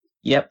bullshit.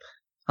 Yep,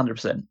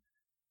 100%.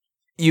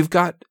 you've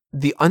got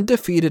the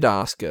undefeated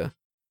Asuka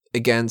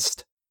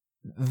against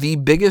the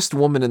biggest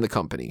woman in the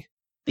company.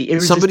 The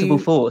irresistible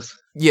force.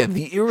 Yeah,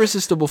 the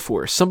irresistible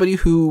force. Somebody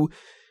who,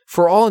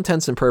 for all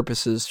intents and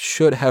purposes,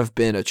 should have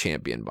been a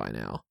champion by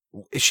now.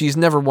 She's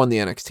never won the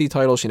NXT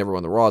title. She never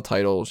won the Raw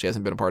title. She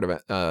hasn't been a part of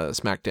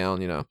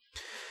SmackDown,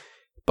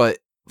 But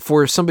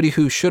for somebody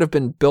who should have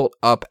been built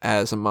up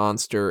as a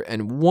monster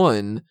and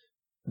won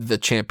the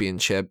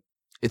championship,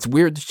 it's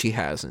weird that she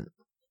hasn't.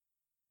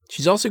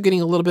 She's also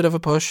getting a little bit of a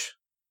push.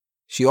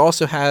 She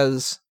also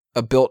has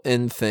a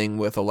built-in thing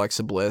with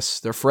Alexa Bliss.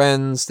 They're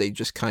friends. They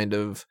just kind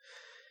of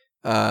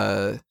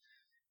put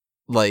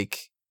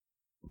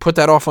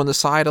that off on the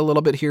side a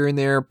little bit here and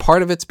there.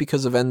 Part of it's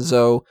because of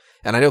Enzo,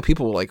 and I know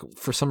people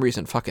for some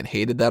reason fucking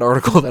hated that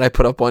article that I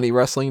put up on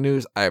eWrestling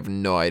News. I have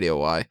no idea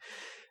why.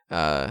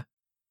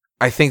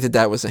 I think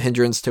that was a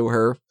hindrance to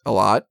her a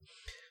lot,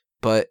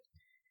 but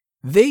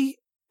they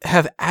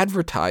have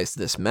advertised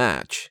this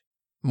match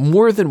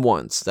more than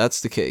once. That's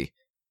the key.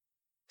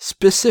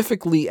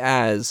 Specifically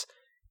as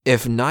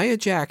if Nia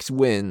Jax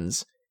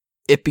wins,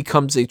 it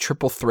becomes a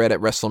triple threat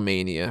at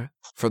WrestleMania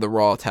for the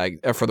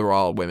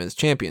Raw Women's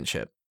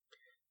Championship.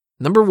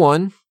 Number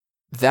one,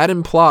 that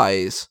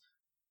implies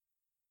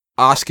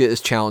Asuka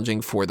is challenging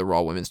for the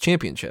Raw Women's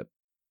Championship.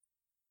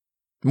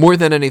 More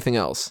than anything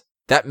else.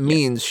 That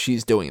means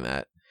she's doing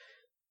that.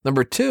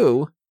 Number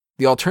two,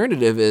 the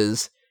alternative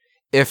is,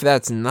 if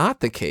that's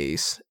not the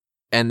case,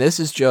 and this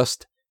is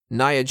just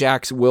Nia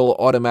Jax will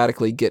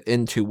automatically get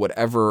into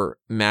whatever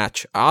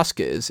match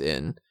Asuka is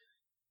in,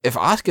 if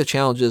Asuka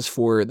challenges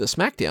for the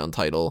SmackDown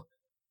title,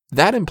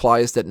 that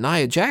implies that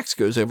Nia Jax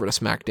goes over to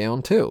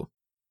SmackDown too.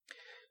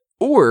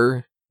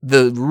 Or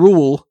the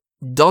rule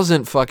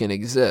doesn't fucking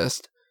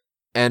exist,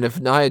 and if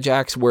Nia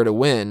Jax were to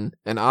win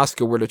and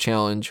Asuka were to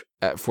challenge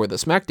for the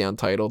SmackDown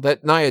title,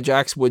 that Nia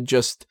Jax would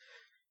just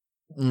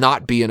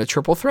not be in a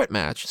triple threat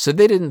match. So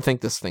they didn't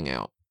think this thing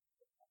out.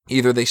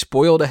 Either they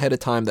spoiled ahead of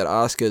time that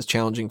Asuka is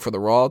challenging for the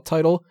Raw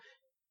title,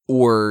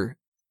 or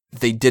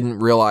they didn't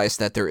realize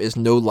that there is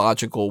no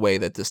logical way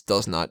that this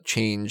does not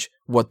change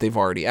what they've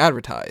already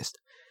advertised.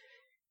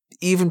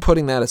 Even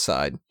putting that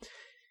aside,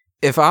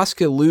 if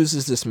Asuka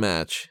loses this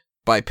match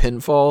by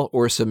pinfall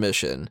or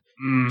submission,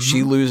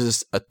 she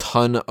loses a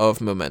ton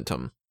of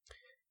momentum.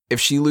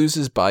 If she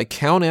loses by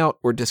countout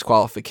or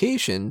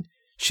disqualification,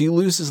 she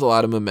loses a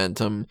lot of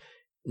momentum.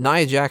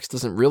 Nia Jax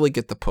doesn't really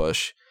get the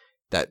push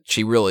that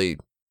she really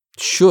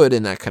should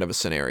in that kind of a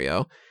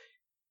scenario.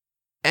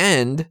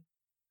 And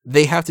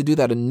they have to do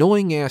that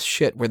annoying ass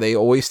shit where they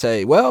always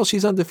say, well,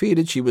 she's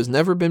undefeated, she was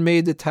never been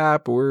made to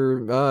tap,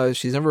 or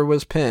she's never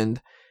was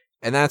pinned.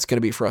 And that's going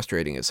to be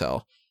frustrating as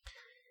hell.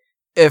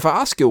 If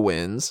Asuka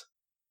wins,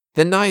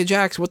 then Nia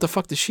Jax, what the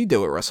fuck does she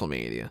do at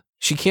WrestleMania?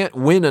 She can't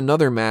win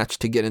another match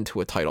to get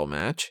into a title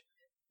match.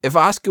 If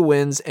Asuka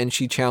wins and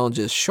she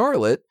challenges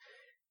Charlotte,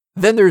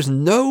 then there's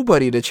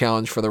nobody to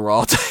challenge for the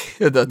Raw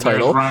the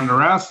title. There's Ronda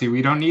Rousey.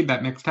 We don't need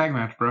that mixed tag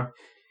match, bro.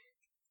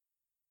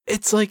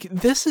 It's like,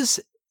 this is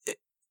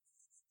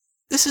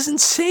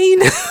insane.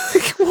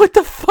 What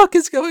the fuck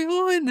is going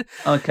on?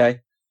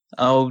 Okay,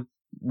 I'll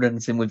run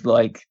this in with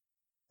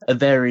a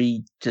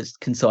very just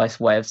concise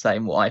way of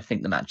saying what I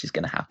think the match is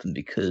going to happen,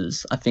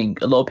 because I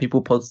think a lot of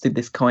people posited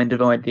this kind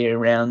of idea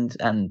around,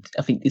 and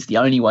I think it's the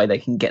only way they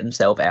can get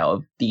themselves out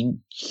of the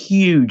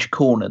huge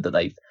corner that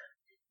they've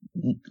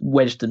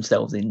wedged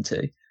themselves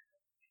into.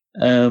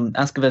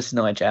 Asuka versus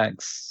Nia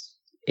Jax.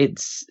 It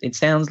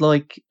sounds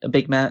like a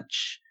big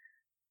match.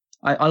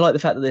 I like the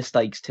fact that there's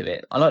stakes to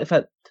it. I like the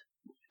fact,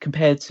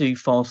 compared to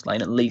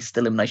Fastlane, at least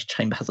Elimination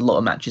Chamber has a lot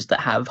of matches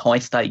that have high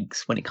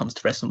stakes when it comes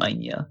to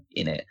WrestleMania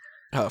in it.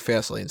 Oh,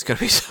 Fastlane's gonna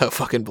be so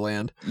fucking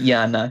bland.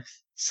 Yeah, I know.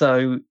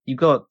 So you've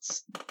got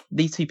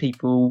these two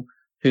people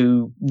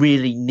who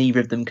really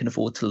neither of them can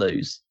afford to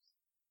lose.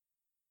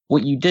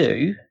 What you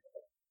do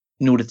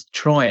in order to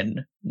try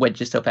and wedge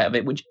yourself out of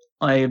it, which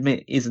I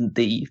admit isn't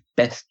the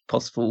best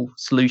possible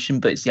solution,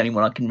 but it's the only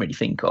one I can really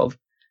think of,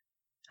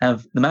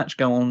 have the match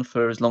go on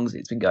for as long as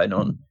it's been going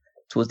on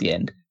towards the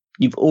end.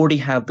 You've already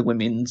had the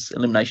women's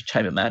Elimination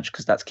Chamber match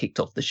because that's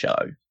kicked off the show.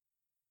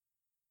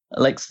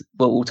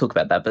 We'll talk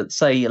about that, but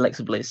say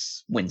Alexa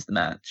Bliss wins the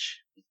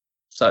match.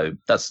 So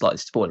that's a slight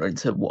spoiler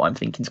into what I'm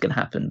thinking is going to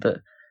happen.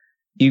 But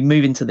you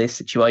move into this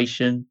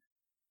situation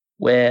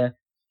where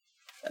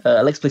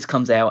Alexa Bliss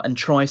comes out and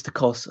tries to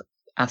cost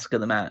Asuka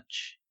the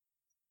match.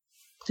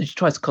 So she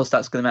tries to cost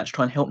Asuka the match,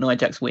 try and help Nia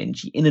Jax win.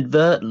 She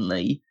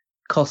inadvertently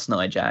costs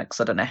Nia Jax.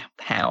 I don't know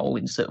how,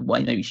 in a certain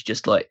way. Maybe she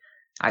just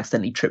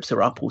accidentally trips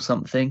her up or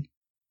something.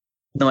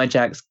 Nia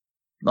Jax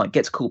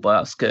gets caught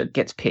by Asuka,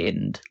 gets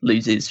pinned,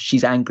 loses.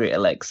 She's angry at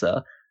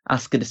Alexa.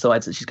 Asuka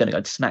decides that she's going to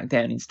go to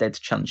SmackDown instead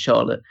to challenge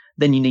Charlotte.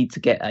 Then you need to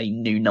get a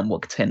new number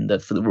one contender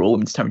for the Raw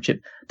Women's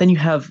Championship. Then you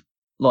have,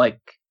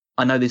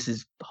 I know this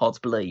is hard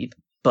to believe,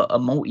 but a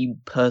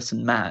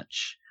multi-person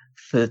match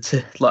for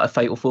a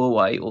fatal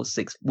four-way or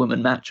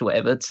six-woman match or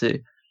whatever to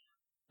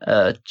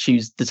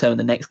determine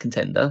the next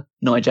contender.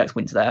 Nia Jax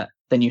wins that.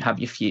 Then you have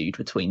your feud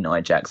between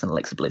Nia Jax and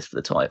Alexa Bliss for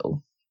the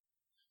title.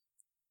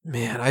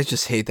 Man, I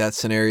just hate that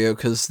scenario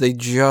because they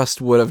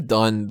just would have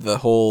done the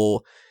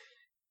whole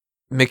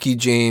Mickie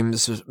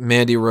James,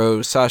 Mandy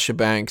Rose, Sasha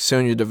Banks,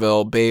 Sonya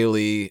Deville,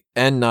 Bayley,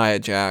 and Nia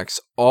Jax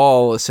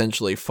all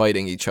essentially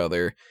fighting each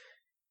other.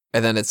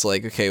 And then it's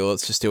like, okay, well,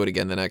 let's just do it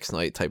again the next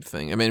night type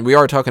thing. I mean, we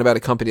are talking about a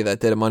company that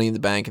did a Money in the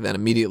Bank and then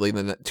immediately,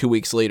 2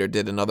 weeks later,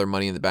 did another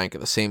Money in the Bank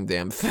of the same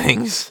damn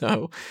thing.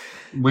 So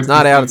it's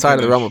not outside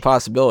of the realm of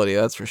possibility,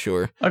 that's for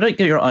sure. I don't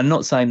get you wrong. I'm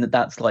not saying that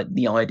that's like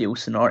the ideal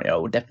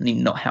scenario, or definitely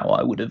not how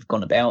I would have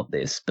gone about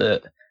this,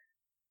 but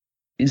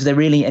is there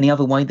really any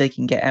other way they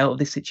can get out of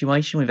this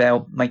situation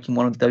without making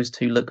one of those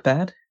two look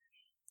bad?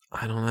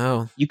 I don't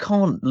know. You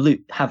can't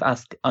have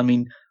Asuka. I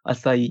mean, I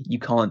say you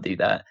can't do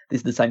that.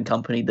 This is the same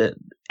company that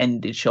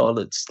ended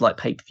Charlotte's like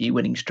pay-per-view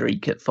winning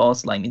streak at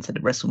Fastlane instead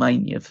of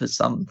WrestleMania for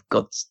some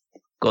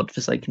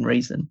godforsaken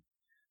reason.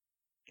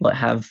 Like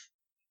have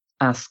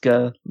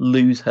Asuka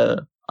lose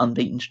her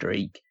unbeaten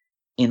streak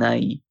in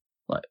a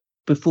like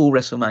before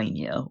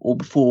WrestleMania or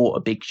before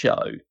a big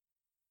show,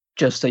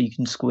 just so you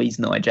can squeeze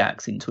Nia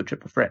Jax into a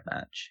triple threat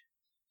match,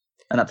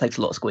 and that takes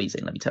a lot of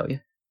squeezing. Let me tell you.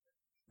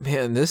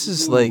 Man, this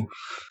is like.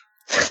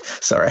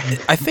 Sorry.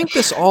 I think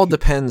this all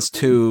depends,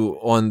 too,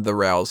 on the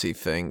Rousey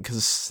thing,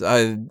 because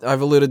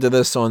I've alluded to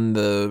this on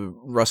the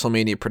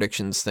WrestleMania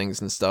predictions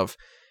things and stuff.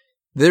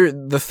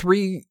 The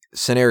three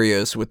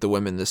scenarios with the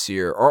women this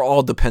year are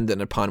all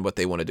dependent upon what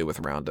they want to do with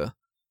Ronda.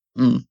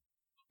 Mm.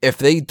 If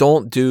they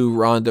don't do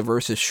Ronda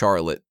versus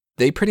Charlotte,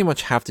 they pretty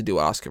much have to do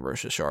Asuka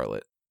versus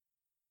Charlotte.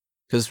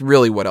 Because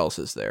really, what else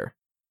is there?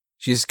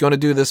 She's going to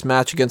do this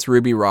match against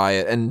Ruby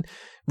Riott, and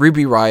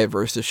Ruby Riott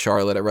versus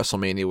Charlotte at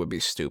WrestleMania would be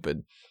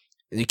stupid.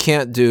 You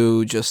can't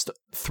just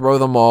throw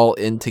them all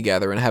in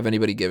together and have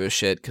anybody give a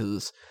shit,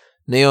 because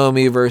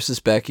Naomi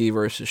versus Becky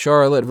versus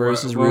Charlotte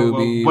versus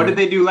Ruby. What did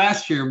they do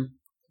last year?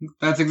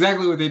 That's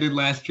exactly what they did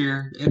last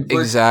year.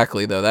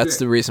 Exactly, though. That's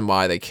the reason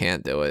why they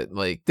can't do it.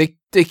 Like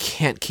they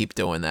can't keep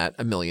doing that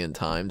a million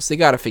times. They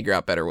got to figure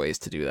out better ways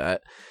to do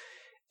that.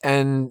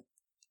 And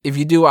if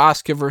you do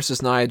Asuka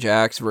versus Nia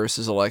Jax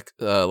versus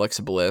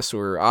Alexa Bliss,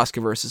 or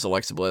Asuka versus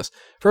Alexa Bliss,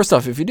 first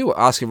off, if you do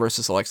Asuka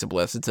versus Alexa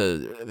Bliss, it's a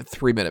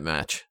 3-minute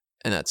match.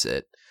 And that's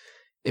it.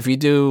 If you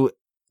do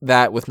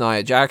that with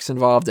Nia Jax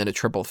involved in a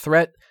triple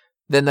threat,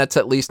 then that's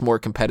at least more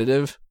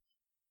competitive.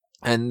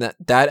 And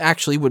that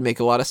actually would make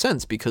a lot of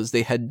sense, because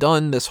they had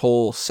done this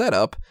whole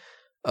setup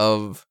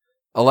of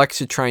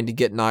Alexa trying to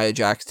get Nia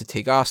Jax to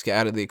take Asuka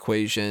out of the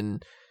equation.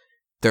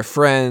 They're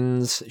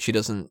friends. She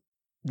doesn't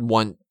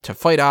want to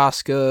fight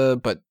Asuka,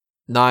 but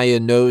Nia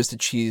knows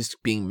that she's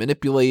being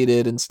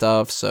manipulated and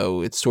stuff.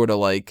 So it's sort of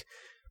like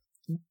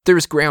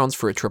there's grounds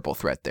for a triple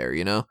threat there,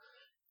 you know?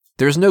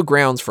 There's no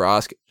grounds for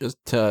Asuka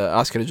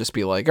to just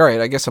be like, all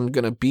right, I guess I'm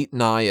going to beat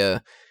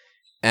Nia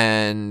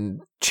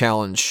and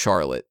challenge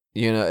Charlotte.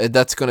 You know,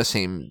 that's going to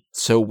seem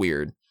so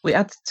weird. We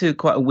add to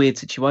quite a weird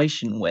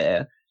situation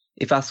where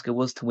if Asuka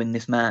was to win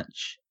this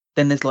match,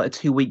 then there's like a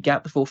 2-week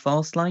gap before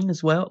Fastlane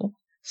as well.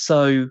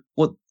 So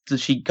what, does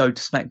she go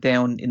to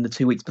SmackDown in the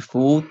 2 weeks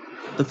before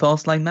the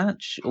Fastlane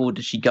match? Or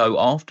does she go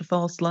after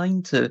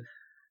Fastlane to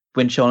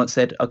when Charlotte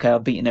said, okay,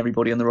 I've beaten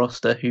everybody on the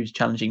roster who's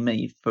challenging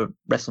me for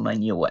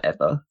WrestleMania or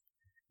whatever?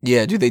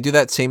 Yeah, do they do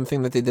that same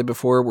thing that they did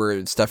before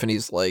where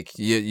Stephanie's like,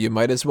 you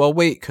might as well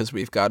wait because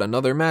we've got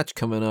another match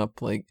coming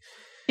up? Like,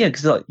 yeah,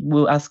 because like,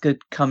 will Asuka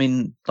come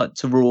in like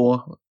to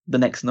Raw the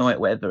next night, or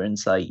whatever, and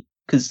say,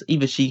 because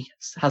either she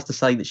has to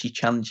say that she's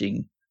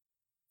challenging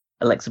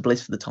Alexa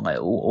Bliss for the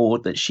title, or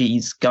that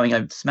she's going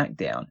over to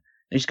SmackDown.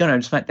 If she's going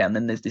over to SmackDown,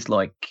 then there's this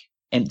like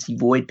empty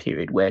void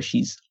period where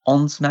she's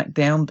on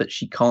SmackDown, but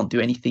she can't do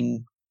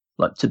anything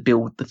like to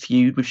build the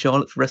feud with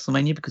Charlotte for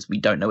WrestleMania, because we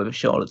don't know whether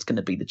Charlotte's going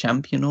to be the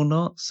champion or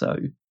not. So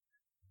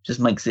just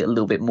makes it a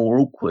little bit more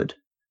awkward.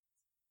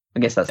 I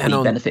guess that's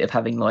the benefit of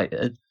having like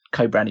a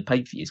co-branded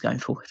pay-per-views going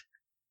forward.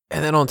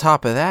 And then on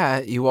top of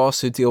that, you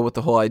also deal with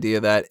the whole idea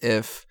that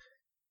if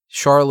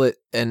Charlotte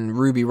and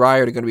Ruby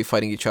Riott are going to be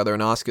fighting each other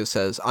and Asuka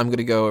says, I'm going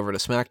to go over to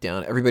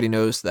SmackDown, everybody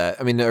knows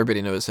that. I mean,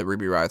 everybody knows that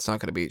Ruby Riott's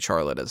not going to beat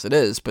Charlotte as it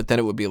is, but then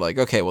it would be like,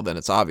 okay, well then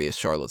it's obvious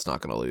Charlotte's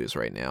not going to lose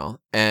right now.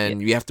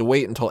 And you have to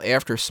wait until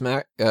after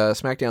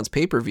SmackDown's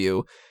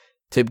pay-per-view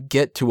to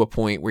get to a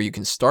point where you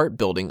can start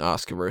building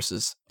Asuka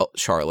versus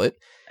Charlotte.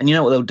 And you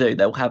know what they'll do?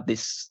 They'll have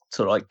this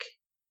sort of like,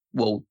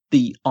 well,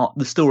 the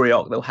story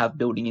arc they'll have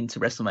building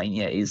into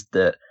WrestleMania is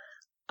that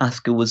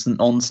Asuka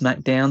wasn't on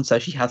SmackDown, so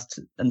she has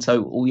to, and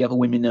so all the other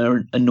women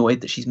are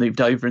annoyed that she's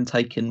moved over and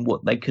taken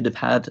what they could have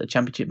had a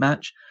championship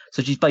match.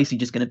 So she's basically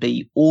just going to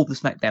be all the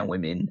SmackDown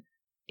women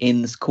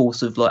in the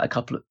course of like a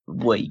couple of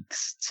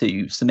weeks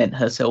to cement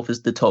herself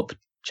as the top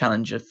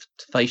challenger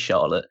to face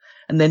Charlotte.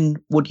 And then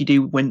what do you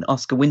do when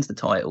Asuka wins the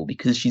title?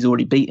 Because she's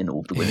already beaten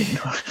all the women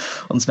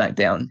on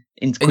SmackDown.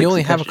 And you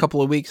only have a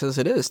couple of weeks as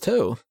it is,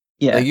 too.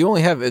 Yeah. Like you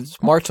only have, it's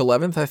March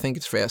 11th, I think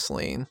it's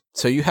Fastlane.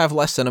 So you have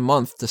less than a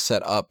month to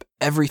set up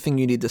everything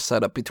you need to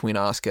set up between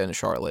Asuka and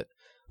Charlotte,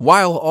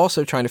 while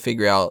also trying to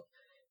figure out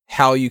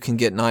how you can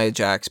get Nia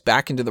Jax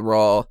back into the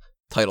Raw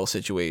title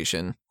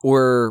situation,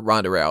 or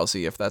Ronda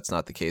Rousey if that's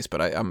not the case,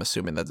 but I'm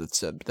assuming that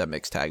it's that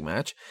mixed tag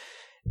match.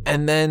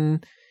 And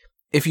then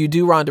if you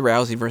do Ronda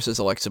Rousey versus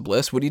Alexa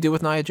Bliss, what do you do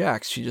with Nia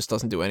Jax? She just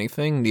doesn't do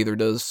anything. Neither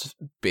does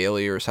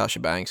Bayley or Sasha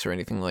Banks or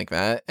anything like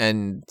that.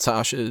 And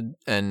Asuka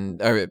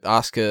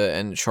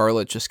and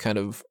Charlotte just kind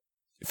of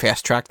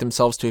fast-tracked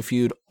themselves to a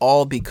feud,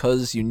 all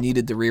because you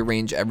needed to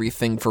rearrange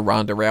everything for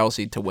Ronda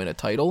Rousey to win a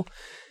title.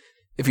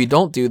 If you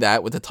don't do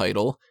that with the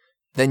title,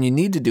 then you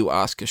need to do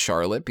Asuka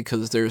Charlotte,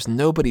 because there's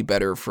nobody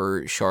better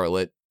for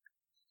Charlotte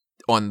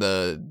on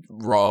the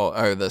Raw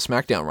or the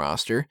SmackDown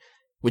roster,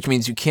 which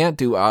means you can't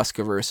do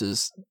Asuka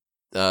versus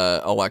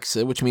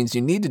Alexa, which means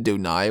you need to do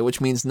Nia, which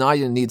means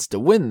Nia needs to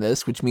win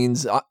this, which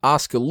means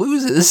Asuka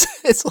loses.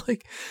 It's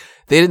like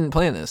they didn't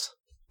plan this.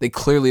 They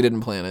clearly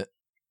didn't plan it.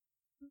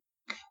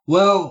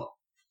 Well,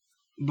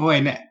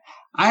 boy,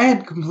 I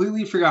had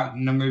completely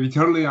forgotten, I'm going to be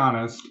totally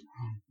honest,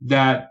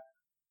 that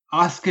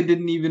Asuka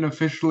didn't even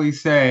officially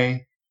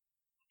say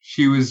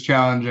she was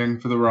challenging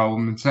for the Raw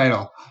Women's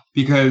title,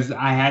 because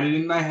I had it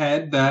in my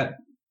head that,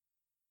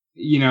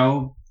 you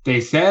know, they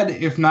said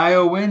if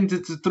Nia wins,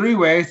 it's a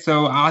three-way,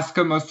 so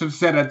Asuka must have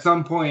said at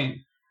some point,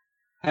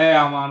 hey,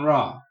 I'm on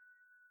Raw.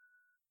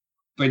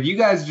 But you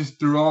guys just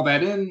threw all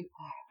that in,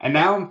 and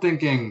now I'm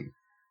thinking,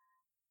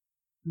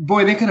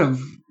 boy, they could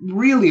have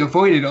really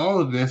avoided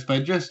all of this by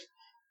just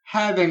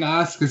having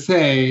Asuka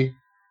say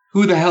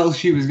who the hell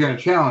she was going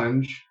to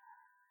challenge,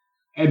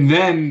 and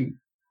then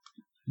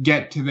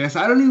get to this.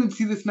 I don't even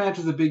see this match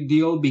as a big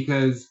deal,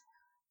 because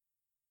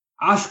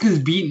Asuka's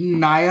beaten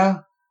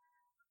Nia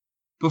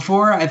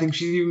before. I think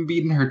she's even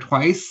beaten her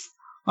twice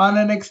on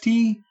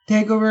NXT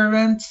TakeOver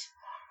events.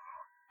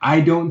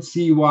 I don't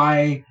see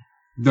why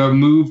the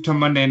move to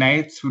Monday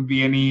nights would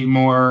be any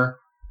more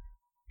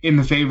in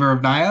the favor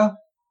of Nia.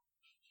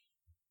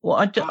 Well,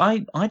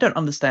 I don't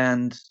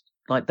understand.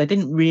 Like, they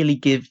didn't really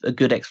give a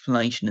good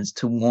explanation as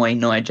to why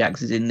Nia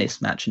Jax is in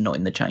this match and not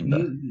in the Chamber.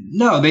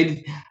 No,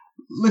 they...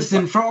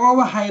 Listen, for all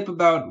the hype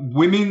about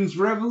women's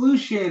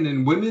revolution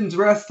and women's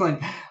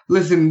wrestling,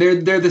 listen,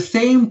 they're the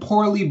same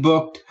poorly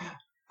booked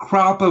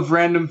crop of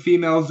random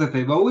females that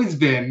they've always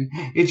been.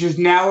 It's just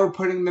now we're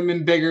putting them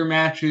in bigger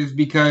matches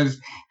because,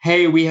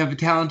 hey, we have a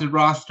talented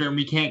roster and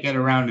we can't get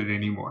around it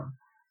anymore.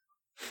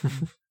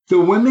 The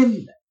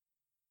women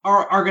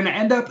are going to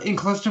end up in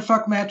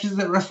clusterfuck matches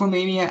at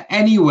WrestleMania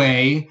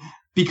anyway,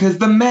 because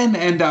the men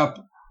end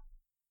up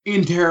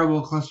in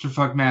terrible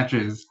clusterfuck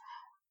matches.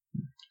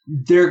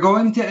 They're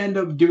going to end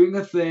up doing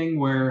a thing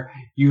where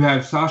you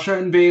have Sasha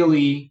and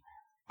Bayley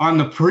on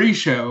the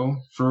pre-show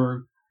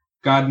for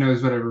God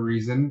knows whatever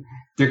reason.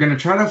 They're going to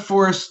try to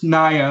force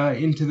Nia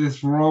into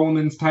this Raw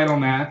Women's title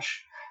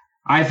match.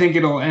 I think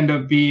it'll end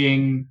up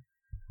being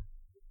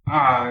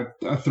a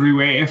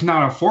three-way, if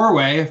not a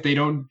four-way, if they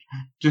don't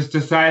just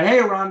decide, hey,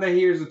 Ronda,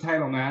 here's a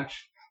title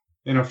match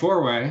in a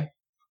four-way.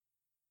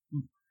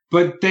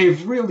 But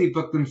they've really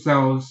booked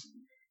themselves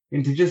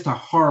into just a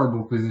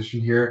horrible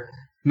position here.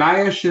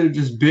 Nia should have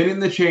just been in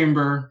the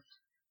Chamber.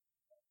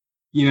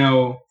 You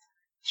know,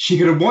 she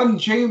could have won the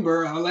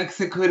Chamber.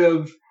 Alexa could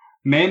have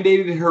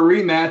mandated her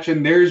rematch,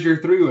 and there's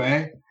your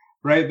three-way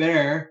right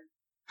there.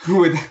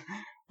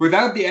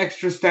 Without the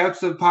extra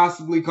steps of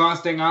possibly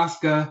costing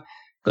Asuka.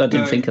 I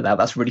didn't think of that.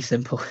 That's really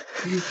simple.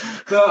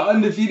 The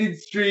undefeated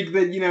streak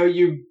that, you know,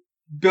 you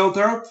built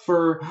up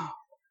for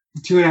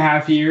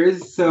 2.5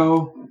 years.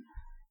 So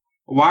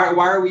why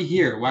are we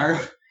here?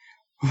 Why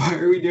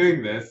are we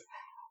doing this?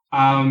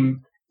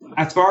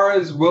 As far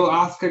as will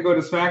Asuka go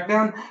to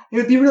SmackDown, it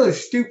would be really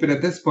stupid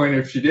at this point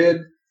if she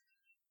did.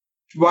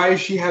 Why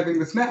is she having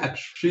this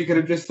match? She could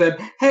have just said,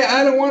 hey,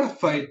 I don't want to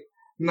fight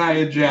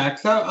Nia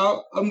Jax.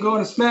 I'm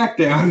going to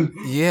SmackDown.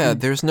 Yeah,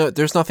 there's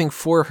nothing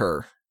for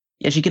her.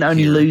 Yeah, she can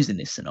only lose in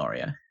this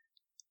scenario.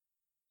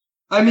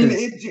 I mean,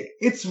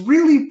 it's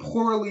really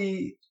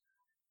poorly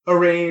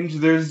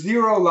arranged. There's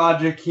zero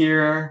logic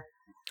here.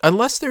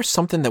 Unless there's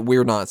something that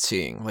we're not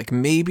seeing. Like,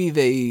 maybe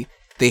they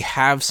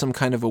have some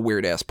kind of a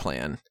weird-ass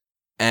plan,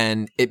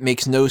 and it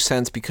makes no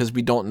sense because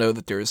we don't know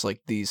that there's,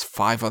 like, these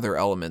 5 other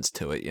elements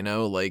to it, you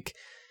know? Like,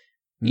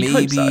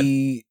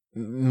 maybe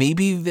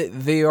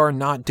they are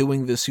not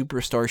doing the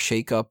Superstar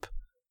shakeup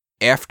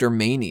after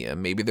Mania.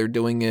 Maybe they're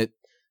doing it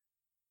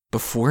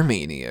before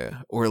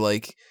Mania, or,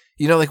 like,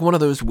 you know, like one of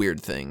those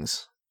weird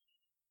things.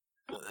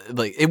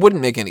 Like, it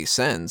wouldn't make any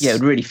sense. Yeah, it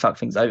would really fuck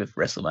things over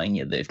for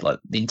WrestleMania if, like,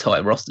 the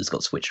entire roster's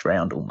got switched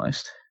around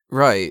almost.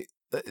 Right.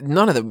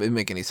 None of them would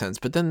make any sense,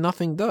 but then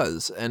nothing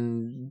does.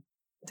 And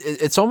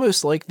it's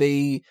almost like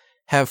they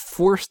have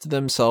forced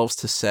themselves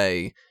to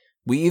say,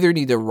 we either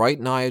need to write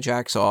Nia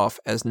Jax off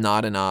as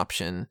not an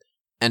option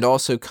and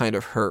also kind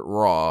of hurt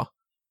Raw,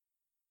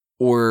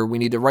 or we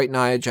need to write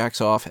Nia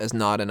Jax off as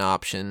not an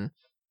option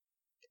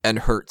and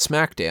hurt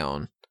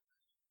SmackDown,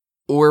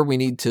 or we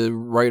need to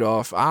write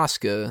off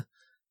Asuka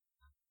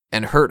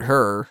and hurt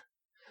her.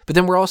 But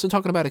then we're also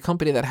talking about a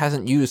company that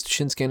hasn't used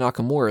Shinsuke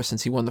Nakamura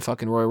since he won the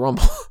fucking Royal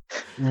Rumble.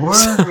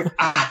 Word.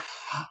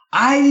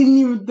 I didn't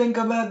even think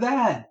about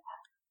that.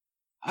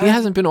 He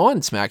hasn't been on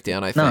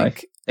SmackDown, I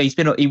think.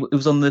 No, he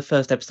was on the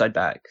first episode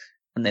back,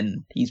 and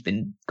then he's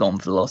been gone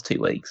for the last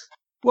 2 weeks.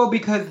 Well,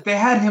 because they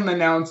had him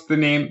announce the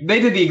name.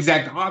 They did the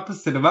exact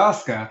opposite of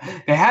Asuka.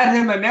 They had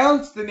him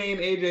announce the name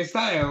AJ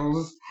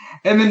Styles,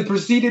 and then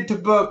proceeded to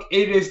book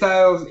AJ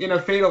Styles in a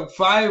Fatal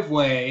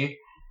 5-Way,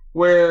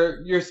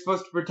 where you're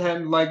supposed to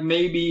pretend like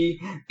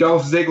maybe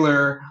Dolph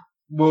Ziggler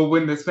will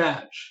win this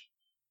match.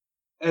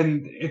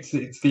 And it's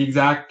the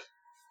exact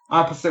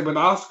opposite with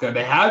Asuka.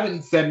 They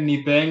haven't said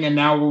anything, and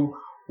now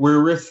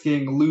we're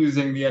risking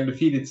losing the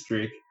undefeated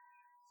streak.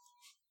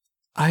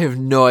 I have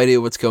no idea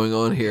what's going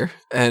on here,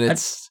 and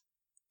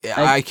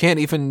I can't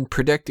even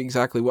predict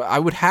exactly what. I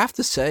would have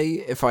to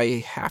say, if I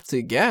have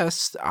to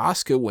guess,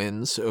 Asuka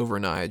wins over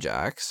Nia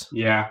Jax.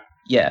 Yeah.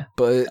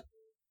 But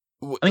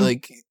I mean,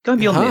 like going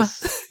beyond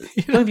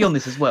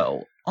this as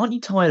well, aren't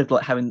you tired of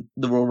like having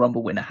the Royal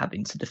Rumble winner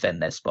having to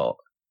defend their spot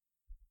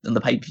on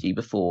the pay-per-view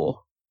before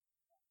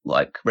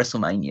like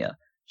WrestleMania?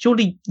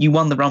 Surely you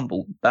won the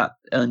Rumble, that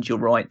earned your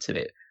right to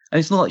it. And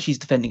it's not like she's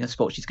defending her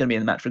spot, she's going to be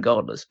in the match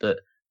regardless, but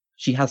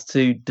she has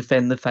to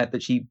defend the fact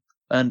that she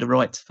earned a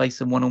right to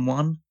face a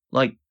one-on-one.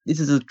 Like, this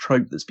is a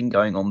trope that's been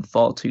going on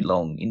far too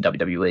long in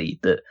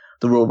WWE, that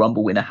the Royal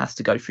Rumble winner has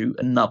to go through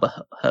another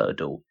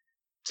hurdle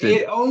to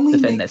it only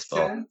defend their makes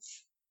spot.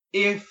 sense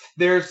if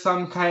there's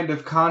some kind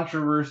of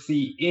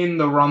controversy in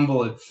the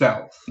Rumble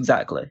itself.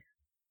 Exactly.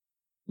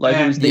 Like,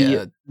 it was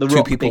the two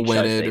Rock people Big win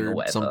Show it thing or or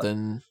whatever.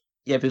 something.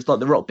 Yeah, if it was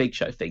like the Rock Big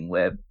Show thing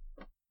where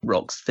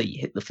Rock's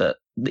feet hit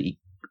the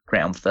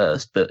ground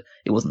first, but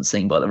it wasn't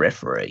seen by the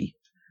referee.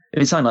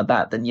 If it's something like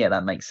that, then yeah,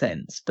 that makes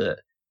sense. But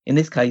in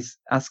this case,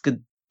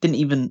 Asuka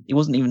it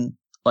wasn't even,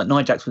 like,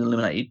 Nia Jax was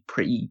eliminated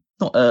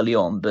not early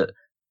on, but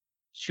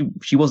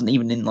she wasn't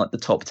even in, like, the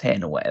top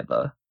 10 or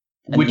whatever.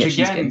 And Which yet she's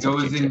again getting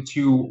goes subjected.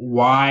 into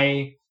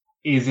why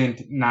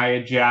isn't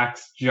Nia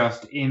Jax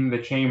just in the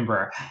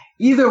chamber?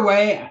 Either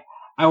way,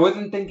 I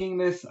wasn't thinking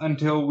this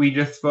until we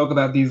just spoke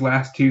about these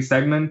last two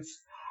segments.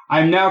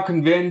 I'm now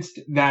convinced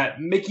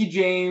that Mickie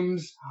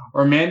James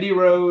or Mandy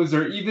Rose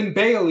or even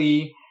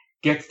Bayley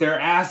gets their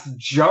ass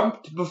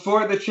jumped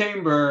before the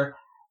chamber,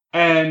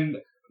 and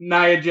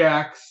Nia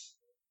Jax.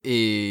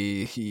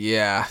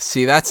 Yeah.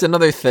 See, that's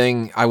another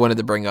thing I wanted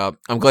to bring up.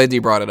 I'm glad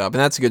you brought it up, and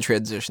that's a good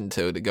transition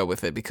to go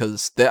with it,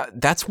 because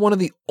that's one of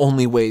the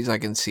only ways I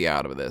can see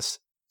out of this.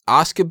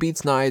 Asuka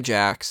beats Nia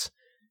Jax,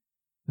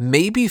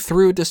 maybe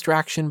through a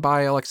distraction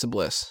by Alexa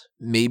Bliss.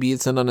 Maybe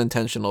it's an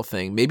unintentional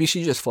thing. Maybe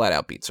she just flat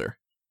out beats her.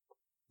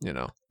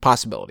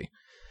 Possibility.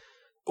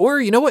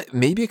 Or, you know what?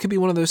 Maybe it could be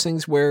one of those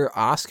things where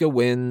Asuka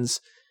wins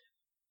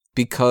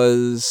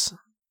because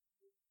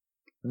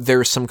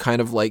there's some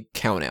kind of, like,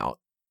 count out.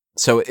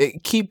 So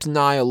it keeps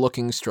Nia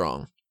looking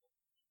strong.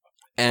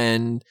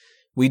 And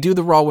we do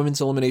the Raw Women's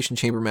Elimination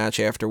Chamber match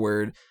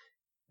afterward.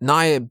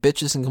 Nia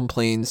bitches and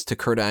complains to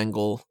Kurt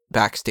Angle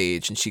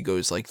backstage, and she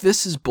goes like,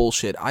 "This is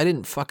bullshit. I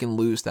didn't fucking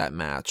lose that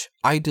match.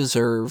 I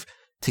deserve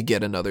to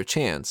get another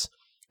chance."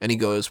 And he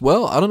goes,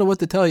 "Well, I don't know what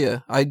to tell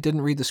you. I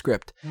didn't read the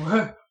script."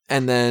 What?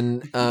 And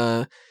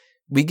then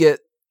we get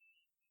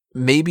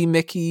maybe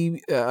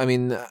Mickie,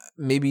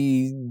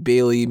 maybe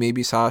Bayley,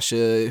 maybe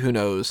Sasha, who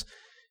knows.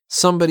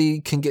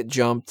 Somebody can get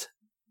jumped.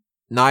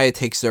 Nia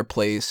takes their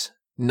place.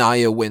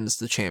 Nia wins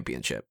the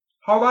championship.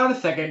 Hold on a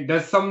second.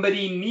 Does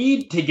somebody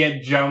need to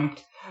get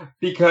jumped?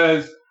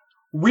 Because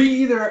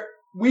we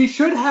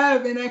should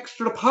have an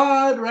extra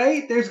pod,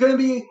 right? There's going to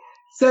be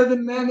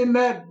 7 men in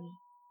that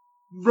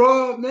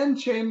Raw men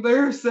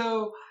chamber,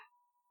 so...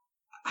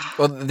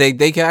 Well,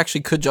 they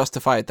actually could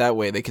justify it that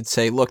way. They could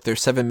say, "Look,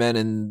 there's 7 men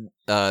in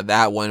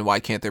that one. Why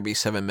can't there be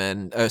 7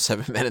 men?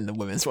 7 men in the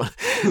women's one.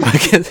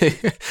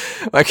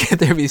 Why can't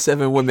there be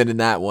 7 women in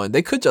that one?"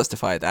 They could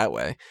justify it that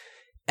way.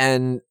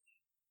 And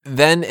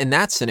then in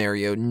that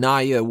scenario,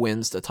 Nia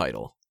wins the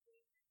title,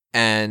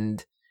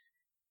 and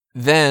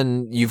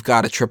then you've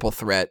got a triple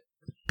threat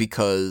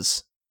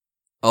because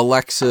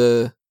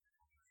Alexa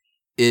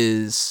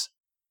is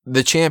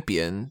the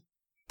champion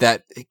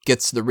that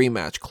gets the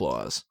rematch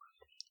clause.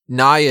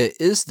 Nia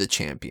is the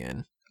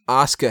champion.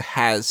 Asuka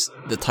has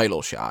the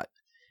title shot.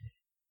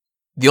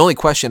 The only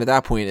question at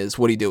that point is,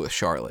 what do you do with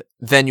Charlotte?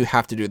 Then you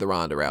have to do the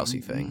Ronda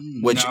Rousey thing.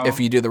 Which, No. if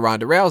you do the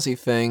Ronda Rousey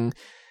thing,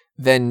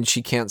 then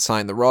she can't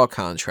sign the Raw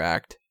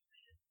contract.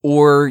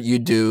 Or you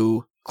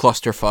do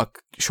clusterfuck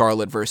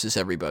Charlotte versus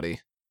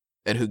everybody.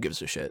 And who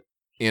gives a shit?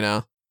 You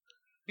know?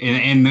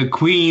 In the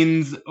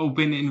Queen's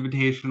Open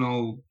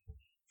Invitational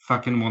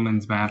fucking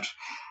women's match.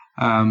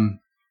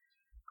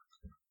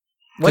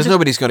 Because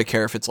nobody's going to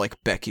care if it's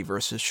like Becky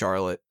versus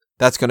Charlotte.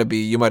 That's going to be,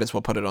 you might as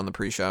well put it on the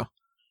pre-show.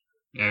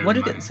 Yeah, Why do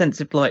you get the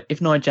sense of, like,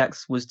 if Nia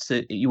Jax were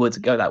to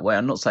go that way?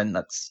 I'm not saying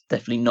that's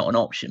definitely not an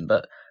option,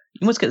 but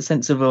you must get the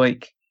sense of,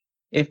 like,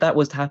 if that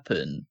was to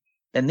happen,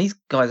 then these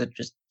guys are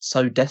just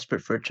so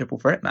desperate for a triple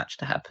threat match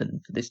to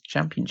happen for this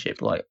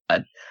championship. Like,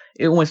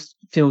 it almost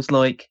feels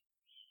like,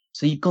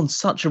 so you've gone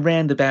such a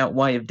roundabout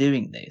way of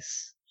doing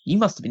this. You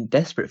must have been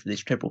desperate for this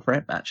triple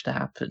threat match to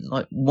happen.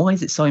 Like, why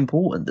is it so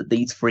important that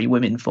these 3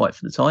 women fight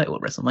for the title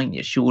at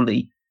WrestleMania?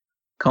 Surely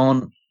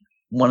can't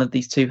one of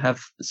these two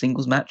have a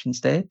singles match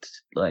instead?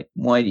 Like,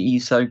 why are you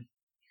so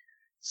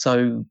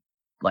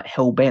like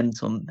hell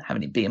bent on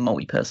having it be a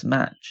multi-person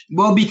match.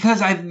 Well, because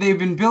they've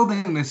been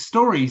building this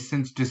story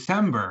since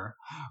December,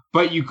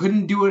 but you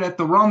couldn't do it at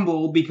the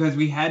Rumble because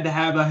we had to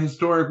have a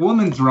historic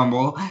Women's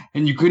Rumble,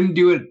 and you couldn't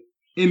do it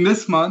in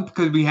this month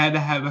because we had to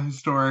have a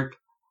historic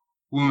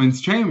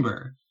Women's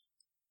Chamber.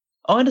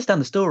 I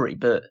understand the story,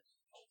 but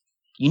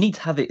you need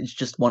to have it as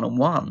just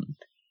one-on-one.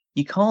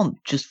 You can't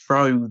just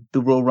throw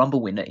the Royal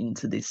Rumble winner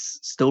into this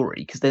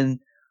story, because then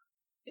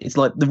it's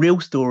like the real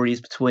story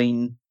is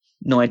between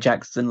Nia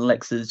Jax and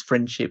Alexa's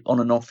friendship, on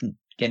and off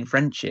again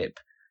friendship,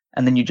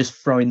 and then you just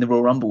throw in the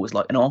Royal Rumble as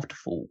like an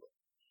afterthought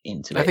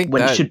into it,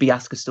 when it should be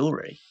Asuka's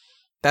story.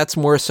 That's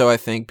more so, I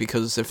think,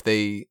 because if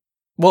they...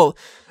 Well,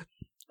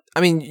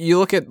 I mean, you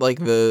look at like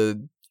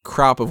the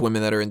crop of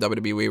women that are in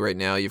WWE right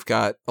now, you've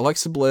got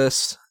Alexa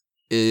Bliss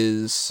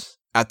is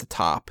at the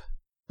top.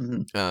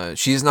 Mm-hmm.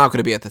 She's not going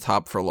to be at the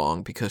top for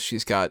long because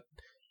she's got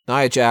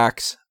Nia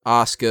Jax,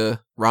 Asuka,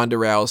 Ronda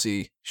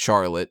Rousey,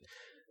 Charlotte.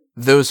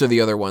 Those are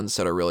the other ones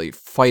that are really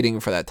fighting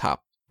for that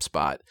top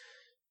spot.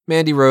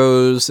 Mandy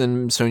Rose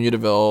and Sonya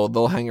Deville,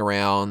 they'll hang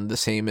around the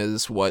same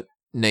as what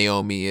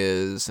Naomi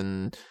is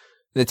and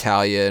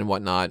Natalya and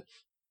whatnot.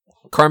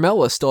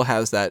 Carmella still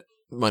has that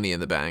Money in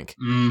the Bank.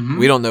 Mm-hmm.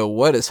 We don't know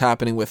what is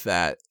happening with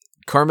that.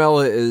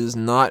 Carmella is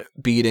not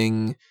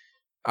beating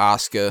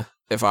Asuka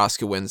if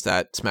Asuka wins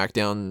that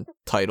SmackDown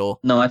title.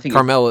 No, I think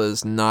Carmella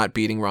is not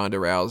beating Ronda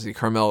Rousey.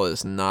 Carmella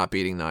is not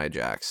beating Nia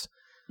Jax.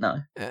 No.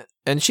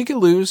 And she can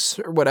lose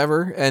or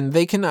whatever, and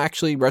they can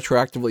actually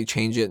retroactively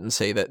change it and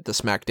say that the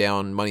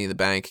SmackDown Money in the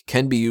Bank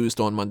can be used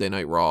on Monday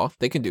Night Raw.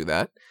 They can do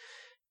that.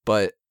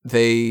 But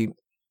they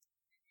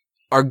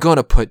are going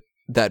to put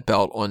that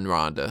belt on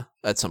Ronda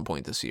at some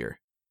point this year.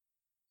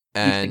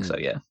 And you think so,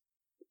 yeah.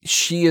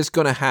 She is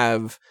going to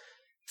have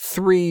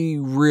 3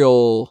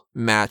 real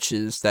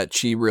matches that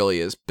she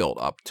really is built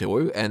up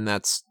to, and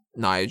that's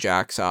Nia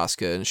Jax,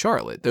 Asuka, and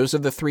Charlotte. Those are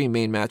the 3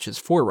 main matches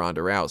for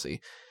Ronda Rousey.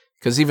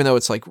 Because even though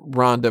it's like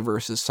Ronda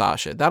versus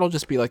Sasha, that'll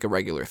just be like a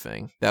regular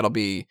thing. That'll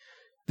be,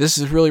 this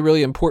is really,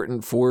 really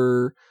important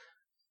for,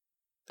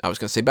 I was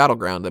going to say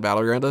Battleground. The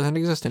Battleground doesn't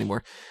exist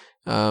anymore.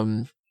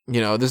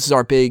 This is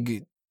our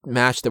big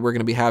match that we're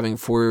going to be having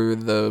for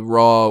the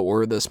Raw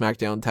or the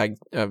SmackDown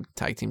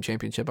Tag Team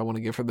Championship. I want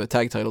to give her the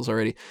tag titles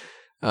already.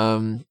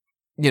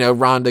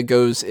 Ronda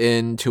goes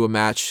into a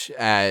match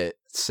at,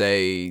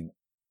 say,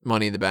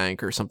 Money in the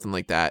Bank or something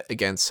like that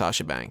against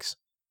Sasha Banks.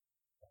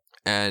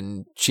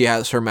 And she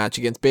has her match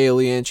against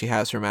Bayley, and she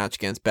has her match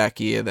against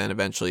Becky, and then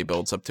eventually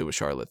builds up to a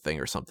Charlotte thing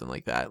or something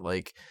like that.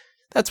 Like,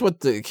 that's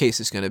what the case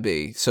is going to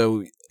be.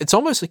 So it's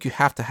almost like you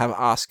have to have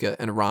Asuka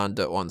and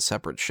Ronda on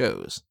separate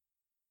shows.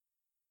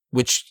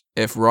 Which,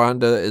 if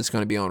Ronda is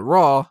going to be on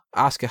Raw,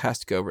 Asuka has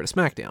to go over to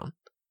SmackDown.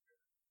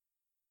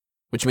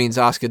 Which means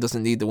Asuka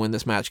doesn't need to win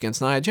this match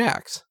against Nia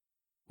Jax.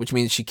 Which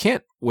means she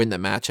can't win the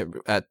match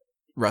at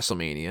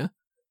WrestleMania.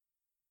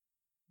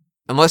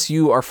 Unless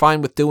you are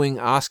fine with doing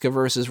Asuka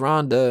versus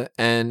Ronda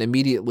and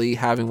immediately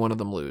having one of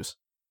them lose.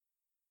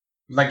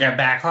 Like at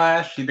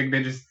Backlash? You think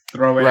they just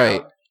throw it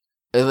right.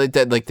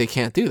 out? Like they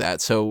can't do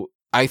that. So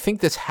I think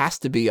this has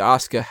to be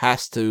Asuka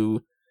has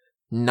to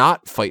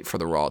not fight for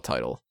the Raw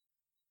title.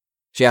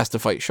 She has to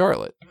fight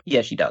Charlotte.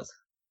 Yeah, she does.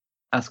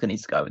 Asuka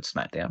needs to go with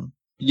SmackDown.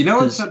 You know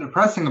what's so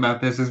depressing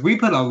about this is we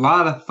put a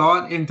lot of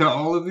thought into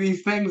all of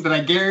these things, and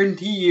I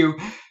guarantee you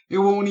it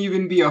won't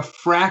even be a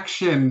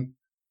fraction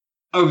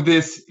of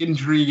this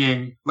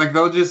intriguing. Like,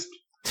 they'll just,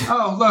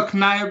 oh, look,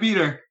 Nia beat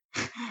her.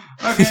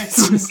 Okay,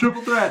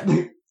 triple threat.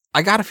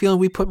 I got a feeling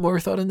we put more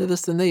thought into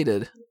this than they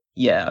did.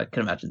 Yeah, I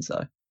can imagine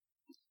so.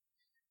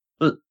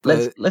 But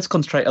let's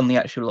concentrate on the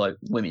actual like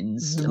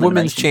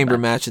women's chamber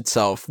match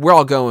itself. We're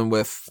all going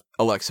with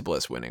Alexa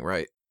Bliss winning,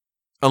 right?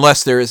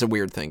 Unless there is a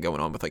weird thing going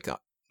on with like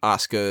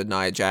Asuka,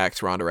 Nia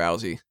Jax, Ronda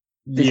Rousey.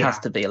 This has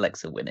to be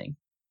Alexa winning.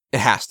 It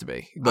has to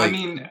be. Like, I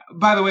mean,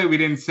 by the way, we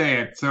didn't say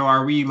it. So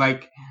are we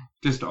like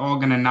just all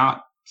gonna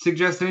not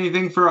suggest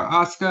anything for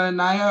Asuka and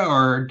Nia,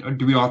 or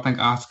do we all think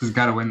Asuka's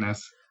got to win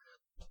this?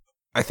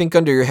 I think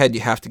under your head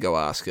you have to go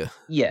Asuka.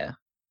 Yeah,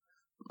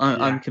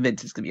 I'm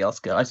convinced it's gonna be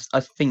Asuka. I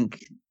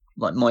think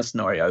like my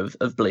scenario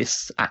of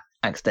Bliss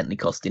accidentally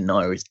costing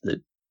Nia is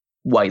the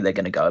way they're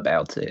going to go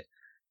about it.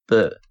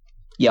 But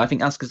yeah, I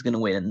think Asuka's going to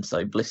win,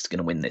 so Bliss is going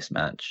to win this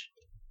match.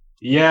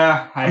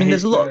 Yeah, I mean,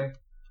 there's a lot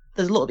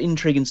of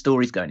intrigue and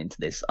stories going into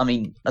this. I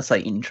mean, I say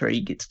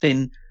intrigue. It's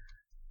been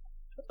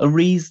a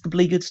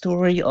reasonably good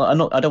story. I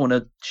don't want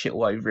to shit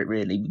all over it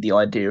really. The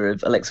idea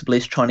of Alexa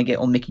Bliss trying to get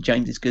on Mickie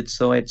James's good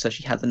side, so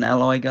she has an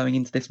ally going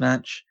into this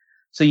match.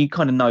 So you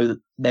kind of know that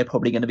they're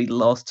probably going to be the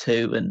last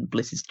 2, and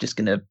Bliss is just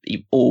going to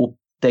be, or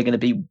they're going to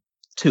be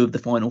 2 of the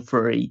final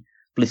 3.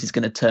 Bliss is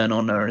going to turn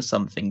on her or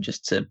something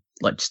just to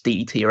like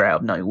DDT her out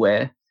of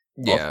nowhere.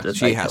 Yeah,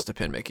 she has to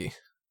pin Mickie.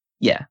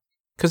 Yeah.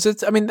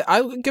 Because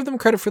I give them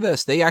credit for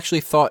this. They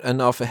actually thought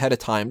enough ahead of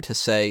time to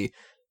say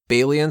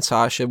Bayley and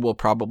Sasha will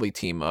probably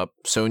team up.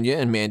 Sonya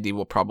and Mandy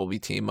will probably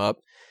team up.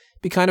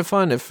 Be kind of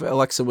fun if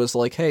Alexa was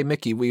like, hey,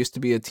 Mickie, we used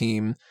to be a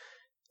team.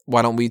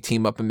 Why don't we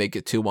team up and make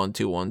it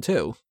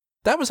 2-1-2-1-2?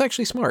 That was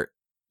actually smart.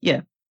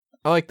 Yeah.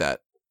 I like that.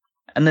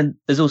 And then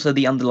there's also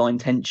the underlying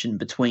tension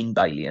between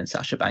Bailey and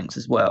Sasha Banks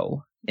as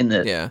well, in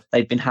that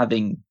they've been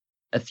having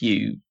a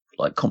few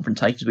like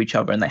confrontations with each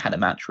other, and they had a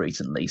match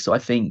recently. So I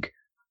think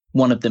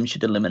one of them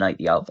should eliminate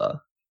the other,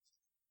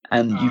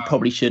 and you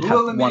probably should have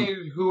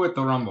who at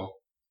the Rumble.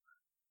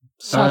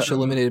 Sasha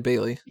eliminated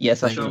Bailey.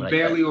 Yes, so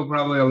Bailey will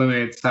probably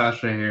eliminate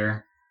Sasha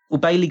here. Well,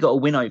 Bailey got a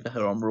win over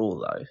her on Raw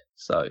though,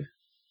 so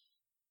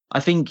I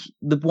think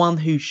the one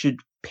who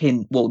should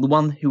the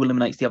one who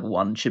eliminates the other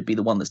one should be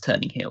the one that's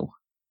turning heel.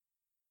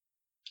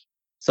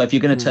 So if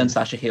you're going to turn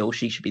Sasha heel,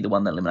 she should be the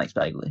one that eliminates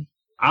Bailey.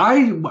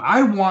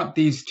 I want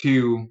these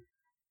two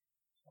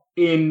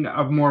in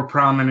a more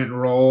prominent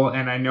role,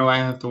 and I know I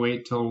have to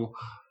wait till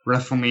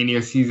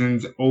WrestleMania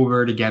season's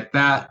over to get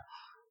that,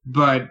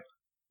 but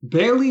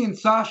Bailey and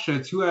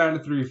Sasha, 2 out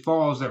of 3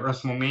 falls at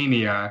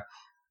WrestleMania,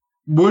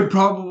 would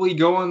probably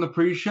go on the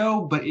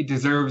pre-show, but it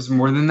deserves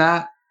more than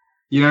that.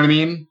 You know what I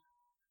mean?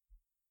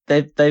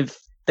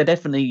 They're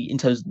definitely, in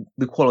terms of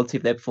the quality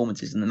of their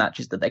performances and the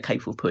matches that they're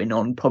capable of putting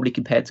on, probably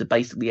compared to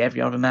basically every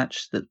other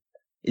match that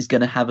is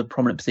going to have a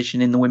prominent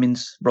position in the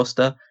women's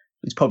roster,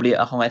 it's probably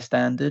at a higher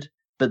standard,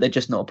 but they're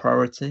just not a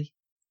priority.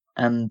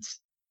 And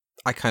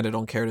I kind of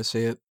don't care to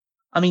see it.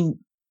 I mean,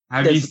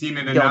 have you seen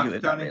it enough?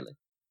 Really.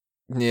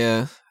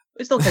 Yeah.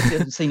 It's not that you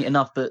haven't seen it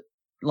enough, but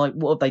like,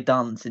 what have they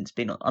done since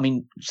being on? I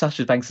mean,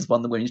 Sasha Banks has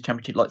won the women's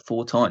championship like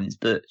 4 times,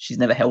 but she's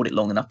never held it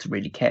long enough to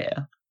really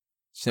care.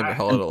 She's never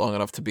held it long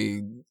enough to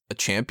be a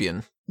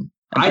champion.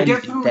 I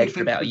definitely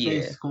think that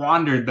they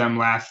squandered them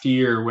last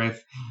year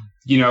with,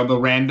 the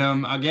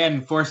random,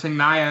 again, forcing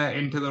Nia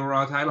into the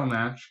Raw title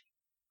match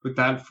with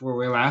that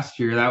 4-way last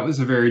year. That was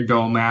a very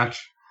dull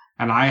match,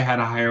 and I had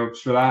high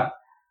hopes for that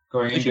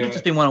going into it. It should have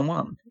just been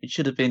 1-on-1. It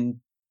should have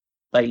been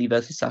Bailey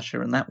versus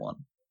Sasha in that one.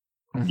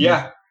 Mm-hmm.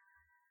 Yeah.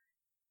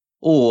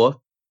 Or,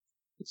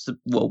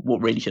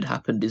 what really should have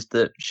happened is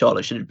that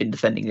Charlotte should have been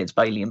defending against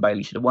Bailey, and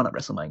Bailey should have won at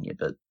WrestleMania,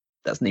 but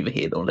that's neither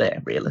here nor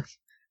there, really.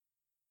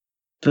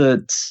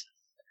 But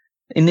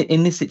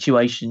in this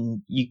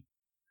situation, you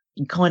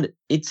kind of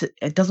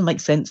it doesn't make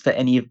sense for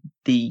any of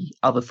the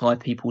other 5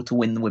 people to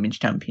win the women's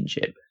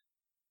championship.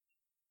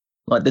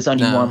 Like, there's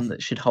only one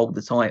that should hold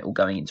the title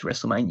going into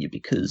WrestleMania,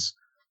 because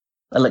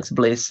Alexa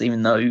Bliss,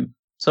 even though,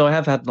 so I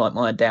have had like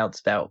my doubts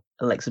about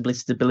Alexa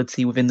Bliss's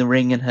ability within the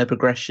ring and her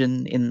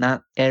progression in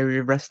that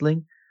area of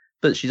wrestling,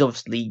 but she's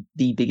obviously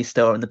the biggest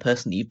star and the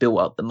person that you've built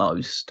up the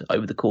most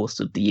over the course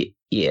of the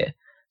year.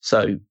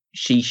 So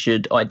she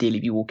should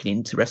ideally be walking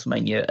into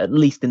WrestleMania at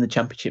least in the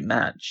championship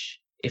match,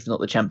 if not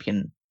the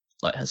champion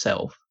like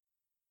herself.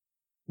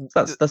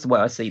 That's the way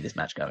I see this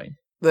match going.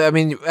 I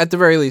mean, at the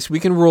very least, we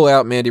can rule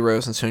out Mandy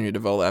Rose and Sonya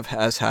Deville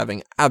as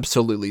having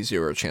absolutely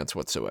zero chance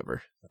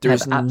whatsoever.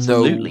 There's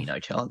absolutely no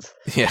chance.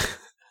 Yeah,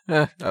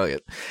 I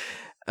like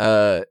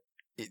it.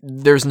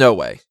 There's no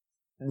way.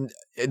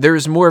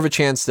 There's more of a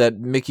chance that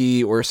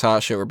Mickey or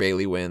Sasha or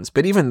Bailey wins,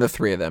 but even the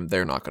 3 of them,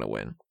 they're not going to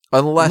win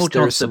unless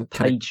there's some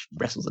Paige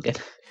wrestles again.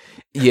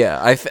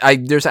 Yeah,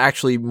 there's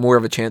actually more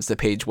of a chance that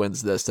Paige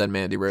wins this than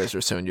Mandy Rose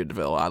or Sonya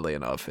Deville. Oddly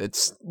enough,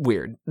 it's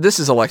weird. This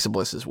is Alexa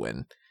Bliss's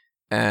win,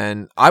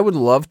 and I would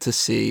love to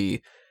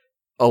see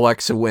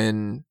Alexa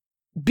win,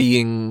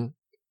 being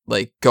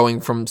like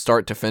going from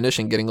start to finish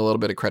and getting a little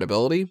bit of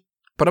credibility.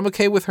 But I'm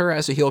okay with her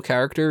as a heel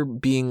character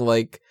being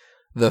like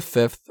the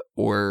 5th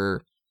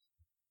or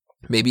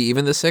maybe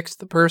even the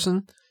 6th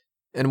person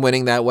and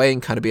winning that way,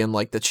 and kind of being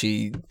like that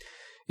she,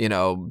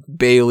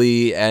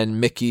 Bailey and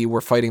Mickey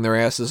were fighting their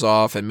asses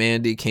off, and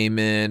Mandy came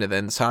in, and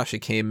then Sasha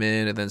came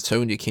in, and then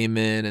Sonya came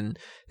in, and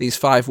these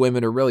 5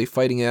 women are really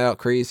fighting it out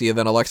crazy, and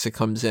then Alexa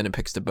comes in and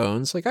picks the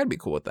bones. Like, I'd be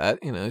cool with that.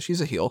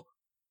 She's a heel.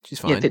 She's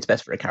fine. Yeah, it fits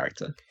best for a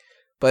character.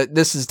 But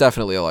this is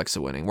definitely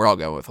Alexa winning. We're all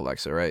going with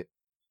Alexa, right?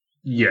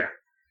 Yeah.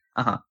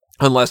 Uh-huh.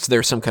 Unless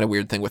there's some kind of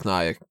weird thing with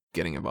Nia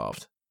getting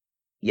involved.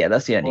 Yeah,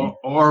 that's the only.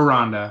 Or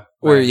Ronda.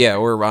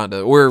 Or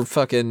Ronda. Or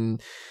fucking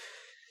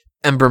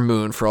Ember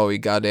Moon, for all we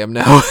goddamn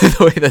know,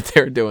 the way that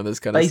they're doing this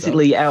kind of stuff.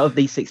 Basically, out of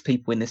these 6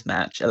 people in this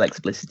match,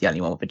 Alexa Bliss is the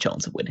only one with a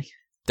chance of winning.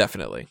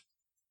 Definitely.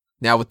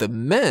 Now with the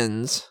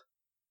men's,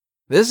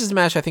 this is the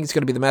match I think is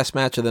going to be the best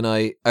match of the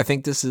night. I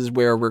think this is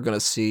where we're going to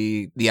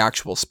see the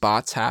actual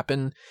spots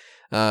happen.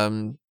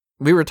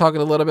 We were talking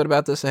a little bit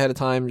about this ahead of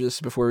time,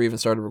 just before we even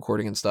started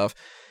recording and stuff,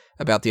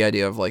 about the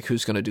idea of like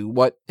who's going to do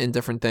what in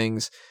different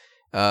things.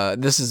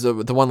 This is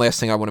the one last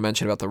thing I want to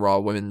mention about the Raw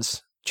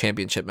Women's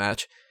Championship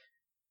match.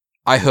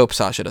 I hope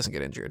Sasha doesn't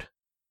get injured.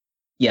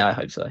 Yeah, I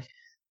hope so.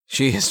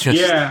 She is just...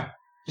 Yeah.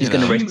 She's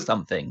going to risk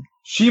something.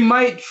 She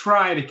might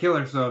try to kill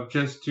herself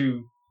just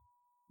to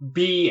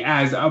be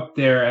as up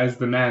there as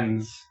the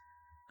men's.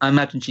 I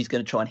imagine she's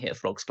going to try and hit a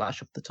frog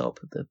splash off the top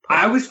of the...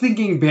 I was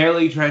thinking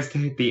Bailey tries to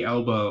hit the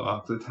elbow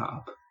off the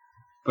top.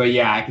 But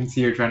yeah, I can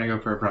see her trying to go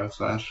for a frog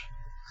splash.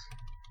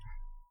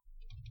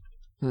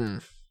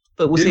 But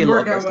we'll see a Didn't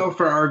lot work out well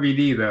for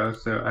RVD, though,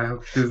 so I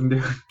hope she doesn't do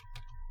it.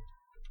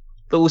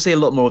 But we'll see a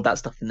lot more of that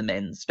stuff in the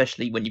men's,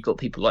 especially when you've got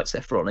people like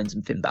Seth Rollins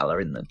and Finn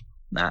Balor in the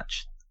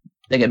match.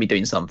 They're going to be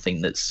doing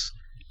something that's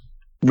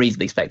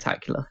reasonably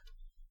spectacular.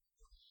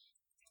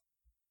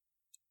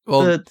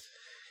 Well,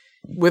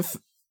 with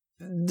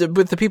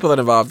the people that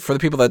involved, for the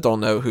people that don't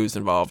know who's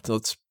involved,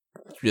 let's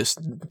just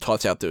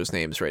toss out those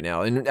names right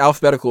now. In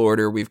alphabetical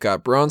order, we've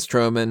got Braun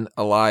Strowman,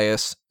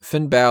 Elias,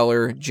 Finn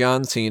Balor,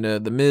 John Cena,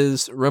 The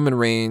Miz, Roman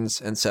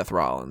Reigns, and Seth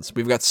Rollins.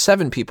 We've got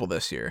 7 people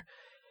this year.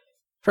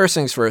 First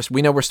things first,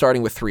 we know we're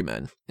starting with 3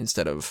 men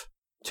instead of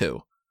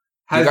 2.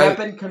 Has that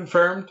been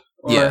confirmed?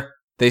 Or? Yeah,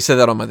 they said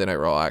that on Monday Night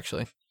Raw,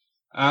 actually.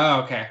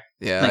 Oh, okay.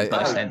 Yeah, Makes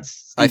no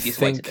sense. I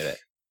think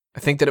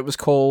that it was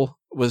Cole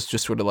was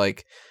just sort of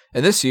like,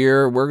 and this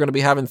year we're going to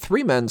be having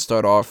 3 men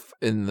start off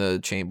in the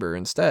chamber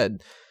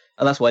instead.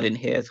 Oh, that's why I didn't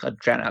hear it. I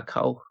drowned out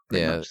Cole.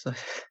 Yeah. Much, so.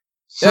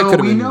 So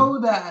we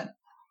know that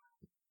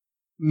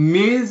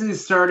Miz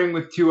is starting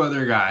with 2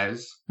 other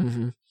guys,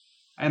 and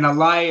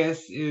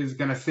Elias is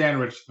going to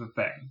sandwich the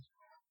thing.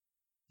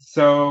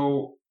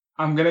 So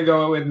I'm going to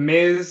go with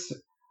Miz,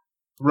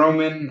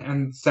 Roman,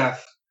 and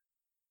Seth.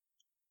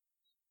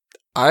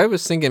 I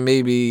was thinking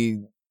maybe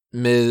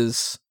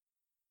Miz,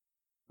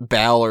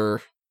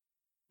 Balor,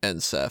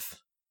 and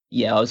Seth.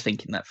 Yeah, I was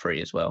thinking that 3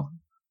 as well.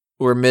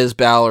 Or Miz,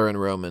 Balor, and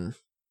Roman.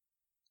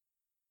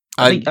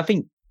 I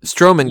think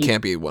Strowman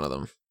can't be one of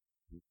them.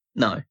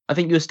 No, I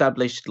think you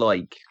established,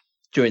 like,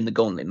 during the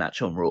Gauntlet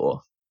match on Raw,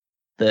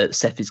 that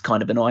Seth is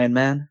kind of an Iron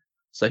Man,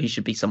 so he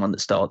should be someone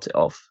that starts it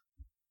off.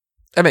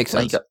 That makes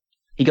sense.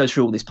 He goes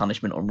through all this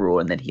punishment on Raw,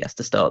 and then he has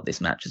to start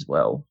this match as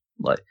well.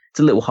 Like, it's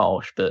a little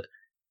harsh, but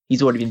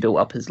he's already been built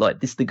up as,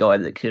 like, this is the guy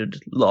that could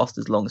last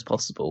as long as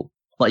possible.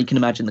 Like, you can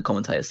imagine the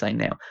commentator saying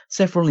now,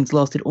 Seth Rollins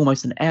lasted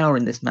almost an hour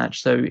in this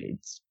match, so it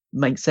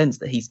makes sense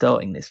that he's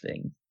starting this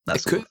thing.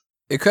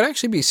 It could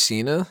actually be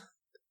Cena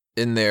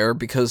in there,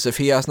 because if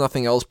he has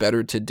nothing else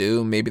better to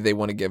do, maybe they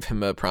want to give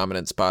him a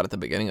prominent spot at the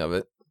beginning of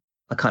it.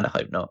 I kind of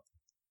hope not.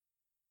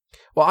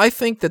 Well, I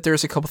think that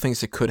there's a couple things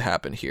that could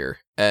happen here,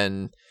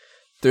 and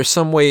there's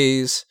some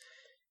ways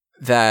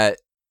that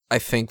I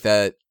think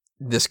that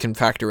this can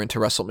factor into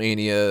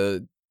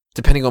WrestleMania,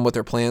 depending on what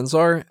their plans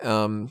are.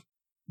 I'm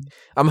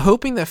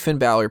hoping that Finn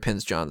Balor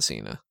pins John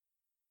Cena.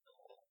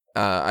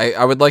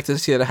 I would like to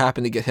see that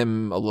happen to get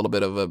him a little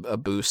bit of a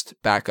boost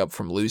back up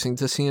from losing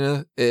to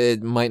Cena.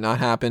 It might not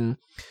happen.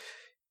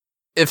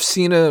 If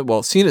Cena's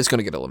going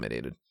to get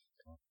eliminated.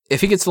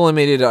 If he gets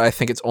eliminated, I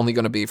think it's only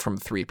going to be from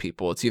 3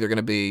 people. It's either going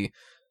to be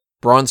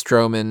Braun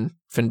Strowman,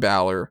 Finn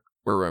Balor,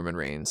 or Roman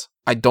Reigns.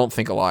 I don't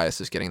think Elias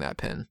is getting that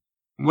pin.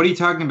 What are you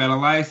talking about?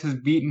 Elias has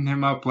beaten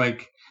him up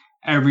like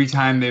every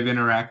time they've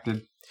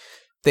interacted.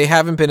 They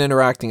haven't been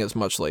interacting as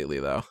much lately,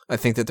 though. I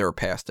think that they're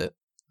past it.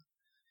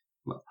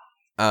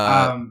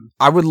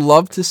 I would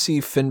love to see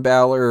Finn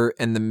Balor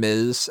and The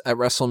Miz at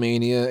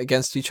WrestleMania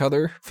against each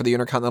other for the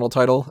Intercontinental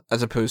title,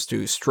 as opposed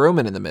to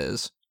Strowman and The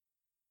Miz.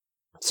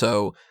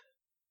 So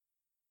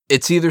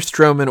it's either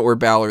Strowman or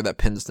Balor that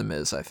pins The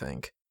Miz, I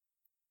think.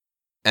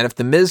 And if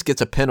The Miz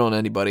gets a pin on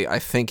anybody, I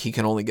think he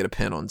can only get a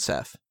pin on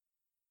Seth.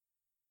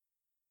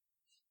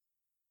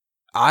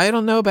 I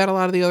don't know about a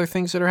lot of the other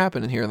things that are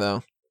happening here,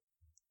 though.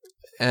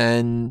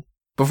 And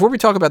before we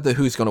talk about the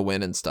who's going to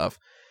win and stuff,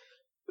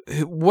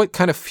 what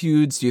kind of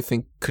feuds do you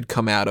think could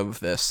come out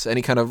of this?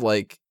 Any kind of,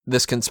 like,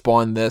 this can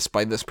spawn this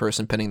by this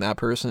person pinning that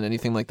person?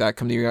 Anything like that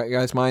come to your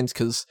guys' minds?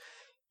 Because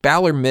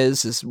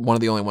Balor-Miz is one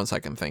of the only ones I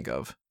can think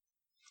of.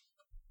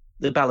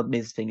 The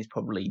Balor-Miz thing is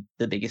probably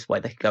the biggest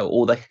way they could go,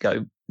 or they could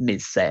go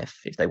Miz-Seth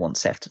if they want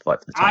Seth to fight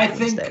for the title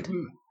instead. I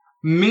think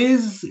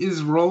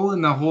Miz's role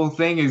in the whole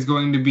thing is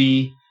going to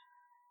be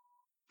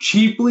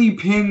cheaply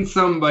pin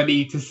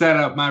somebody to set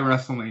up my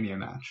WrestleMania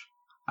match.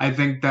 I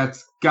think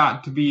that's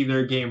got to be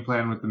their game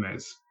plan with The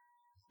Miz.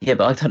 Yeah,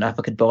 but I don't know if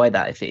I could buy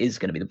that if it is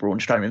going to be the Braun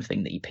Strowman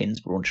thing that he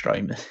pins Braun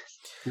Strowman.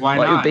 Why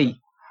not?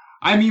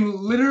 I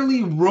mean,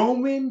 literally,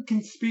 Roman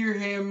can spear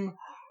him.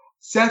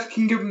 Seth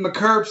can give him the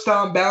curb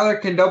stomp. Balor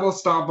can double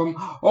stomp him.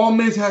 All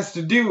Miz has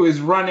to do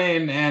is run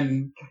in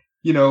and,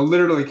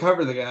 literally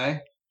cover the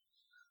guy.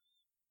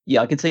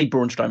 Yeah, I can see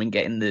Braun Strowman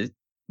getting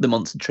the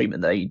monster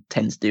treatment that he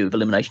tends to do with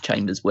Elimination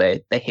Chambers,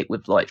 where they hit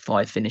with like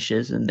 5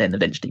 finishers and then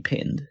eventually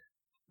pinned.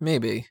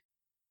 Maybe.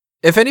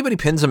 If anybody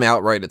pins him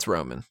outright, it's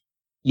Roman.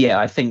 Yeah,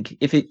 I think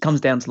if it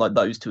comes down to like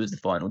those 2 as the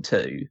final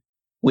 2,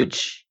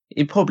 which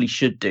it probably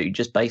should do,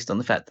 just based on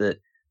the fact that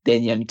they're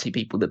the only 2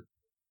 people that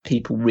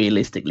people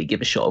realistically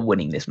give a shot of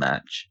winning this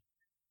match,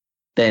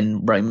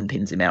 then Roman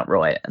pins him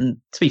outright. And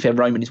to be fair,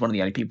 Roman is one of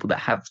the only people that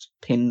have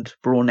pinned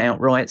Braun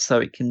outright, so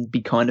it can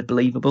be kind of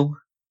believable.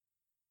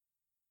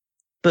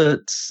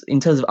 But in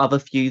terms of other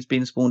feuds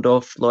being spawned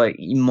off, like,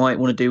 you might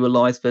want to do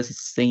Elias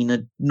versus Cena,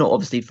 not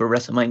obviously for a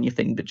WrestleMania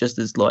thing, but just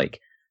as like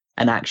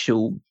an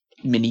actual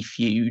mini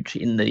feud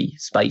in the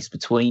space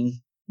between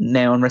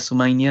now and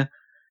WrestleMania.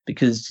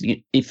 Because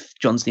if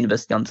John Cena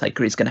versus The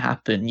Undertaker is going to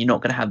happen, you're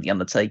not going to have The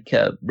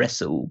Undertaker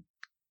wrestle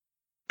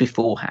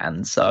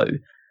beforehand. So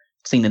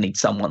Cena needs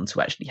someone to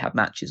actually have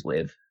matches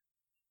with.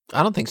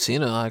 I don't think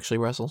Cena actually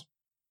wrestles.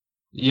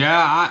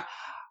 Yeah,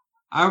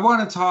 I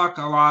want to talk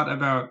a lot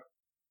about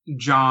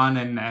John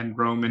and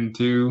Roman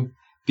too,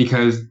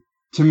 because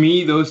to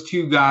me those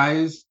 2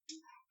 guys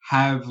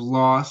have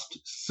lost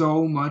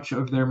so much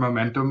of their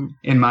momentum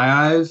in my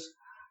eyes.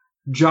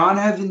 John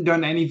hasn't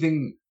done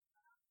anything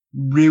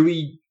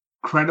really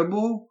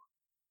credible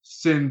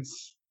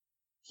since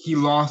he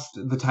lost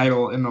the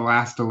title in the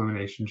last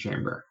Elimination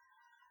Chamber.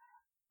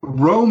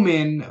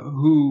 Roman,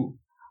 who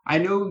I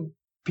know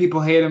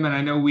people hate him, and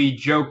I know we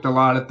joked a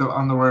lot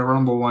on the Royal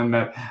Rumble one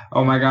that,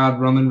 oh my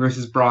God, Roman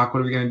versus Brock,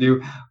 what are we gonna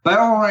do? By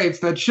all rights,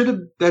 that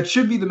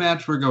should be the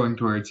match we're going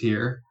towards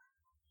here.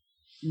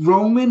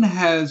 Roman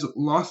has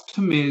lost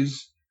to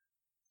Miz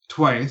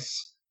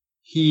twice.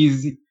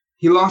 He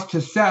lost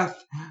to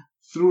Seth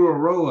through a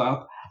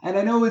roll-up. And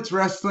I know it's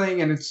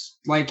wrestling, and it's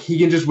like he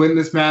can just win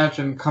this match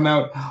and come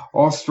out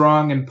all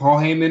strong, and Paul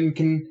Heyman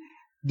can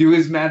do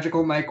his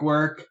magical mic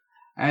work,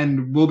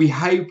 and we'll be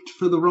hyped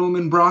for the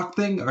Roman Brock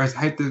thing, or as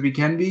hyped as we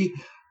can be.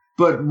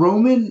 But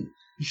Roman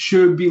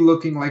should be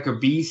looking like a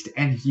beast,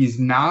 and he's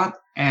not.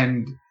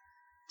 And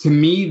to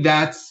me,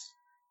 that's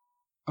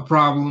a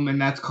problem,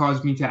 and that's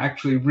caused me to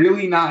actually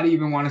really not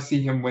even want to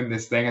see him win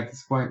this thing at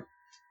this point.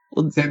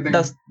 Well,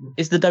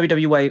 it's the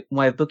WWE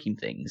way of booking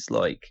things.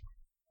 Like,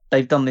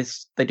 they've done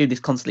this, they do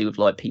this constantly with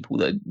like people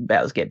that are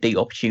about to get big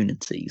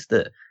opportunities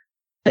that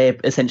they're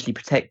essentially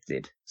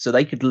protected. So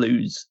they could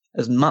lose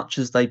as much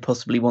as they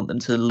possibly want them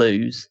to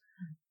lose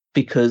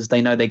because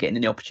they know they're getting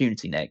an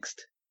opportunity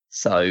next.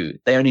 So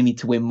they only need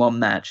to win one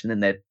match and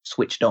then they're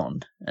switched on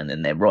and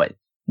then they're right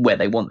where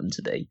they want them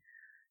to be.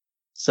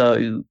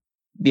 So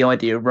the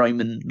idea of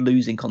Roman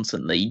losing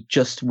constantly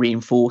just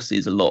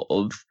reinforces a lot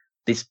of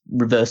this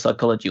reverse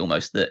psychology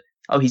almost that,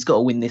 oh, he's got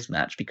to win this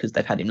match because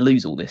they've had him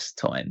lose all this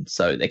time.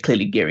 So they're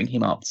clearly gearing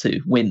him up to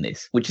win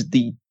this, which is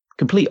the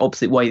complete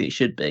opposite way that it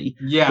should be.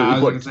 Yeah,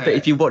 but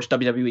if you watch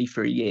WWE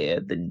for a year,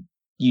 then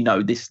you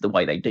know this is the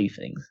way they do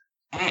things.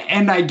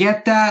 And I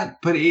get that,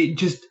 but it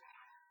just...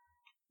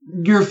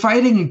 You're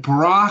fighting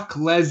Brock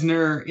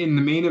Lesnar in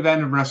the main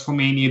event of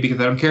WrestleMania because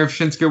I don't care if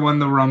Shinsuke won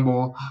the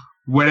Rumble.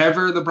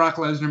 Whatever the Brock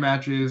Lesnar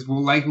match is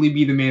will likely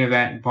be the main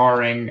event,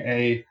 barring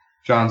a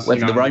John Cena.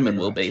 Whether the Roman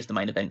will be is the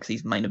main event because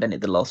he's main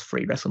evented the last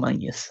 3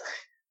 WrestleManias.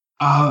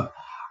 I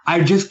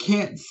just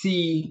can't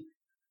see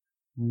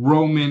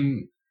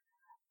Roman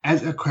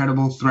as a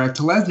credible threat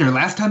to Lesnar.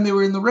 Last time they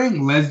were in the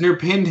ring, Lesnar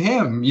pinned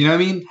him. You know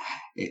what I mean?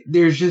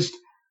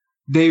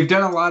 They've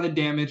done a lot of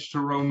damage to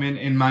Roman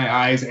in my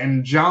eyes,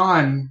 and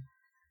John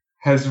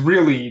has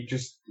really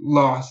just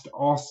lost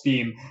all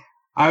steam.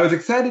 I was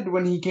excited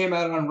when he came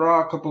out on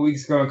Raw a couple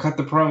weeks ago and cut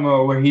the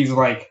promo where he's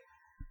like,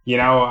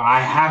 I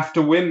have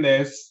to win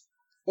this,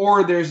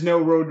 or there's no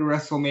road to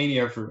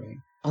WrestleMania for me.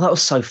 Oh, that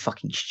was so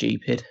fucking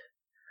stupid.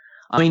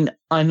 I mean,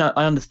 I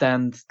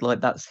understand,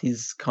 like, that's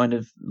his kind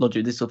of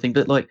logic, this sort of thing,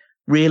 but, like,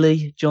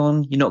 really,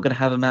 John, you're not going to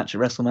have a match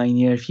at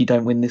WrestleMania if you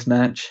don't win this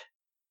match?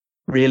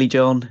 Really,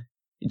 John?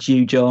 It's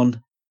you,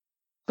 John.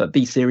 But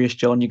be serious,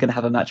 John, you're going to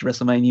have a match at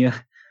WrestleMania.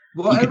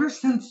 Well,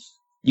 since...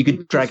 You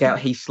could drag out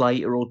Heath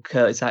Slater or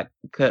Curtis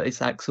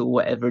Axel or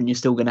whatever, and you're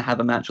still going to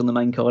have a match on the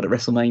main card at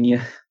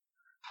WrestleMania.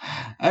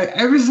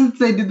 Ever since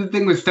they did the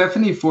thing with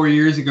Stephanie 4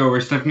 years ago, where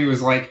Stephanie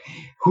was like,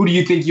 "Who do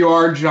you think you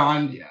are,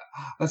 John?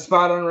 A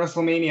spot on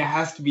WrestleMania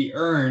has to be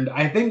earned."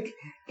 I think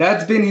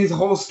that's been his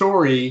whole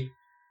story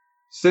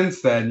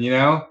since then.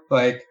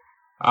 Like,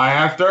 I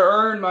have to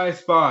earn my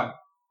spot.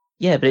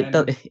 Yeah,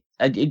 but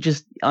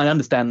I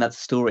understand that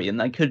story, and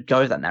they could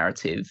go with that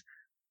narrative.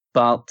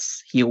 But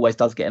he always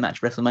does get a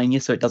match at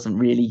WrestleMania, so it doesn't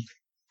really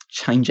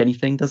change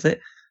anything, does it?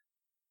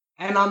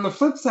 And on the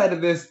flip side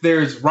of this,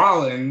 there's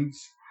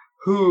Rollins,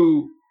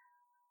 who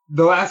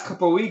the last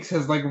couple of weeks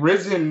has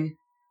risen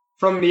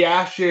from the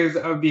ashes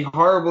of the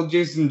horrible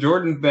Jason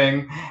Jordan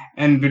thing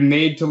and been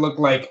made to look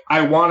like,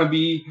 I want to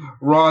be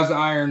Raw's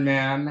Iron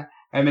Man.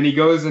 And then he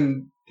goes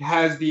and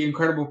has the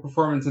incredible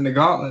performance in the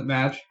Gauntlet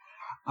match.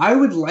 I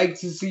would like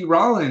to see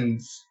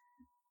Rollins,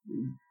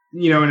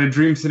 in a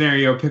dream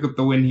scenario, pick up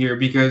the win here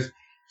because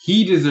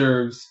he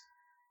deserves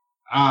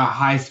a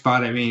high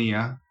spot at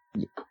Mania.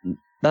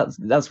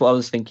 That's what I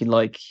was thinking.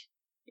 Like,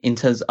 in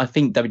terms, I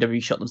think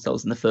WWE shot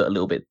themselves in the foot a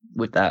little bit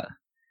with that.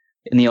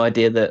 In the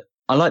idea that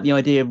I like the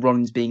idea of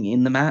Rollins being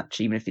in the match,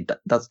 even if it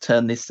does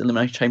turn this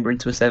Elimination Chamber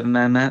into a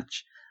 7-man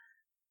match.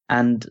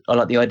 And I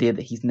like the idea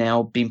that he's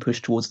now being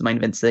pushed towards the main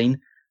event scene.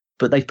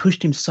 But they've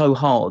pushed him so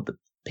hard that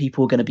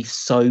people are going to be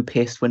so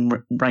pissed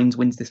when Reigns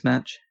wins this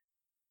match.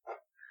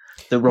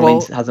 That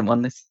Rollins hasn't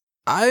won this.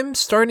 I'm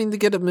starting to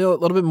get a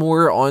little bit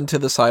more onto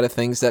the side of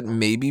things that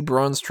maybe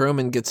Braun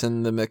Strowman gets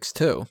in the mix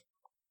too.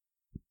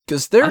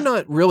 Because they're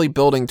not really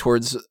building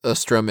towards a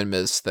Strowman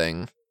Miz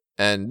thing.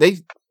 And they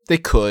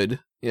could,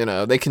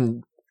 they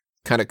can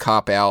kind of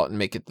cop out and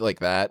make it like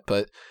that.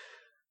 But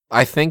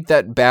I think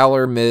that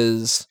Balor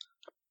Miz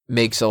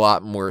makes a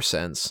lot more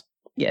sense.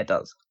 Yeah, it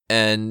does.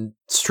 And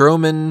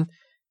Strowman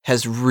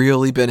has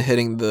really been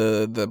hitting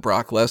the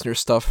Brock Lesnar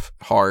stuff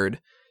hard.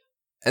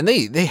 And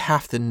they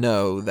have to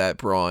know that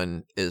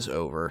Braun is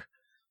over.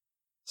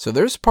 So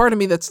there's part of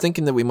me that's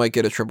thinking that we might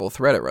get a triple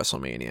threat at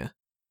WrestleMania.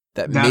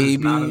 That's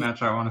maybe not a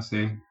match I want to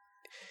see.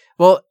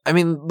 Well, I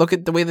mean, look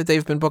at the way that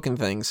they've been booking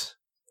things.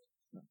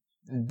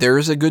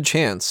 There's a good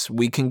chance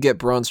we can get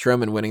Braun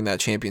Strowman winning that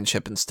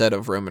championship instead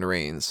of Roman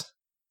Reigns.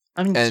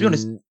 I mean, to be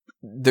honest,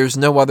 there's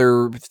no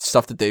other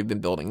stuff that they've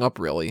been building up,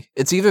 really.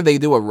 It's either they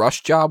do a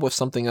rush job with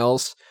something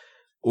else,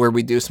 or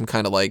we do some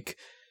kind of like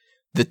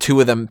the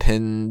two of them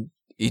pin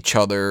each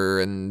other,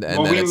 and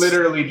well, then we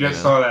literally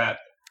just saw that.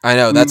 I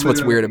know, that's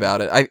what's weird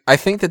about it. I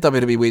think that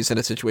WWE's in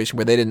a situation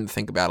where they didn't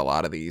think about a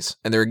lot of these,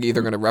 and they're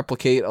either going to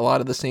replicate a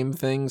lot of the same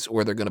things,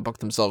 or they're going to book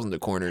themselves into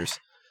corners.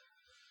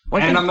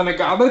 And I'm gonna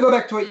go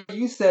back to what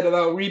you said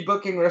about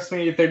rebooking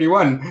WrestleMania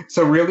 31.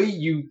 So really,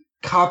 you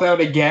cop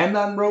out again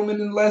on Roman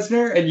and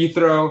Lesnar, and you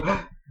throw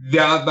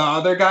the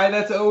other guy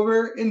that's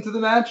over into the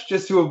match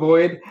just to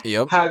avoid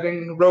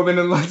having Roman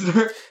and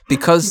Lesnar?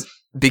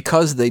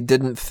 Because they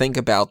didn't think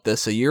about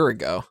this a year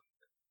ago.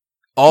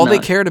 All they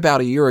cared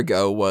about a year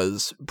ago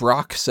was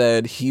Brock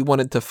said he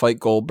wanted to fight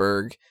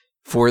Goldberg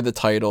for the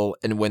title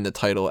and win the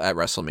title at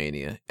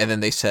WrestleMania. And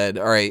then they said,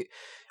 all right,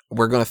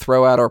 we're going to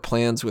throw out our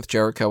plans with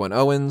Jericho and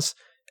Owens,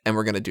 and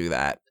we're going to do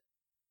that.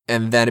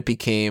 And then it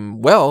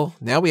became, well,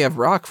 now we have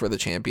Rock for the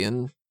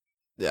champion.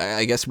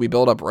 I guess we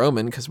build up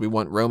Roman because we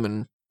want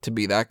Roman to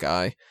be that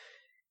guy.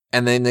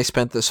 And then they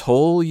spent this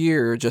whole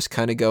year just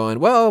kind of going,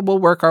 well, we'll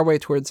work our way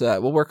towards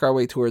that. We'll work our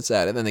way towards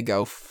that. And then they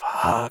go,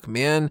 fuck,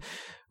 man.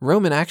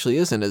 Roman actually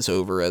isn't as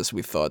over as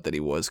we thought that he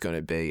was going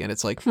to be. And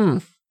it's like,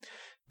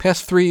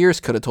 past 3 years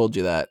could have told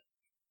you that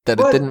it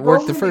didn't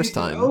work the first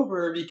time.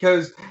 Over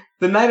because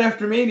the night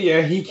after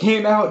Mania, he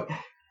came out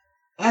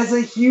as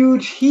a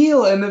huge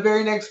heel. And the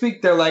very next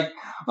week, they're like,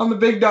 I'm the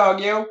big dog,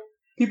 yo.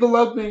 People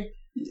love me.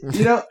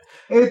 You know,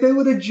 if they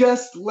would have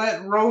just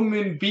let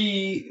Roman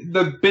be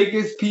the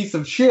biggest piece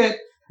of shit,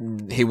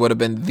 he would have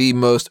been the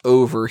most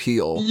over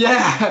heel.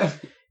 Yeah.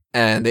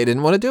 And they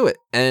didn't want to do it.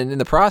 And in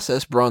the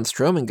process, Braun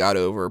Strowman got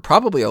over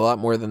probably a lot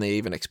more than they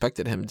even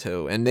expected him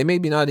to. And they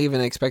maybe not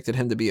even expected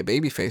him to be a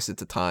babyface at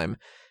the time.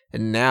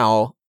 And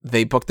now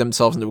they booked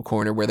themselves into a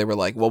corner where they were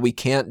like, well, we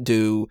can't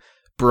do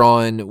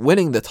Braun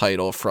winning the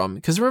title from...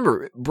 Because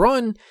remember,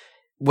 Braun...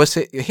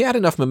 he had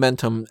enough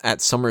momentum at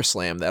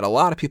SummerSlam that a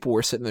lot of people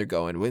were sitting there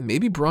going, well,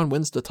 maybe Braun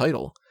wins the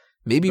title.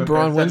 Maybe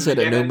Braun wins it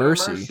at No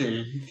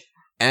Mercy.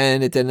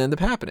 And it didn't end up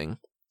happening.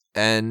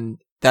 And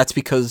that's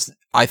because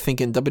I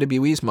think in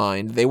WWE's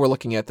mind, they were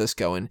looking at this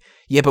going,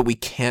 yeah, but we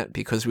can't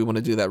because we want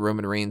to do that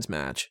Roman Reigns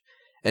match.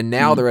 And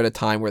now they're at a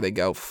time where they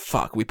go,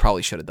 fuck, we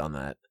probably should have done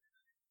that.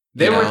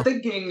 They were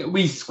thinking,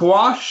 we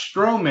squash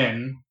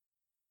Strowman,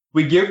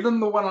 we give them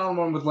the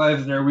one-on-one with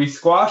Lesnar, we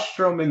squash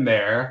Strowman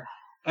there,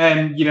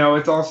 and, you know,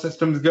 it's all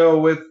systems go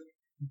with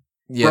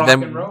Brock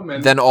and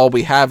Roman. Then all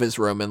we have is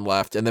Roman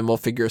left, and then we'll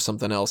figure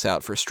something else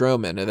out for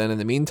Strowman. And then in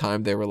the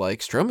meantime, they were like,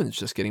 Strowman's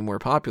just getting more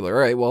popular.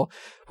 All right, well,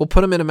 we'll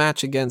put him in a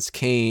match against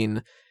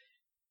Kane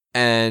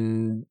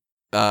and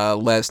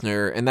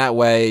Lesnar, and that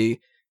way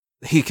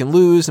he can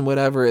lose and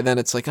whatever. And then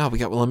it's like, oh, we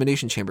got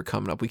Elimination Chamber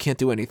coming up. We can't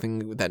do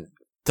anything that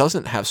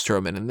doesn't have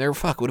Strowman in there.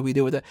 Fuck, what do we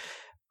do with that?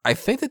 I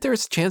think that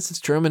there's a chance that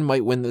Strowman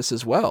might win this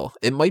as well.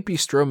 It might be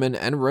Strowman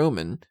and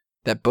Roman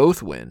that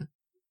both win.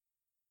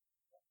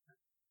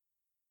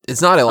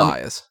 It's not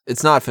Elias.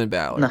 It's not Finn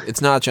Balor. No.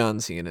 It's not John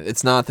Cena.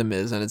 It's not The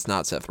Miz, and it's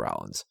not Seth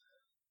Rollins.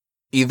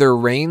 Either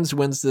Reigns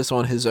wins this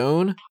on his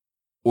own,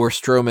 or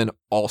Strowman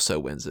also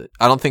wins it.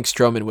 I don't think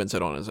Strowman wins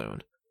it on his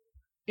own.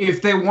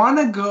 If they want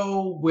to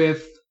go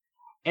with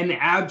an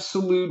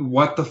absolute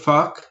what the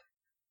fuck,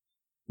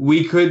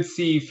 we could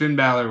see Finn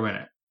Balor win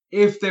it.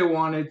 If they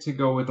wanted to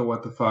go with the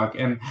what the fuck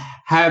and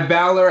have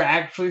Balor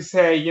actually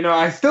say, you know,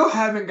 I still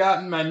haven't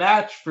gotten my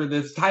match for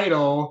this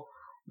title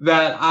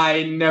that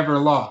I never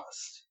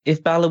lost.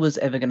 If Balor was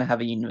ever going to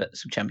have a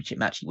Universal Championship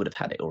match, he would have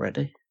had it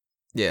already.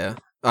 Yeah,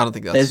 I don't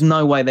think that's... There's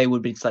no way they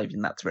would be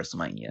saving that to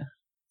WrestleMania.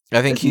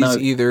 I think he's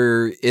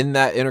either in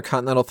that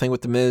Intercontinental thing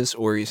with The Miz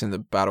or he's in the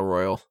Battle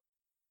Royal.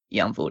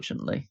 Yeah,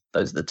 unfortunately.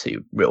 Those are the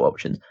two real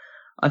options.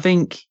 I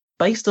think,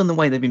 based on the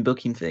way they've been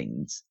booking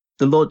things,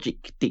 the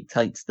logic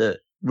dictates that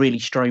really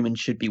Strowman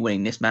should be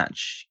winning this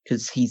match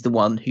because he's the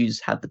one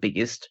who's had the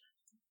biggest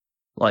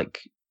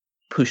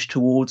push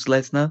towards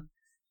Lesnar.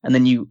 And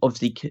then you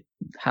obviously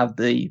have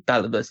the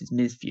Balor versus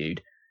Miz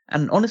feud.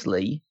 And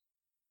honestly,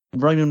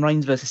 Roman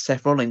Reigns versus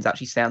Seth Rollins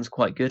actually sounds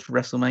quite good for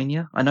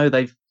WrestleMania. I know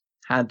they've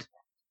had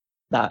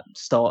that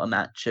starter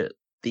match at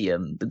the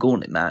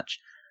Gauntlet match,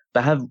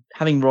 but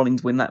having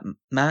Rollins win that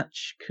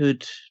match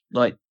could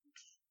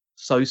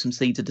sow some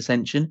seeds of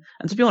dissension.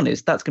 And to be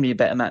honest, that's going to be a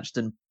better match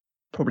than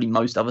probably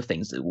most other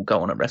things that will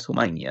go on at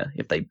WrestleMania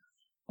if they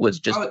was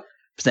just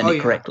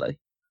presented correctly.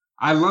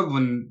 I love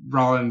when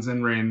Rollins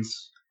and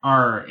Reigns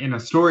are in a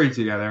story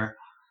together.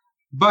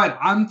 But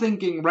I'm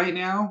thinking right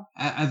now,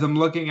 as I'm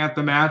looking at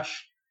the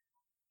match,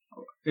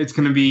 it's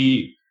going to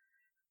be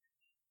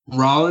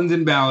Rollins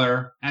and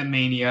Balor at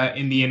Mania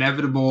in the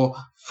inevitable,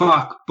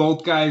 fuck,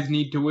 both guys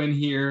need to win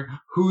here.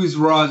 Who's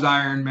Raw's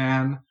Iron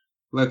Man?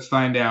 Let's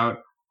find out.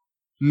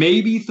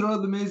 Maybe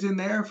throw The Miz in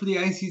there for the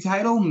IC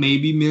title.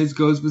 Maybe Miz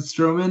goes with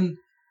Strowman.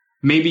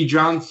 Maybe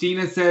John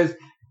Cena says,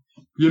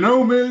 you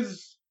know,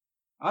 Miz,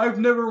 I've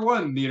never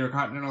won the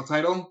Intercontinental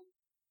title.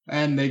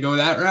 And they go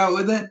that route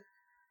with it.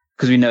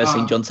 Because we've never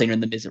seen John Cena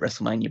and The Miz at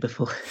WrestleMania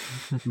before.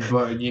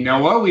 But you know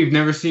what? We've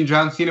never seen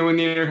John Cena win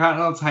the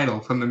Intercontinental title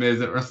from The Miz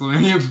at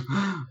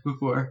WrestleMania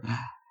before.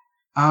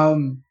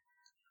 I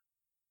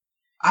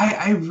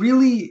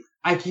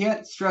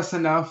can't stress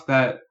enough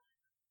that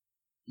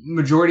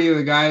majority of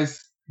the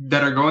guys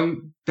that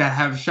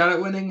have shot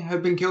at winning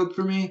have been killed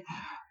for me.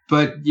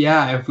 But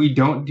yeah, if we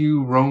don't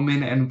do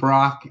Roman and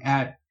Brock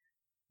at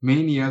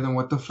Mania, then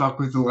what the fuck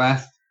was the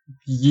last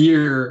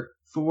year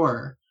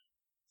for?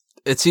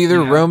 It's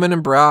either Roman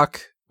and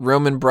Brock,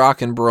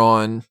 Brock and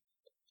Braun,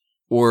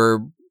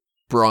 or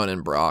Braun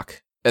and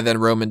Brock, and then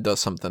Roman does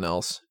something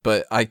else.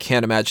 But I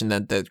can't imagine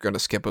that they're going to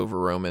skip over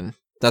Roman.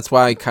 That's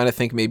why I kind of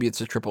think maybe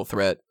it's a triple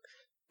threat,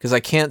 because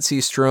I can't see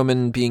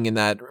Strowman being in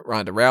that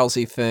Ronda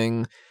Rousey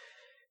thing,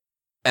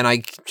 and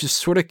I just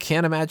sort of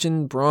can't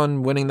imagine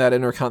Braun winning that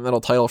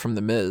Intercontinental title from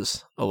The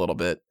Miz a little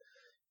bit.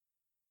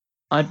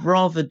 I'd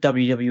rather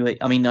WWE.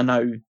 I mean, I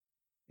know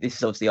this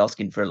is obviously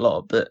asking for a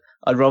lot, but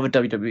I'd rather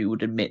WWE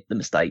would admit the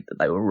mistake that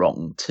they were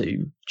wrong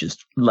to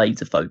just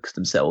laser focus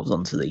themselves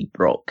onto the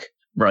Brock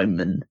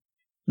Roman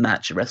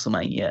match at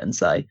WrestleMania and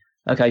say,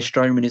 okay,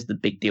 Strowman is the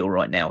big deal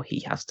right now.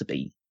 He has to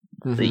be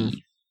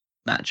the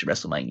match at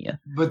WrestleMania.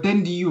 But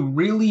then do you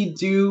really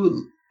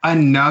do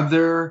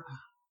another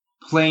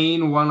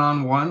plain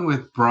one-on-one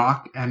with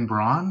Brock and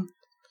Braun?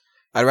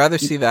 I'd rather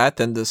see that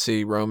than to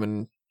see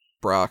Roman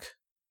Brock.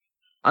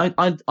 I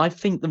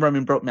think the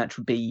Roman Brock match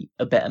would be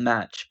a better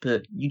match,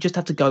 but you just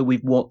have to go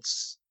with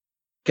what's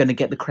going to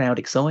get the crowd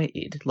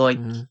excited. Like,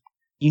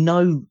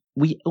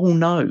 we all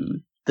know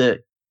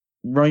that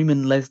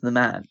Roman Lesnar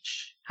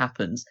match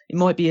happens. It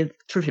might be a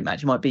terrific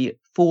match. It might be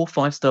 4 or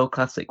 5 star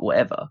classic,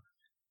 whatever.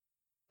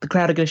 The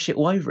crowd are going to shit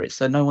all over it,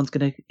 so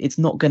it's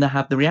not going to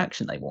have the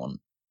reaction they want.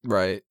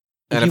 Right.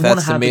 And if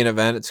that's the main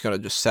event, it's going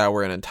to just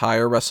sour an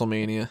entire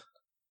WrestleMania.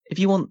 If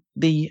you want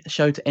the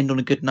show to end on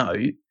a good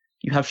note,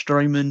 you have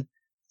Strowman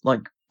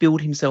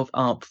build himself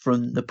up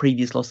from the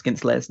previous loss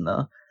against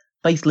Lesnar.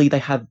 Basically, they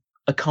have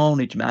a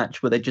carnage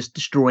match where they're just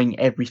destroying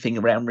everything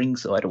around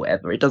ringside or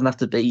whatever. It doesn't have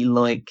to be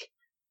like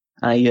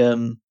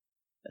a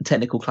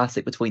technical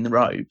classic between the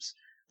ropes.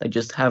 They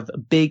just have a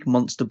big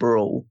monster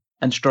brawl,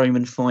 and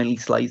Strowman finally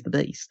slays the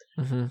beast.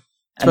 Mm-hmm.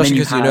 Especially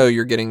because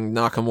you're getting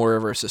Nakamura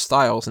versus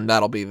Styles, and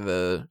that'll be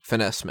the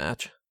finesse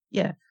match.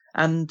 Yeah,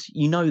 and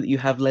you know that you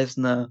have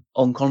Lesnar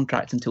on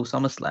contract until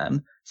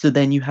SummerSlam, so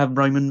then you have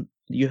Roman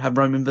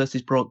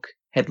versus Brock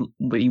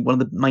be one of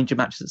the major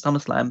matches at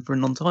SummerSlam for a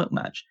non-title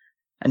match,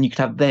 and you could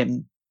have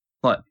them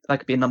that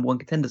could be a number 1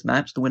 contenders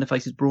match. The winner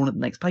faces Braun at the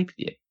next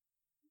pay-per-view.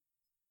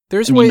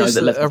 There's ways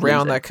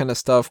around that kind of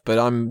stuff, but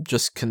I'm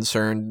just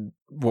concerned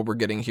what we're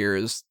getting here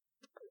is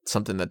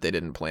something that they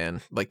didn't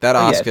plan. Like that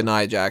Asuka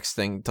Nia Jax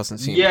thing doesn't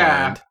seem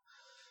planned.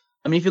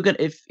 I mean,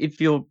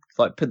 if you're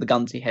put the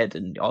gun to your head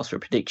and ask for a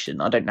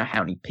prediction, I don't know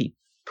how many people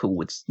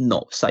would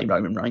not say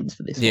Roman Reigns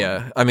for this one.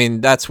 Yeah, I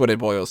mean, that's what it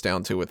boils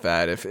down to with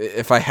that.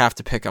 If I have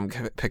to pick, I'm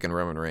picking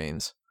Roman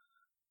Reigns.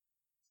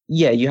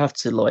 Yeah, you have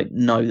to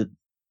know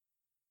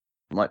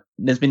that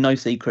there's been no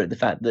secret the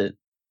fact that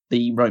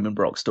the Roman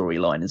Brock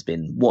storyline has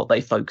been what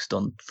they focused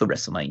on for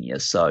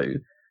WrestleMania. So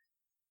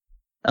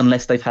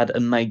unless they've had a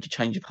major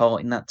change of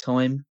heart in that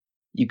time,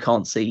 you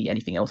can't see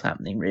anything else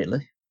happening,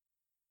 really.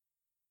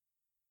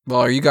 Well,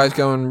 are you guys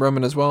going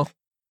Roman as well?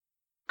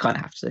 Kind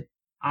of have to.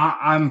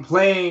 I'm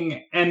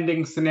playing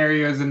ending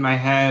scenarios in my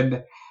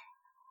head.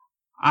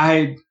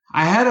 I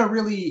had a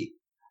really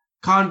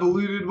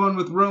convoluted one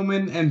with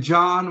Roman and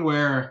John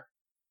where,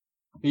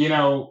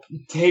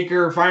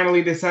 Taker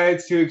finally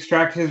decides to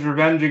extract his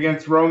revenge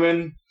against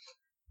Roman.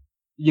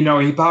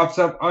 He pops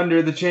up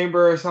under the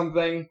chamber or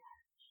something.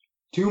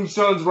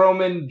 Tombstone's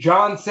Roman.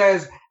 John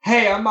says,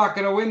 hey, I'm not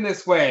going to win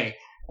this way.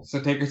 So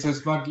Taker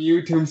says, fuck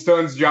you.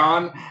 Tombstone's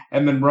John.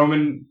 And then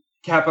Roman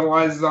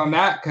capitalizes on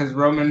that because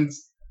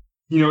Roman's,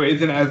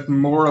 isn't as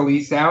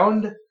morally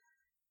sound.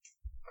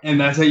 And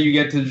that's how you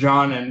get to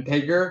John and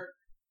Taker,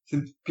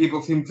 since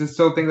people seem to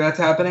still think that's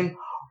happening.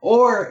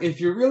 Or if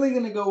you're really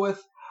going to go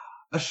with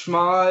a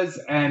schmoz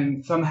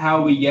and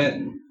somehow we get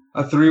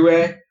a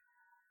 3-way,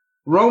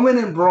 Roman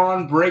and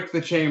Braun break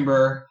the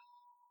chamber.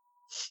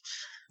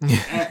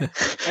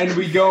 and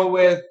we go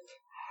with,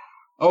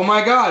 oh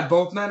my god,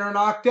 both men are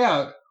knocked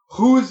out.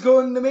 Who's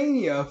going to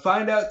Mania?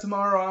 Find out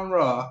tomorrow on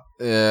Raw.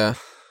 Yeah.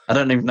 I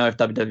don't even know if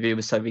WWE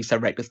was so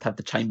reckless to have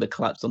the chamber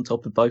collapse on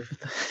top of both of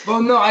them.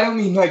 Well, no, I don't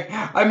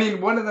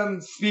mean one of them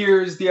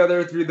spears the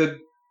other through the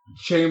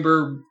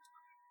chamber,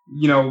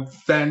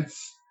 fence,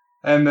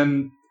 and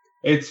then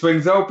it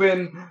swings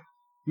open.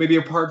 Maybe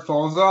a part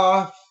falls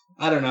off.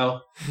 I don't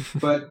know.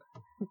 But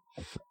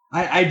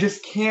I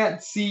just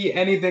can't see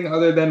anything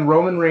other than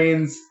Roman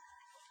Reigns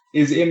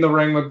is in the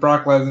ring with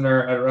Brock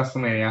Lesnar at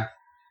WrestleMania.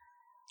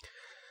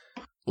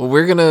 Well,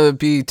 we're going to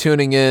be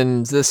tuning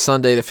in this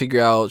Sunday to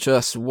figure out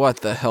just what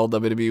the hell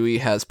WWE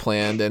has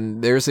planned,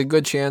 and there's a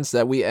good chance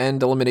that we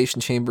end Elimination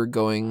Chamber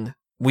going,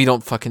 we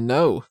don't fucking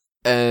know.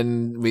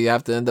 And we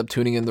have to end up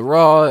tuning in the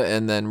Raw,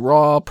 and then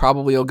Raw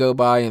probably will go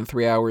by in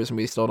 3 hours and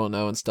we still don't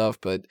know and stuff,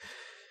 but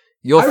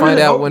you'll find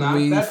out when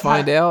we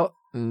find out.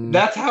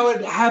 That's how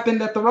it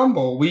happened at the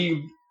Rumble.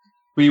 We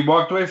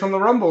walked away from the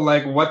Rumble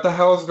like, what the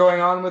hell is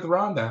going on with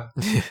Ronda?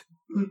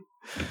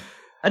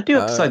 I do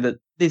have to say that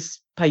this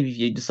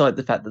pay-per-view, despite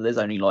the fact that there's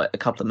only like a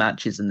couple of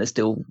matches and there's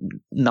still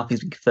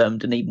nothing's been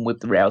confirmed, and even with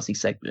the Rousey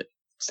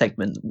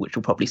segment, which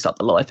will probably suck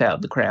the life out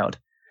of the crowd,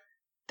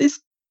 this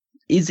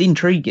is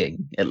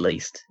intriguing. At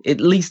least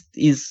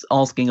is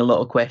asking a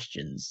lot of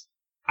questions.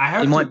 I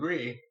have to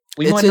agree.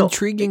 It's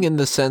intriguing in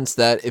the sense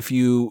that if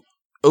you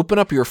open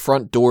up your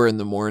front door in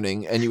the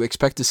morning and you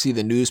expect to see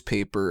the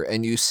newspaper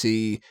and you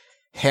see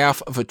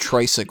half of a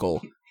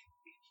tricycle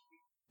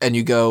and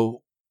you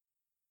go,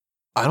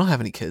 I don't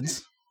have any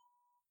kids.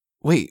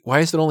 Wait, why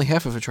is it only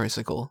half of a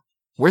tricycle?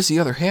 Where's the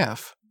other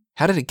half?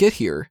 How did it get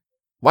here?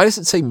 Why does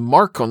it say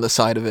Mark on the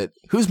side of it?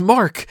 Who's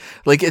Mark?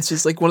 Like, it's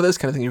just like one of those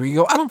kind of things where you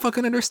go, I don't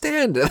fucking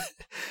understand.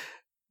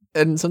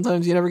 And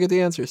sometimes you never get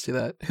the answers to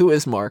that. Who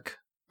is Mark?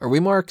 Are we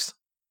Marks?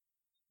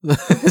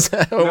 Is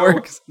that how it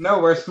works? No,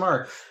 we're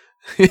smart.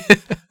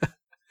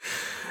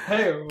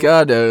 Hey,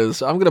 God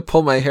knows. I'm going to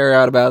pull my hair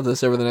out about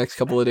this over the next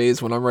couple of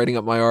days when I'm writing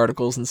up my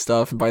articles and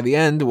stuff. And by the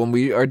end, when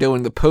we are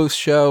doing the post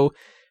show,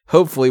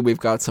 hopefully we've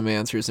got some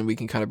answers and we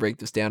can kind of break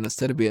this down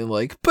instead of being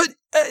like, but,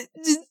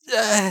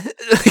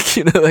 like,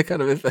 you know, that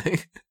kind of a thing.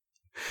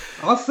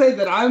 I'll say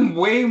that I'm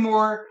way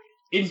more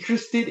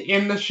interested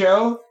in the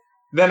show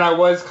than I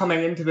was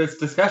coming into this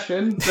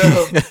discussion.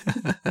 So.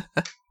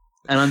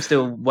 And I'm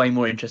still way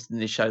more interested in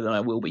this show than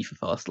I will be for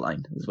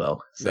Fastlane as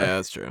well. So. Yeah,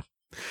 that's true.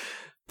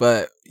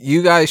 But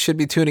you guys should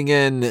be tuning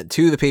in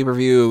to the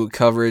pay-per-view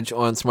coverage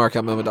on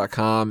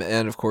smarkoutmoment.com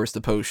and, of course, the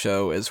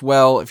post-show as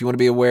well. If you want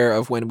to be aware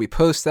of when we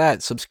post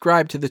that,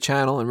 subscribe to the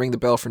channel and ring the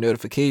bell for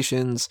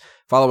notifications.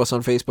 Follow us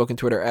on Facebook and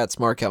Twitter at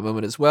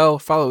smarkoutmoment as well.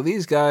 Follow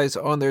these guys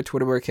on their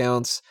Twitter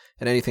accounts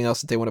and anything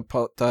else that they want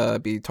to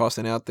be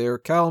tossing out there.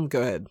 Callum,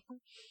 go ahead.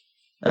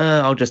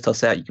 I'll just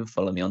toss out. You can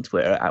follow me on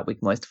Twitter at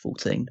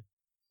Wigmeister14.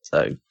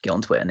 So get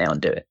on Twitter now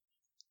and do it.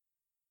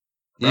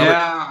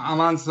 Yeah, I'm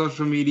on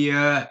social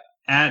media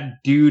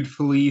at Dude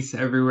Felice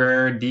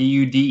everywhere.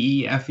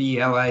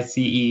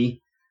 DUDEFELICE.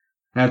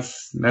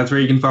 That's where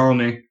you can follow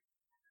me.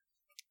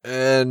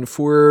 And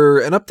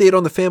for an update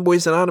on the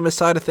Fanboys Anonymous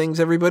side of things,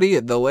 everybody,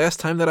 the last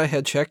time that I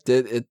had checked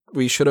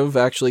we should have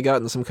actually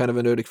gotten some kind of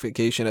a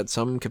notification at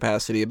some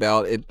capacity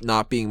about it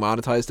not being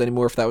monetized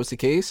anymore if that was the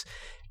case.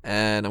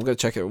 And I'm going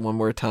to check it one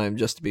more time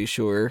just to be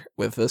sure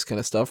with this kind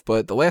of stuff.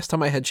 But the last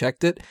time I had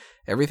checked it,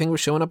 everything was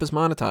showing up as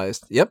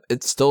monetized. Yep,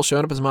 it's still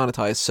showing up as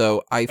monetized.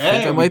 So I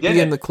think I might be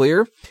in the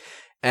clear.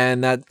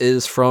 And that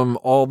is from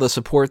all the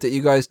support that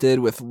you guys did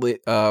with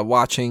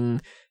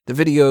watching the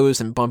videos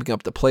and bumping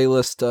up the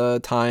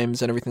playlist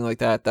times and everything like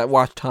that. That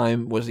watch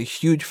time was a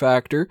huge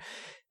factor.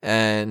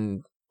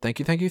 And thank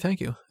you.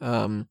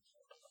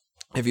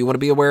 If you want to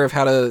be aware of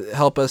how to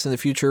help us in the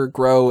future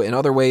grow in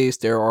other ways,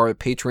 there are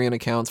Patreon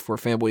accounts for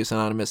Fanboys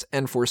Anonymous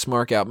and for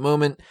Smark Out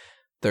Moment.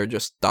 They're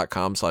just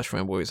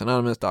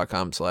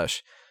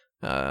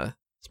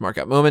 .com/fanboysanonymous,.com/Smark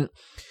Out Moment.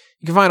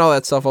 You can find all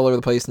that stuff all over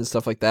the place and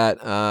stuff like that.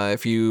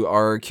 If you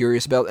are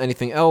curious about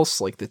anything else,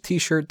 like the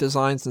t-shirt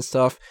designs and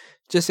stuff,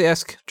 just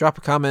ask, drop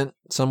a comment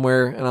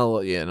somewhere, and I'll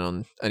let you in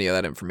on any of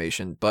that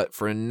information. But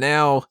for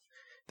now,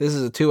 this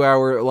is a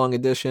 2-hour long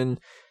edition.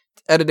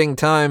 Editing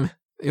time.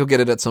 You'll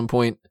get it at some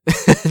point.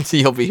 So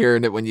you'll be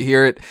hearing it when you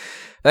hear it.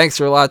 Thanks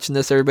for watching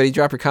this, everybody.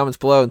 Drop your comments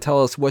below and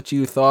tell us what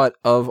you thought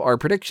of our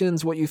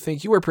predictions, what you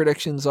think your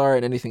predictions are,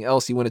 and anything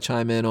else you want to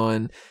chime in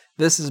on.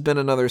 This has been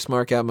another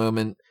Smark Out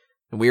Moment,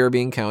 and we are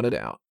being counted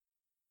out.